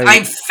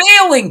 I'm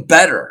failing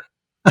better.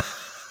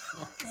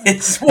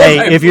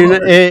 Hey,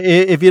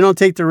 if you don't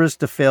take the risk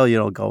to fail, you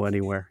don't go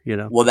anywhere, you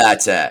know? Well,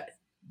 that's it.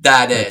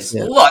 That's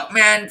it. Look,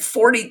 man,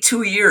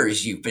 42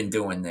 years you've been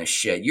doing this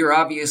shit. You're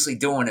obviously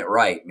doing it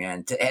right,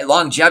 man.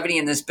 Longevity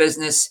in this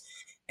business,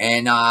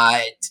 and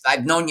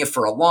I've known you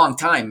for a long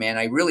time, man.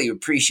 I really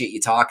appreciate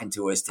you talking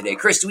to us today.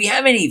 Chris, do we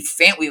have any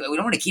we don't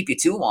want to keep you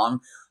too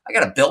long. I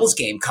got a Bills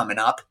game coming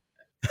up.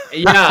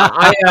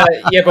 Yeah,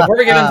 before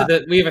we get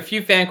into we have a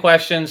few fan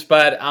questions,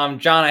 but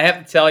John, I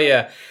have to tell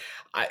you,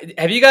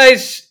 have you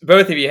guys,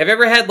 both of you, have you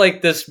ever had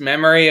like this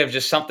memory of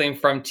just something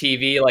from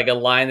TV, like a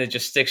line that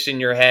just sticks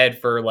in your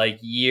head for like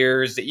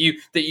years that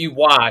you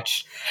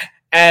watched?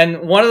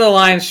 And one of the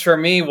lines for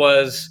me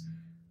was,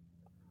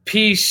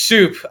 "Pea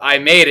soup, I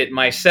made it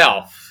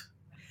myself."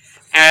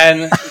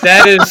 And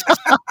that is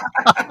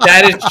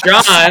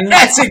John.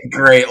 That's a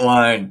great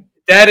line.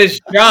 That is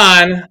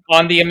John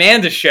on the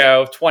Amanda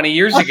Show 20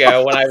 years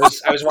ago when I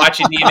was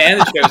watching the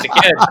Amanda Show as a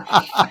kid,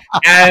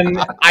 and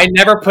I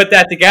never put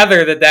that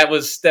together that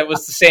was the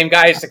same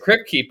guy as the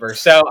Crypt Keeper.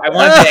 So I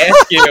wanted to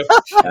ask you,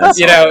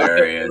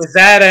 was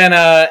that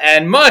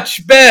and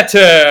much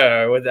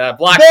better with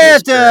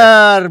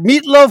Blockbuster?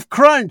 Meatloaf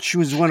Crunch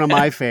was one of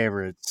my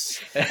favorites.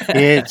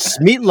 It's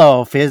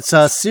meatloaf. It's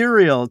a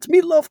cereal. It's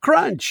Meatloaf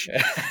Crunch,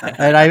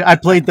 and I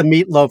played the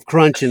Meatloaf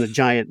Crunch as a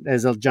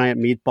giant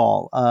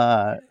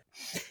meatball.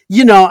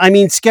 You know, I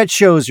mean, sketch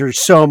shows are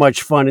so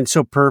much fun and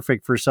so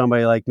perfect for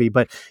somebody like me.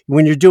 But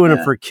when you're doing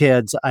them for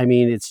kids, I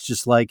mean, it's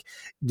just like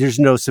there's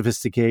no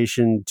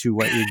sophistication to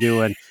what you're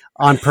doing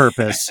on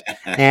purpose.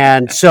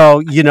 And so,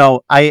 you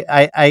know,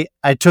 I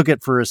took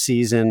it for a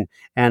season,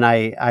 and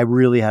I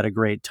really had a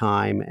great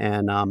time.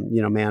 And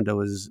you know, Mando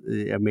is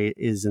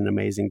an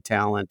amazing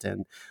talent,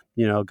 and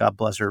you know, God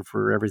bless her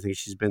for everything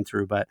she's been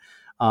through. But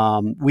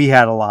we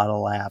had a lot of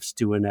laughs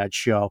doing that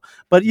show.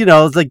 But, you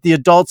know, it's like the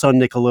adults on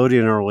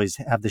Nickelodeon always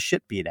have the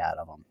shit beat out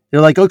of them.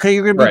 They're like, okay,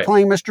 you're going to be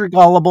playing Mr.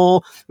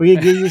 Gullible. We're going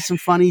to give you some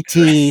funny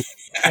teeth.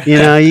 You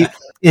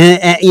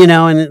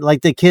know, and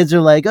like the kids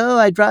are like,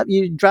 oh,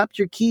 you dropped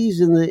your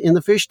keys in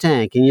the fish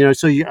tank. And, you know,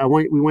 so we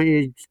want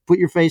you to put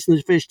your face in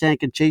the fish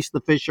tank and chase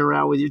the fish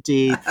around with your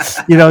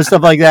teeth, you know,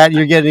 stuff like that.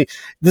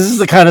 This is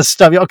the kind of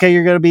stuff. Okay,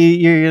 you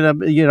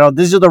know,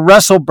 these are the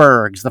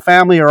Wrestlebergs. The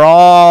family are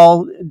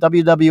all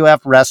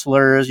WWF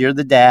wrestlers. You're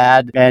the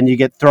dad, and you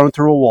get thrown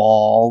through a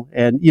wall.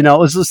 And, you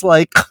know, it's just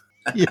like,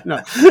 you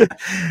know,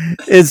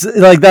 it's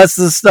like, that's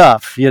the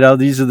stuff, you know,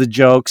 these are the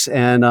jokes.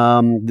 And,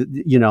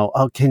 you know,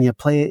 oh, can you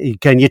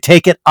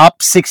take it up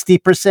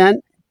 60%?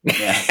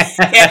 Yeah,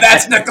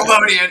 that's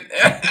Nickelodeon.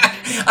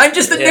 I'm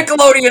just a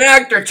Nickelodeon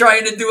actor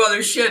trying to do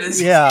other shit.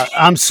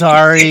 I'm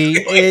sorry.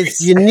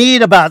 You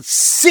need about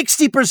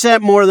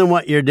 60% more than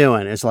what you're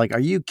doing. It's like, are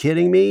you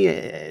kidding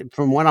me?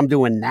 From what I'm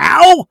doing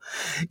now?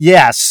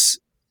 Yes.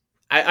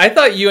 I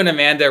thought you and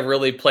Amanda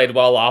really played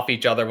well off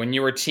each other when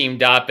you were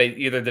teamed up at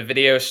either the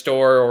video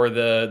store or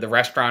the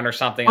restaurant or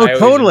something. Oh, I always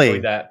totally.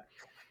 enjoyed that.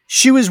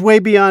 She was way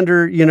beyond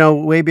her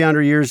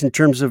years in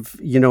terms of,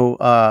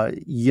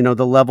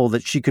 the level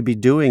that she could be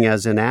doing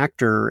as an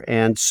actor.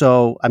 And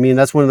so, I mean,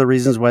 that's one of the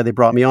reasons why they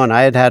brought me on.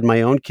 I had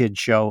my own kids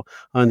show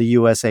on the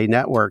USA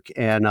Network.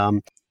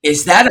 And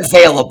is that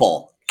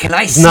available? Can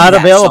I see not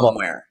that available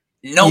somewhere?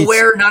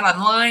 Nowhere, not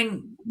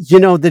online?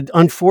 You know, the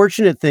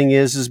unfortunate thing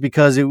is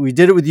because we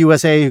did it with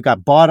USA, who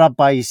got bought up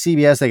by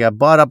CBS. They got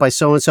bought up by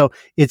so-and-so.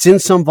 It's in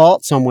some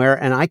vault somewhere,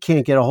 and I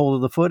can't get a hold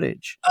of the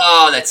footage.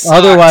 Oh, that's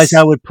otherwise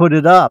I would put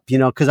it up, you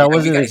know, because I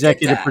wasn't an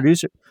executive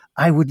producer.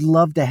 I would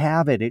love to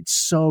have it. It's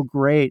so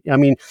great. I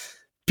mean,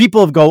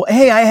 people go,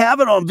 hey, I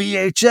have it on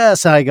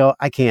VHS. And I go,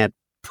 I can't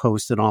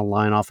post it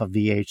online off of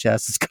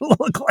VHS. It's going to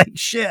look like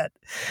shit.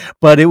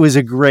 But it was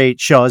a great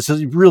show. It's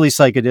really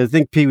psychedelic. I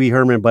think Pee Wee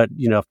Herman, but,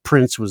 you know,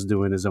 Prince was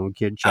doing his own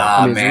kid show.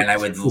 Oh, man, I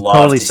would love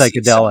totally to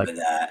psychedelic. See some of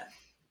that.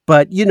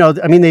 But, you know,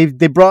 I mean,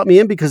 they brought me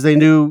in because they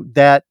knew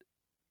that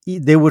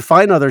they would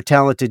find other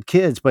talented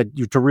kids, but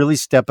to really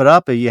step it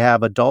up, you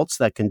have adults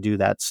that can do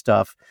that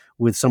stuff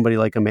with somebody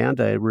like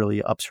Amanda. It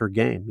really ups her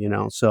game, you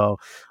know? So,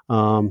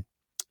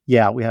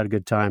 yeah, we had a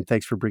good time.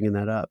 Thanks for bringing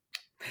that up.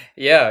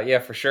 Yeah,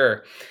 for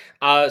sure.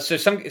 So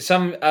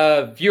some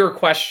viewer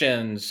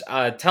questions.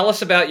 Tell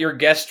us about your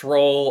guest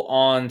role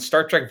on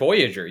Star Trek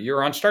Voyager. You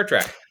were on Star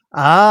Trek.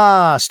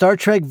 Star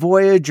Trek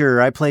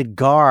Voyager. I played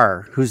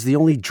Gar, who's the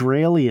only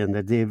Dralian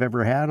that they've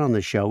ever had on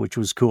the show, which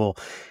was cool.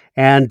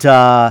 And,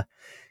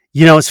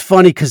 it's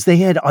funny because they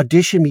had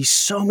auditioned me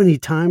so many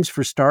times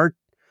for Star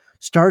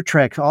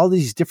Trek, all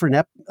these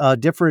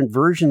different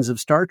versions of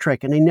Star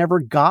Trek, and they never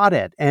got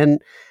it.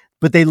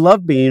 But they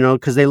loved me,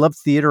 because they love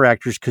theater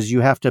actors because you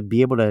have to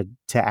be able to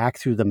act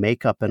through the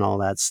makeup and all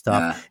that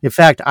stuff. Yeah. In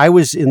fact, I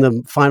was in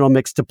the final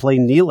mix to play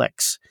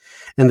Neelix.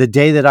 And the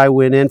day that I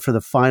went in for the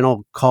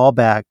final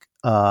callback,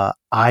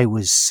 I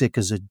was sick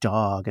as a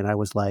dog. And I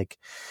was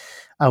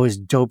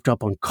doped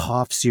up on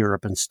cough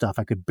syrup and stuff.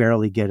 I could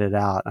barely get it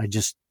out. I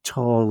just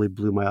totally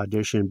blew my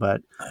audition.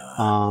 But,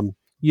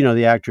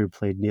 the actor who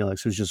played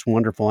Neelix was just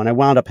wonderful. And I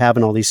wound up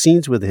having all these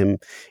scenes with him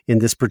in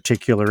this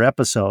particular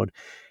episode.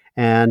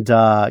 And,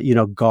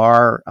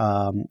 Gar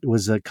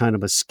was a kind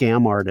of a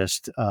scam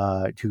artist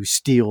who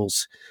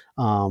steals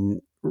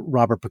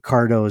Robert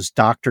Picardo's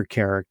doctor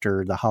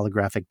character, the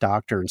holographic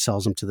doctor, and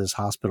sells him to this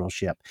hospital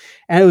ship.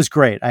 And it was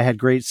great. I had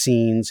great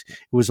scenes. It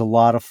was a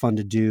lot of fun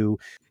to do.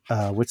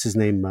 What's his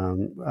name?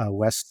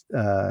 West.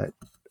 The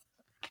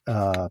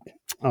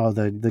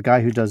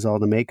guy who does all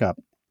the makeup.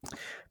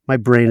 My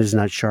brain is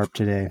not sharp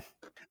today.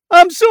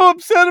 I'm so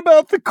upset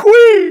about the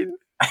Queen.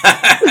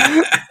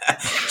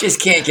 Just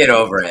can't get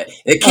over it.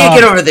 It can't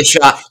get over the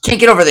shock. Can't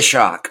get over the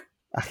shock.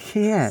 I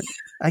can't.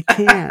 I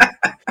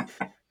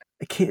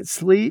can't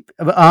sleep.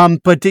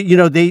 But they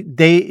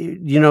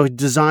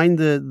designed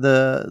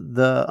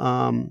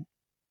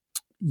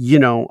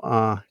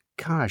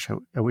gosh,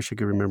 I wish I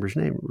could remember his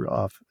name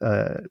off.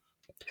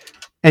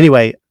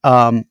 Anyway,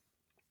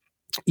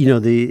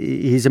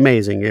 he's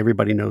amazing.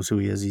 Everybody knows who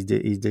he is. He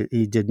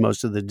did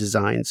most of the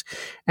designs,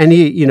 and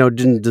he,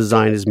 didn't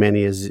design as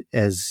many as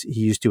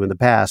he used to in the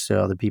past. So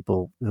other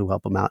people who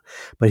help him out,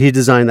 but he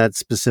designed that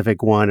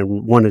specific one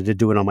and wanted to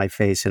do it on my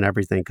face and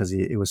everything because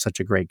it was such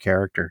a great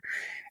character,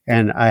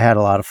 and I had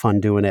a lot of fun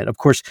doing it. Of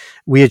course,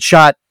 we had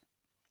shot.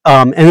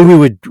 And we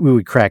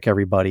would crack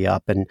everybody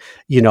up. And,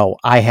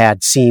 I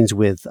had scenes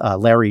with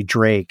Larry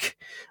Drake,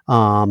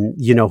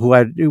 who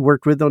I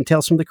worked with on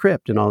Tales from the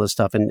Crypt and all this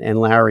stuff. And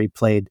Larry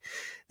played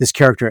this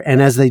character.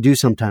 And as they do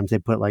sometimes, they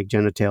put like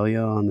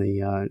genitalia on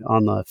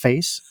the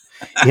face.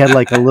 He had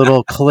like a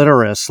little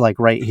clitoris, like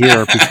right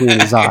here between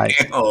his eyes,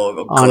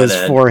 on his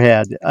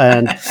forehead,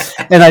 and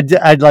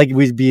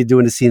we'd be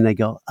doing a scene. And they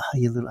go, "Oh,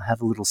 you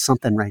have a little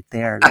something right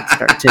there," and I'd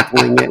start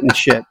tickling it and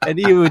shit. And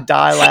he would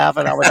die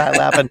laughing. I would die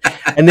laughing,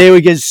 and they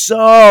would get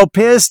so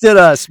pissed at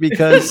us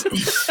because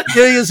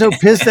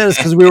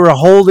we were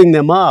holding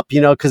them up,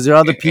 because there are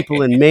other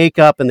people in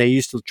makeup, and they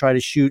used to try to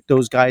shoot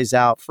those guys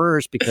out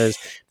first because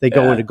they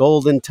go into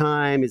golden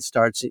time. It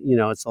starts,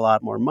 it's a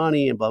lot more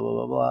money and blah blah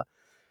blah blah.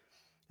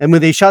 And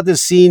when they shot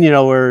this scene,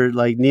 where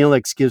like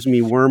Neelix gives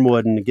me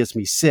wormwood and it gets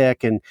me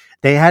sick, and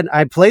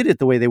I played it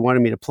the way they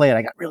wanted me to play it.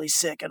 I got really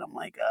sick, and I'm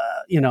like,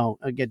 I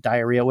get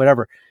diarrhea,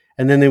 whatever.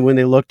 And then when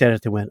they looked at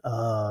it, they went,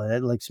 "Oh,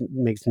 that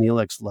makes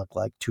Neelix look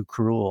like too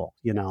cruel.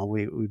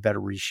 We better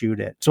reshoot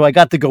it." So I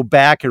got to go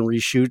back and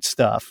reshoot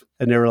stuff,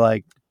 and they were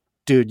like,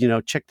 "Dude,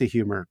 check the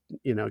humor.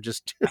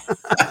 Just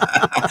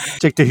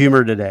check the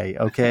humor today,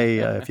 okay?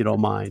 If you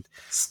don't mind."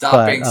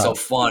 Stop being so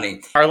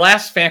funny. Our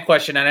last fan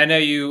question, and I know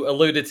you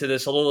alluded to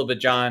this a little bit,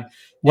 John.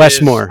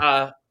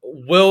 Westmore.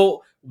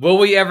 Will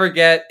we ever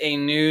get a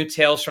new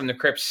Tales from the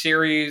Crypt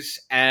series?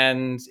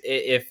 And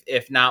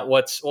if not,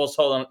 what's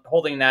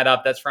holding that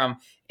up? That's from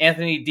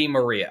Anthony Di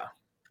Maria.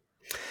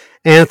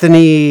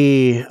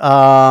 Anthony,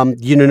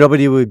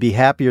 nobody would be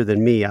happier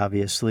than me,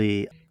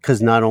 obviously,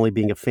 because not only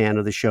being a fan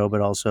of the show,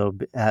 but also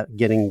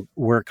getting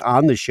work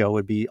on the show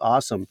would be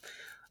awesome.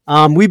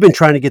 We've been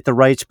trying to get the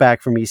rights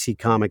back from EC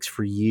Comics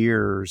for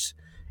years,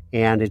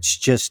 and it's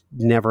just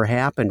never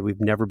happened. We've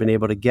never been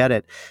able to get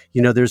it.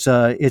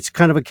 It's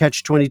kind of a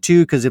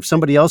catch-22 because if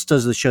somebody else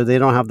does the show, they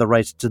don't have the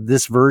rights to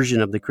this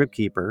version of the Crypt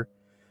Keeper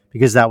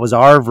because that was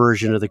our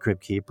version of the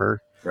Crypt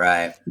Keeper.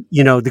 Right.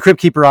 The Crypt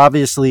Keeper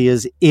obviously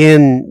is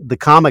in the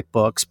comic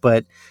books,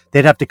 but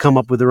they'd have to come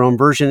up with their own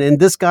version. And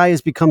this guy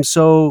has become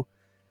so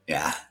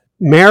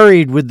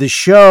married with the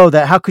show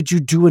that how could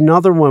you do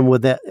another one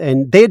with it?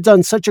 And they had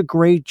done such a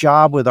great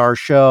job with our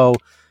show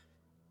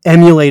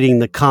emulating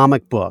the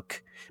comic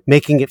book,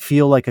 making it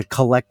feel like a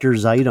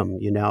collector's item.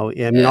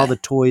 All the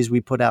toys we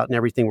put out and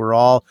everything were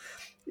all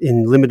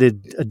in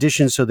limited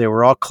edition, so they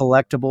were all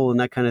collectible and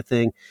that kind of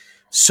thing.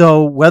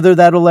 So whether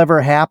that'll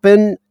ever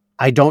happen,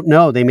 I don't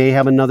know. They may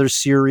have another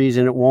series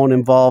and it won't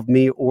involve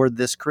me or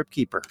this Crypt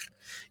Keeper,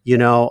 which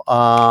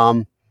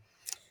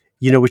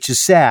is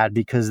sad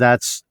because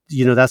that's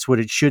what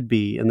it should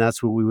be. And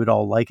that's what we would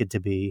all like it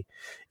to be.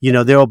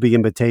 There'll be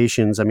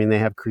invitations. I mean, they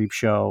have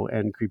Creepshow,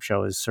 and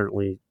Creepshow is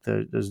certainly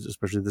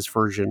especially this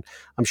version.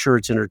 I'm sure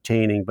it's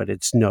entertaining, but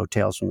it's no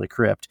Tales from the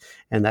Crypt.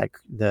 And that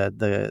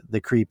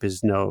the Creep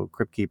is no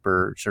Crypt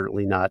Keeper,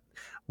 certainly not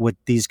what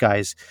these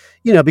guys,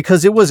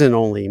 because it wasn't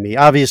only me.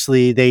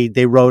 Obviously,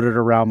 they wrote it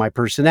around my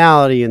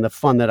personality and the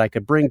fun that I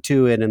could bring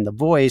to it and the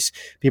voice.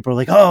 People are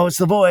like, "Oh, it's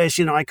the voice.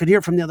 I could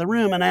hear from the other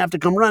room and I have to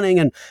come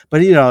running."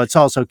 But it's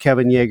also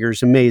Kevin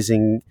Yeager's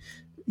amazing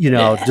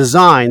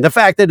design. The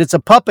fact that it's a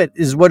puppet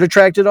is what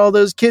attracted all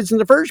those kids in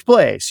the first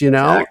place.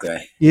 Exactly.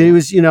 He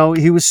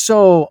was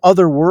so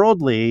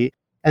otherworldly,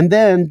 and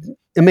then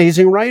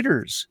amazing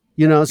writers.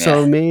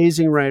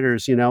 Amazing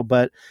writers.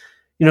 But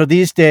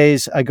these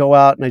days I go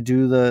out and I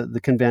do the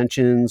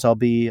conventions. I'll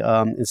be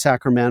in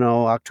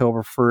Sacramento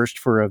October 1st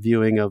for a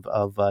viewing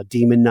of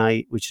Demon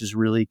Knight, which is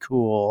really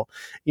cool.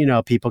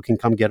 People can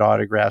come get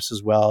autographs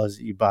as well as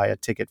you buy a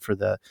ticket for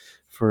the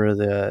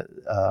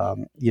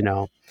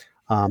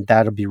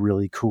that'll be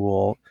really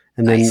cool.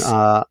 And nice. Then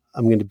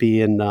I'm going to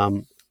be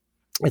in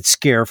at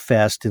Scare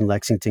Fest in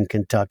Lexington,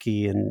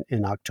 Kentucky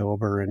in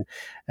October,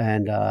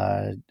 and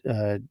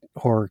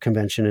horror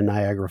convention in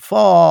Niagara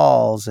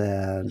Falls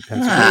and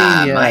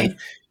Pennsylvania.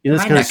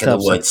 This kind of stuff.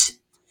 Of the woods.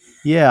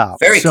 Yeah.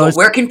 Very cool.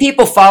 Where can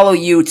people follow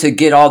you to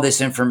get all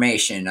this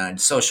information on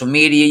social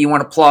media? You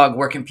want to plug?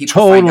 Where can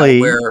people find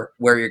out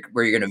where you're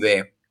going to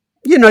be?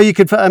 You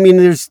could. I mean,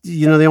 there's.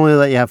 They only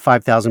let you have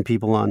 5,000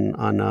 people on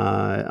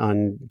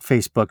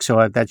Facebook,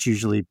 so that's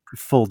usually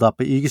filled up.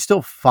 But you can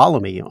still follow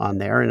me on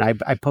there, and I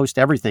post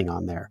everything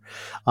on there,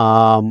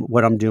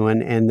 what I'm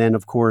doing, and then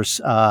of course,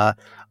 my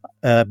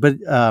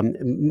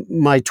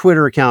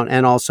Twitter account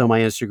and also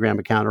my Instagram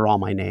account are all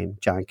my name,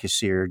 John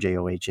Kassir,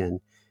 JohnKassir.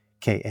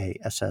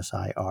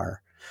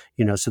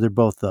 So they're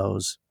both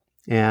those,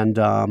 and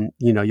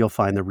you'll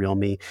find the real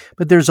me.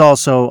 But there's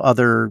also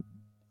other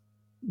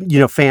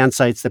fan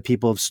sites that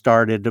people have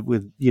started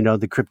with,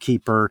 the Crypt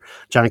Keeper,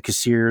 John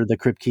Kassir, the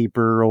Crypt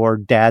Keeper, or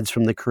Dads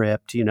from the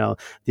Crypt.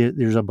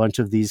 There's a bunch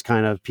of these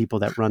kind of people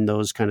that run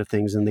those kind of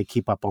things, and they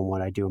keep up on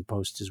what I do and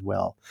post as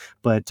well.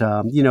 But,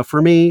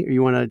 for me,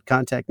 you want to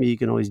contact me, you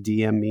can always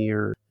DM me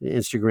or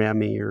Instagram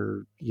me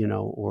or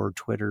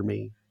Twitter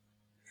me.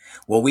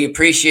 Well, we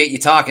appreciate you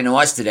talking to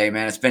us today,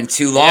 man. It's been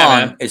too long.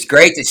 Yeah, it's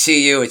great to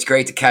see you. It's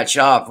great to catch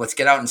up. Let's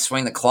get out and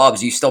swing the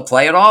clubs. You still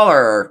play at all,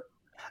 or?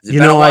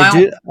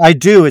 I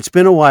do. It's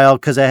been a while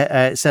because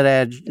I said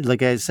I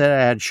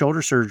had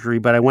shoulder surgery,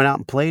 but I went out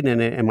and played in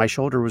it, and my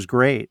shoulder was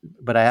great.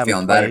 But I haven't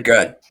feeling better.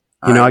 Good.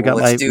 I got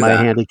my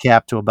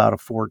handicap to about a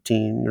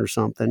 14 or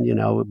something.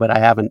 But I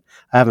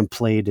haven't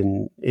played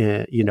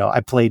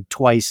I played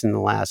twice in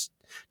the last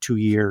 2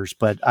 years,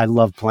 but I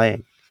love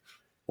playing.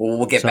 Well,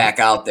 we'll get back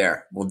out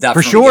there. We'll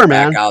definitely get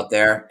back out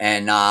there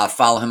and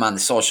follow him on the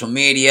social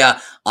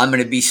media. I'm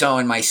going to be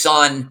showing my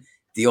son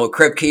the old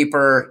Crypt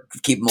Keeper,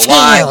 keep him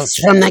alive. Tales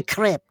from the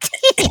Crypt.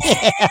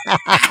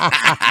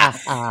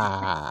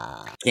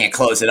 Can't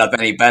close it up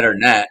any better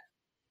than that.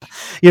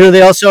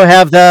 They also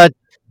have the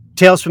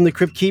Tales from the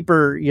Crypt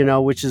Keeper,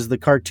 which is the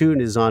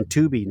cartoon is on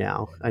Tubi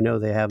now. I know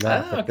they have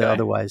that, but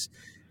otherwise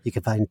you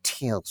can find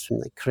Tales from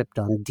the Crypt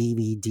on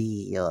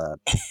DVD or,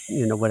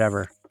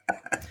 whatever.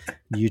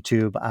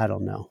 YouTube, I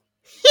don't know.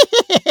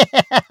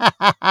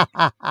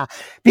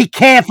 Be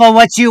careful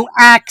what you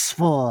ask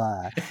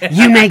for.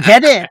 You may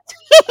get it.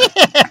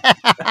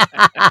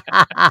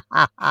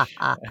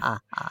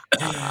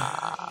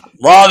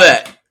 Love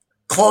it.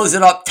 Close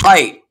it up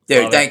tight.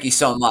 Dude, thank you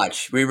so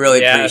much. We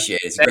really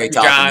appreciate it. It's great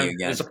talking to you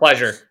again. It's a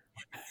pleasure.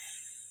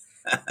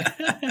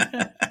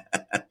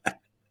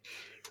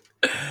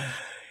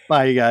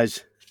 Bye, you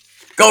guys.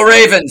 Go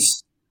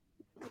Ravens.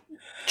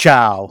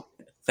 Ciao.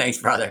 Thanks,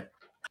 brother.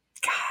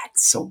 God,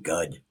 so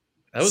good.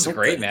 That was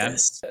great, man.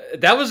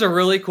 That was a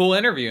really cool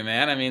interview,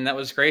 man. I mean, that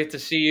was great to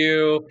see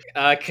you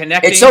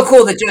connecting. It's so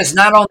cool to just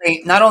not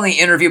only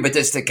interview, but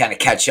just to kind of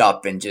catch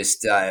up and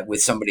just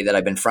with somebody that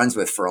I've been friends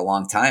with for a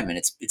long time. And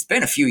it's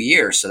been a few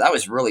years. So that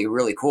was really,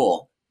 really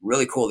cool.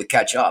 Really cool to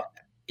catch up.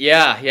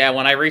 Yeah.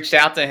 When I reached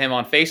out to him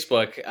on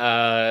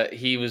Facebook,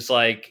 he was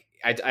like,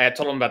 I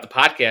told him about the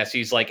podcast.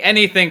 He's like,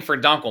 anything for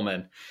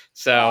Dunkelman.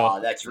 So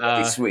that's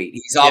really sweet.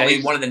 He's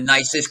always one of the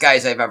nicest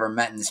guys I've ever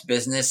met in this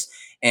business.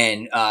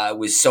 And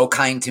was so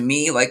kind to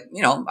me. Like,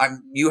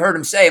 you heard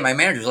him say, my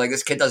manager's like,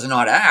 this kid doesn't know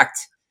how to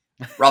act.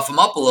 Rough him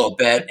up a little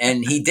bit.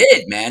 And he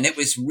did, man. It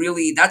was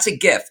really, that's a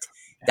gift.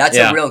 That's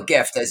a real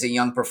gift as a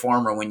young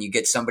performer when you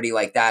get somebody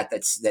like that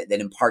that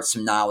imparts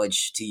some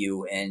knowledge to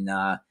you. And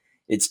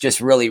it's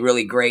just really,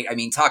 really great. I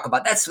mean, talk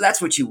about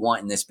that's what you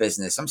want in this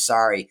business. I'm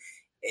sorry.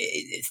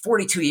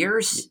 42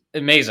 years?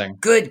 Amazing.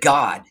 Good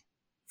God.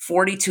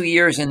 42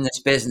 years in this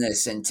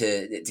business and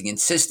to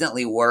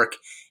consistently work.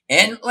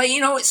 And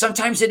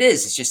sometimes it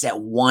is. It's just that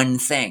one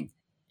thing.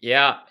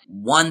 Yeah.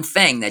 One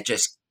thing that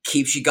just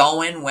keeps you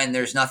going when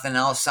there's nothing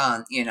else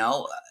on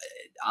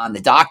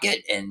the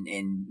docket.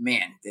 And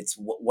man, it's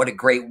what a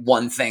great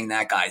one thing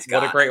that guy's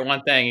got. What a great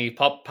one thing. He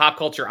pop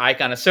culture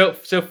icon. It's so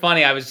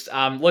funny. I was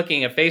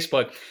looking at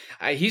Facebook.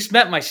 He's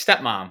met my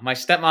stepmom. My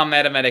stepmom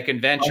met him at a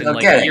convention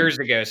years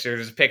ago. So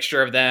there's a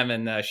picture of them,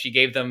 and she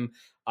gave them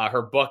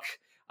her book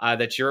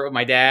that you're with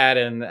my dad.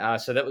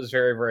 And so that was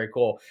very, very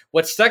cool.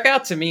 What stuck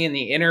out to me in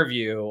the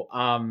interview,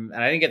 and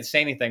I didn't get to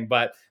say anything,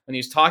 but when he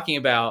was talking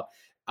about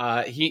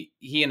he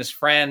and his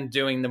friend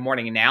doing the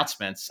morning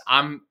announcements,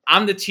 I'm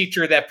the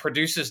teacher that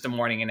produces the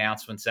morning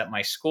announcements at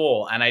my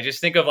school. And I just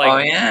think of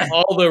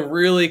all the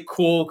really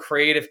cool,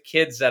 creative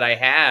kids that I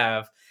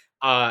have,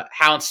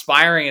 how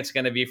inspiring it's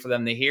going to be for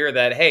them to hear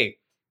that, hey,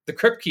 the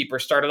Crypt Keeper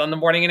started on the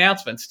morning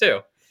announcements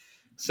too.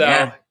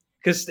 So,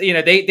 because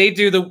they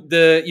do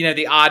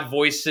the odd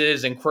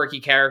voices and quirky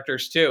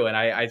characters too, and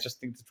I just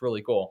think it's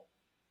really cool.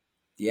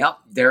 Yep,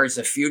 there is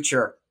a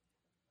future.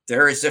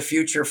 There is a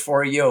future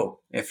for you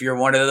if you're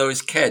one of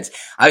those kids.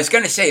 I was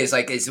going to say,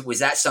 was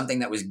that something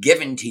that was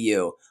given to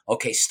you?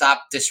 Okay,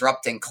 stop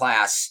disrupting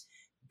class.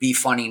 Be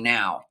funny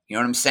now. You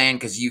know what I'm saying?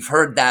 Because you've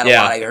heard that a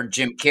lot. I heard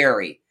Jim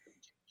Carrey.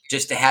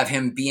 Just to have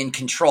him be in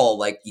control,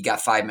 like, you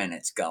got 5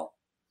 minutes, go.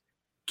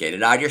 Get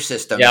it out of your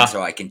system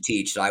so I can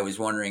teach. So I was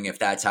wondering if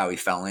that's how he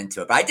fell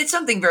into it. But I did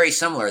something very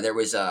similar. There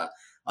was a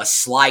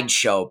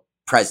slideshow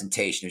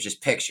presentation. It was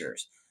just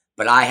pictures.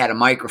 But I had a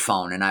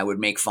microphone and I would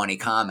make funny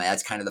comment.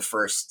 That's kind of the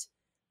first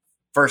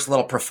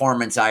little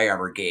performance I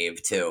ever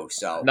gave too.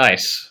 So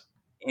nice.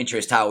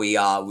 Interest how we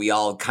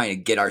all kind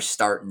of get our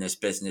start in this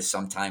business.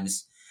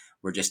 Sometimes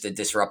we're just a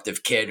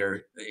disruptive kid,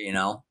 or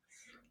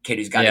kid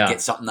who's got to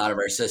get something out of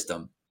our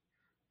system.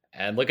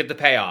 And look at the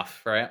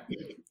payoff, right?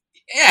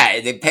 Yeah,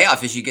 the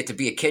payoff is you get to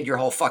be a kid your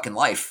whole fucking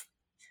life.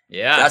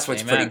 Yeah, so that's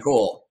what's pretty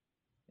cool.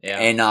 Yeah,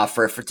 and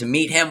for to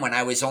meet him when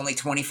I was only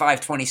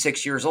 25,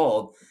 26 years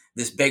old.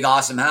 This big,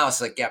 awesome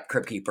house,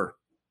 Crypt Keeper.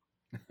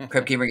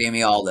 Crypt Keeper gave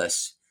me all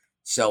this.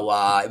 So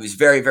it was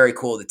very, very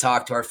cool to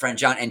talk to our friend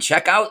John. And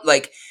check out,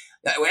 I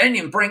didn't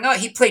even bring up,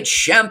 he played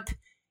Shemp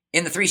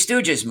in the Three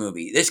Stooges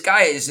movie. This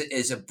guy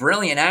is a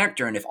brilliant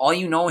actor. And if all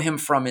you know him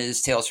from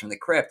is Tales from the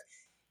Crypt,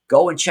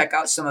 go and check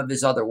out some of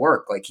his other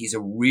work. He's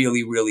a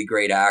really, really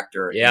great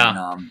actor.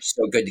 Yeah. And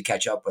so good to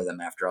catch up with him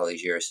after all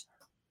these years.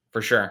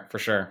 For sure.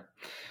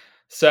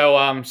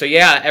 So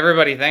yeah,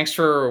 everybody, thanks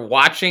for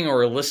watching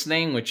or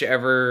listening,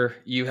 whichever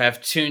you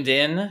have tuned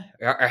in,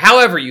 or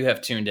however you have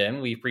tuned in.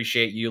 We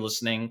appreciate you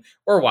listening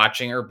or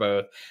watching or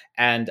both.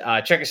 And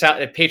check us out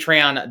at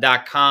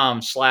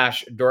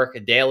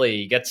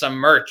patreon.com/dorkdaily. Get some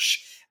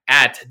merch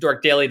at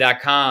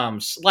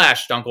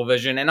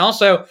dorkdaily.com/dunklevision. And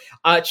also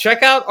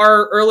check out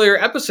our earlier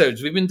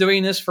episodes. We've been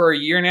doing this for a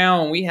year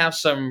now, and we have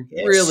some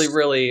really,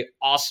 really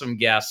awesome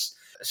guests.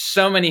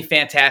 So many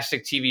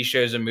fantastic TV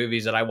shows and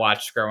movies that I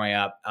watched growing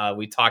up.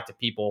 We talked to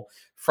people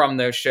from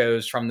those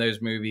shows, from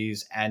those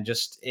movies, and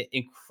just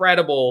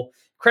incredibly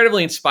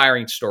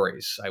inspiring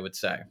stories, I would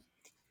say.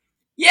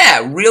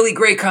 Yeah, really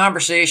great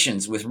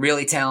conversations with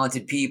really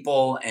talented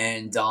people.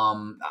 And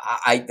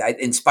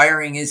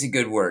inspiring is a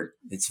good word.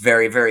 It's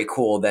very, very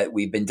cool that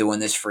we've been doing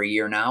this for a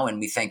year now. And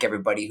we thank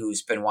everybody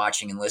who's been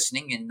watching and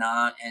listening. And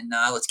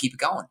let's keep it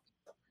going.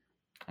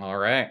 All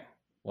right.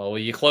 Well, will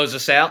you close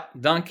us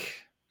out, Dunk?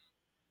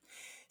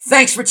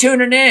 Thanks for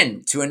tuning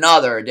in to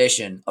another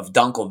edition of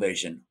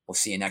Dunklevision. We'll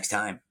see you next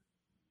time.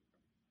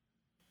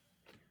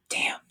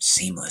 Damn,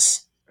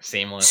 seamless.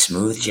 Seamless.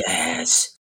 Smooth jazz.